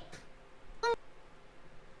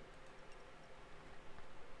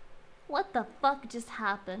 What the fuck just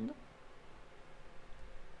happened?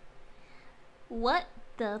 What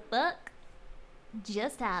the fuck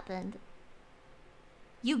just happened?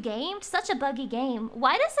 You gamed? Such a buggy game.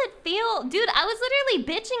 Why does it feel... Dude, I was literally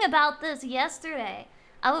bitching about this yesterday.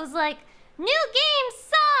 I was like, new games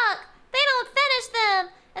suck! They don't finish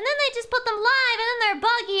them! And then they just put them live and then they're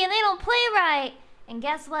buggy and they don't play right. And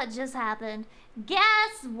guess what just happened?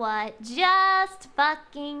 Guess what just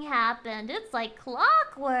fucking happened? It's like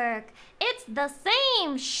clockwork. It's the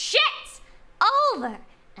same shit over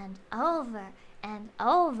and over and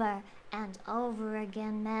over and over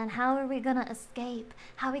again, man. How are we gonna escape?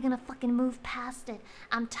 How are we gonna fucking move past it?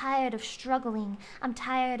 I'm tired of struggling. I'm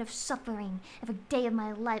tired of suffering every day of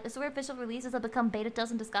my life. Is where official releases have become beta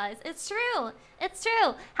dust in disguise. It's true. It's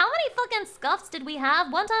true. How many fucking scuffs did we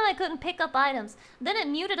have? One time I couldn't pick up items. Then it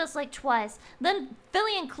muted us like twice. Then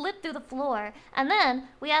Fillion clipped through the floor. And then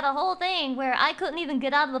we had a whole thing where I couldn't even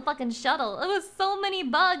get out of the fucking shuttle. It was so many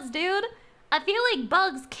bugs, dude. I feel like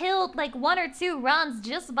bugs killed like 1 or 2 runs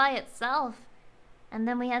just by itself. And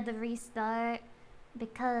then we had to restart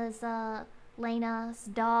because Lena's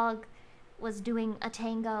dog was doing a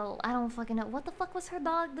tango. I don't fucking know. What the fuck was her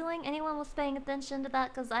dog doing? Anyone was paying attention to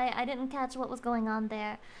that? Because I didn't catch what was going on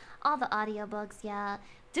there. All the audio bugs, yeah.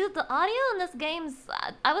 Dude, the audio in this game's...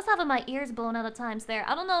 I was having my ears blown out at times there.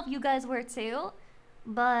 I don't know if you guys were too,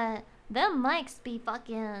 but them mics be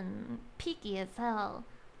fucking peaky as hell.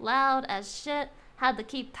 Loud as shit. Had to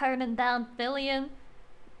keep turning down Fillion.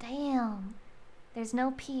 Damn. There's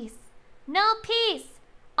no peace. No peace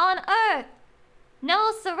on Earth.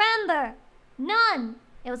 No surrender. None.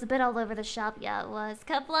 It was a bit all over the shop. Yeah, it was.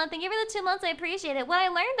 Keflon, thank you for the 2 months. I appreciate it. What I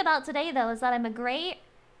learned about today, though, is that I'm a great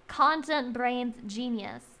content brained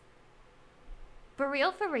genius. For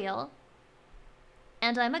real, for real.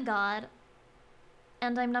 And I'm a god.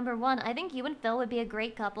 And I'm number one. I think you and Phil would be a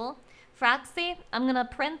great couple. Fraxy, I'm gonna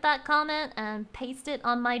print that comment and paste it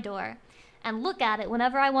on my door. And look at it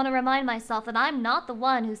whenever I want to remind myself that I'm not the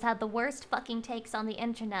one who's had the worst fucking takes on the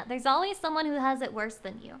internet. There's always someone who has it worse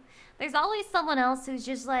than you. There's always someone else who's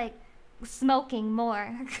just like smoking more.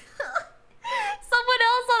 Someone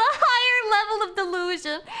else on a higher level of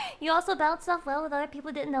delusion. You also bounce off well with other people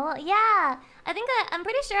who didn't know. Yeah, I think I'm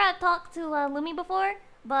pretty sure I've talked to Lumi before,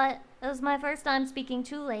 but it was my first time speaking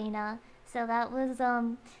to Lena. So that was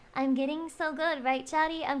I'm getting so good, right,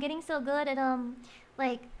 Chatty? I'm getting so good at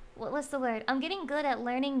like what's the word? I'm getting good at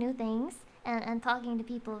learning new things and talking to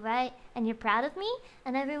people, right? And you're proud of me,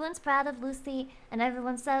 and everyone's proud of Lucy, and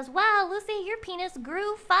everyone says, wow, Lucy, your penis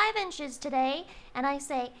grew 5 inches today. And I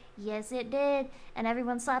say, yes, it did. And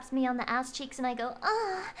everyone slaps me on the ass cheeks, and I go,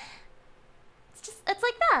 ah. It's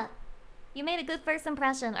like that. You made a good first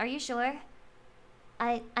impression. Are you sure?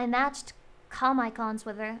 I matched com icons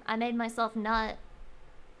with her. I made myself nut.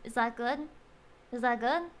 Is that good? Is that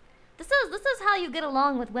good? This is how you get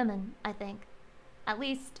along with women, I think. At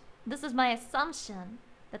least, this is my assumption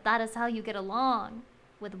that that is how you get along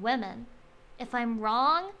with women. If I'm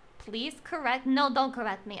wrong, please correct. No, don't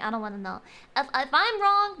correct me. I don't want to know. If I'm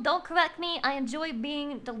wrong, don't correct me. I enjoy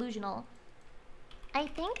being delusional. I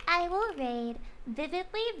think I will raid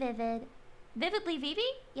Vividly Vivid. Vividly Vivi?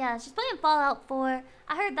 Yeah, she's playing Fallout 4.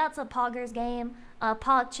 I heard that's a poggers game.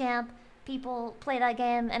 PogChamp. People play that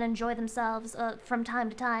game and enjoy themselves from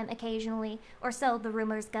time to time, occasionally, or so the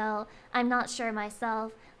rumors go. I'm not sure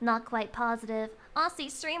myself, not quite positive.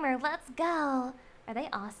 Aussie streamer, let's go! Are they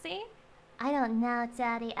Aussie? I don't know,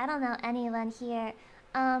 Daddy. I don't know anyone here.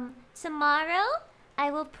 Tomorrow,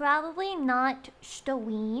 I will probably not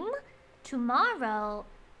stream. Tomorrow,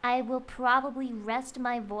 I will probably rest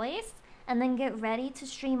my voice and then get ready to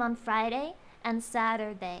stream on Friday and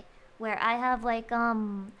Saturday, where I have like,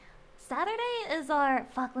 Saturday is our...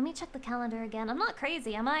 Fuck, let me check the calendar again. I'm not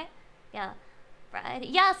crazy, am I? Yeah. Friday.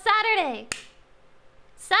 Yeah, Saturday!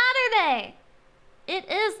 Saturday! It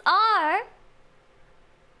is our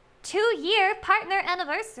 2-year partner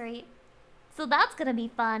anniversary. So that's gonna be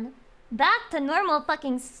fun. Back to normal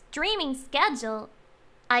fucking streaming schedule.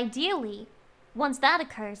 Ideally. Once that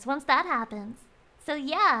occurs, once that happens. So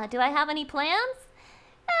yeah, do I have any plans?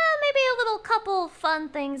 Maybe a little couple fun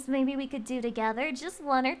things maybe we could do together. Just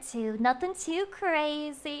 1 or 2. Nothing too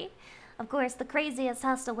crazy. Of course, the craziest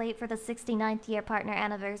has to wait for the 69th year partner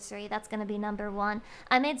anniversary. That's gonna be number 1.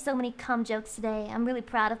 I made so many cum jokes today. I'm really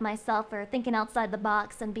proud of myself for thinking outside the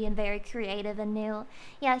box and being very creative and new.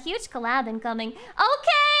 Yeah, huge collab incoming.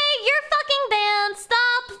 Okay, you're fucking banned.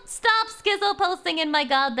 Stop Skizzo posting in my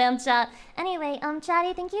goddamn chat. Anyway,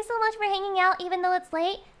 Chatty, thank you so much for hanging out even though it's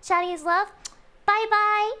late. Chatty is love.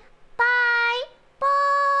 Bye-bye. Bye.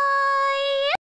 Bye.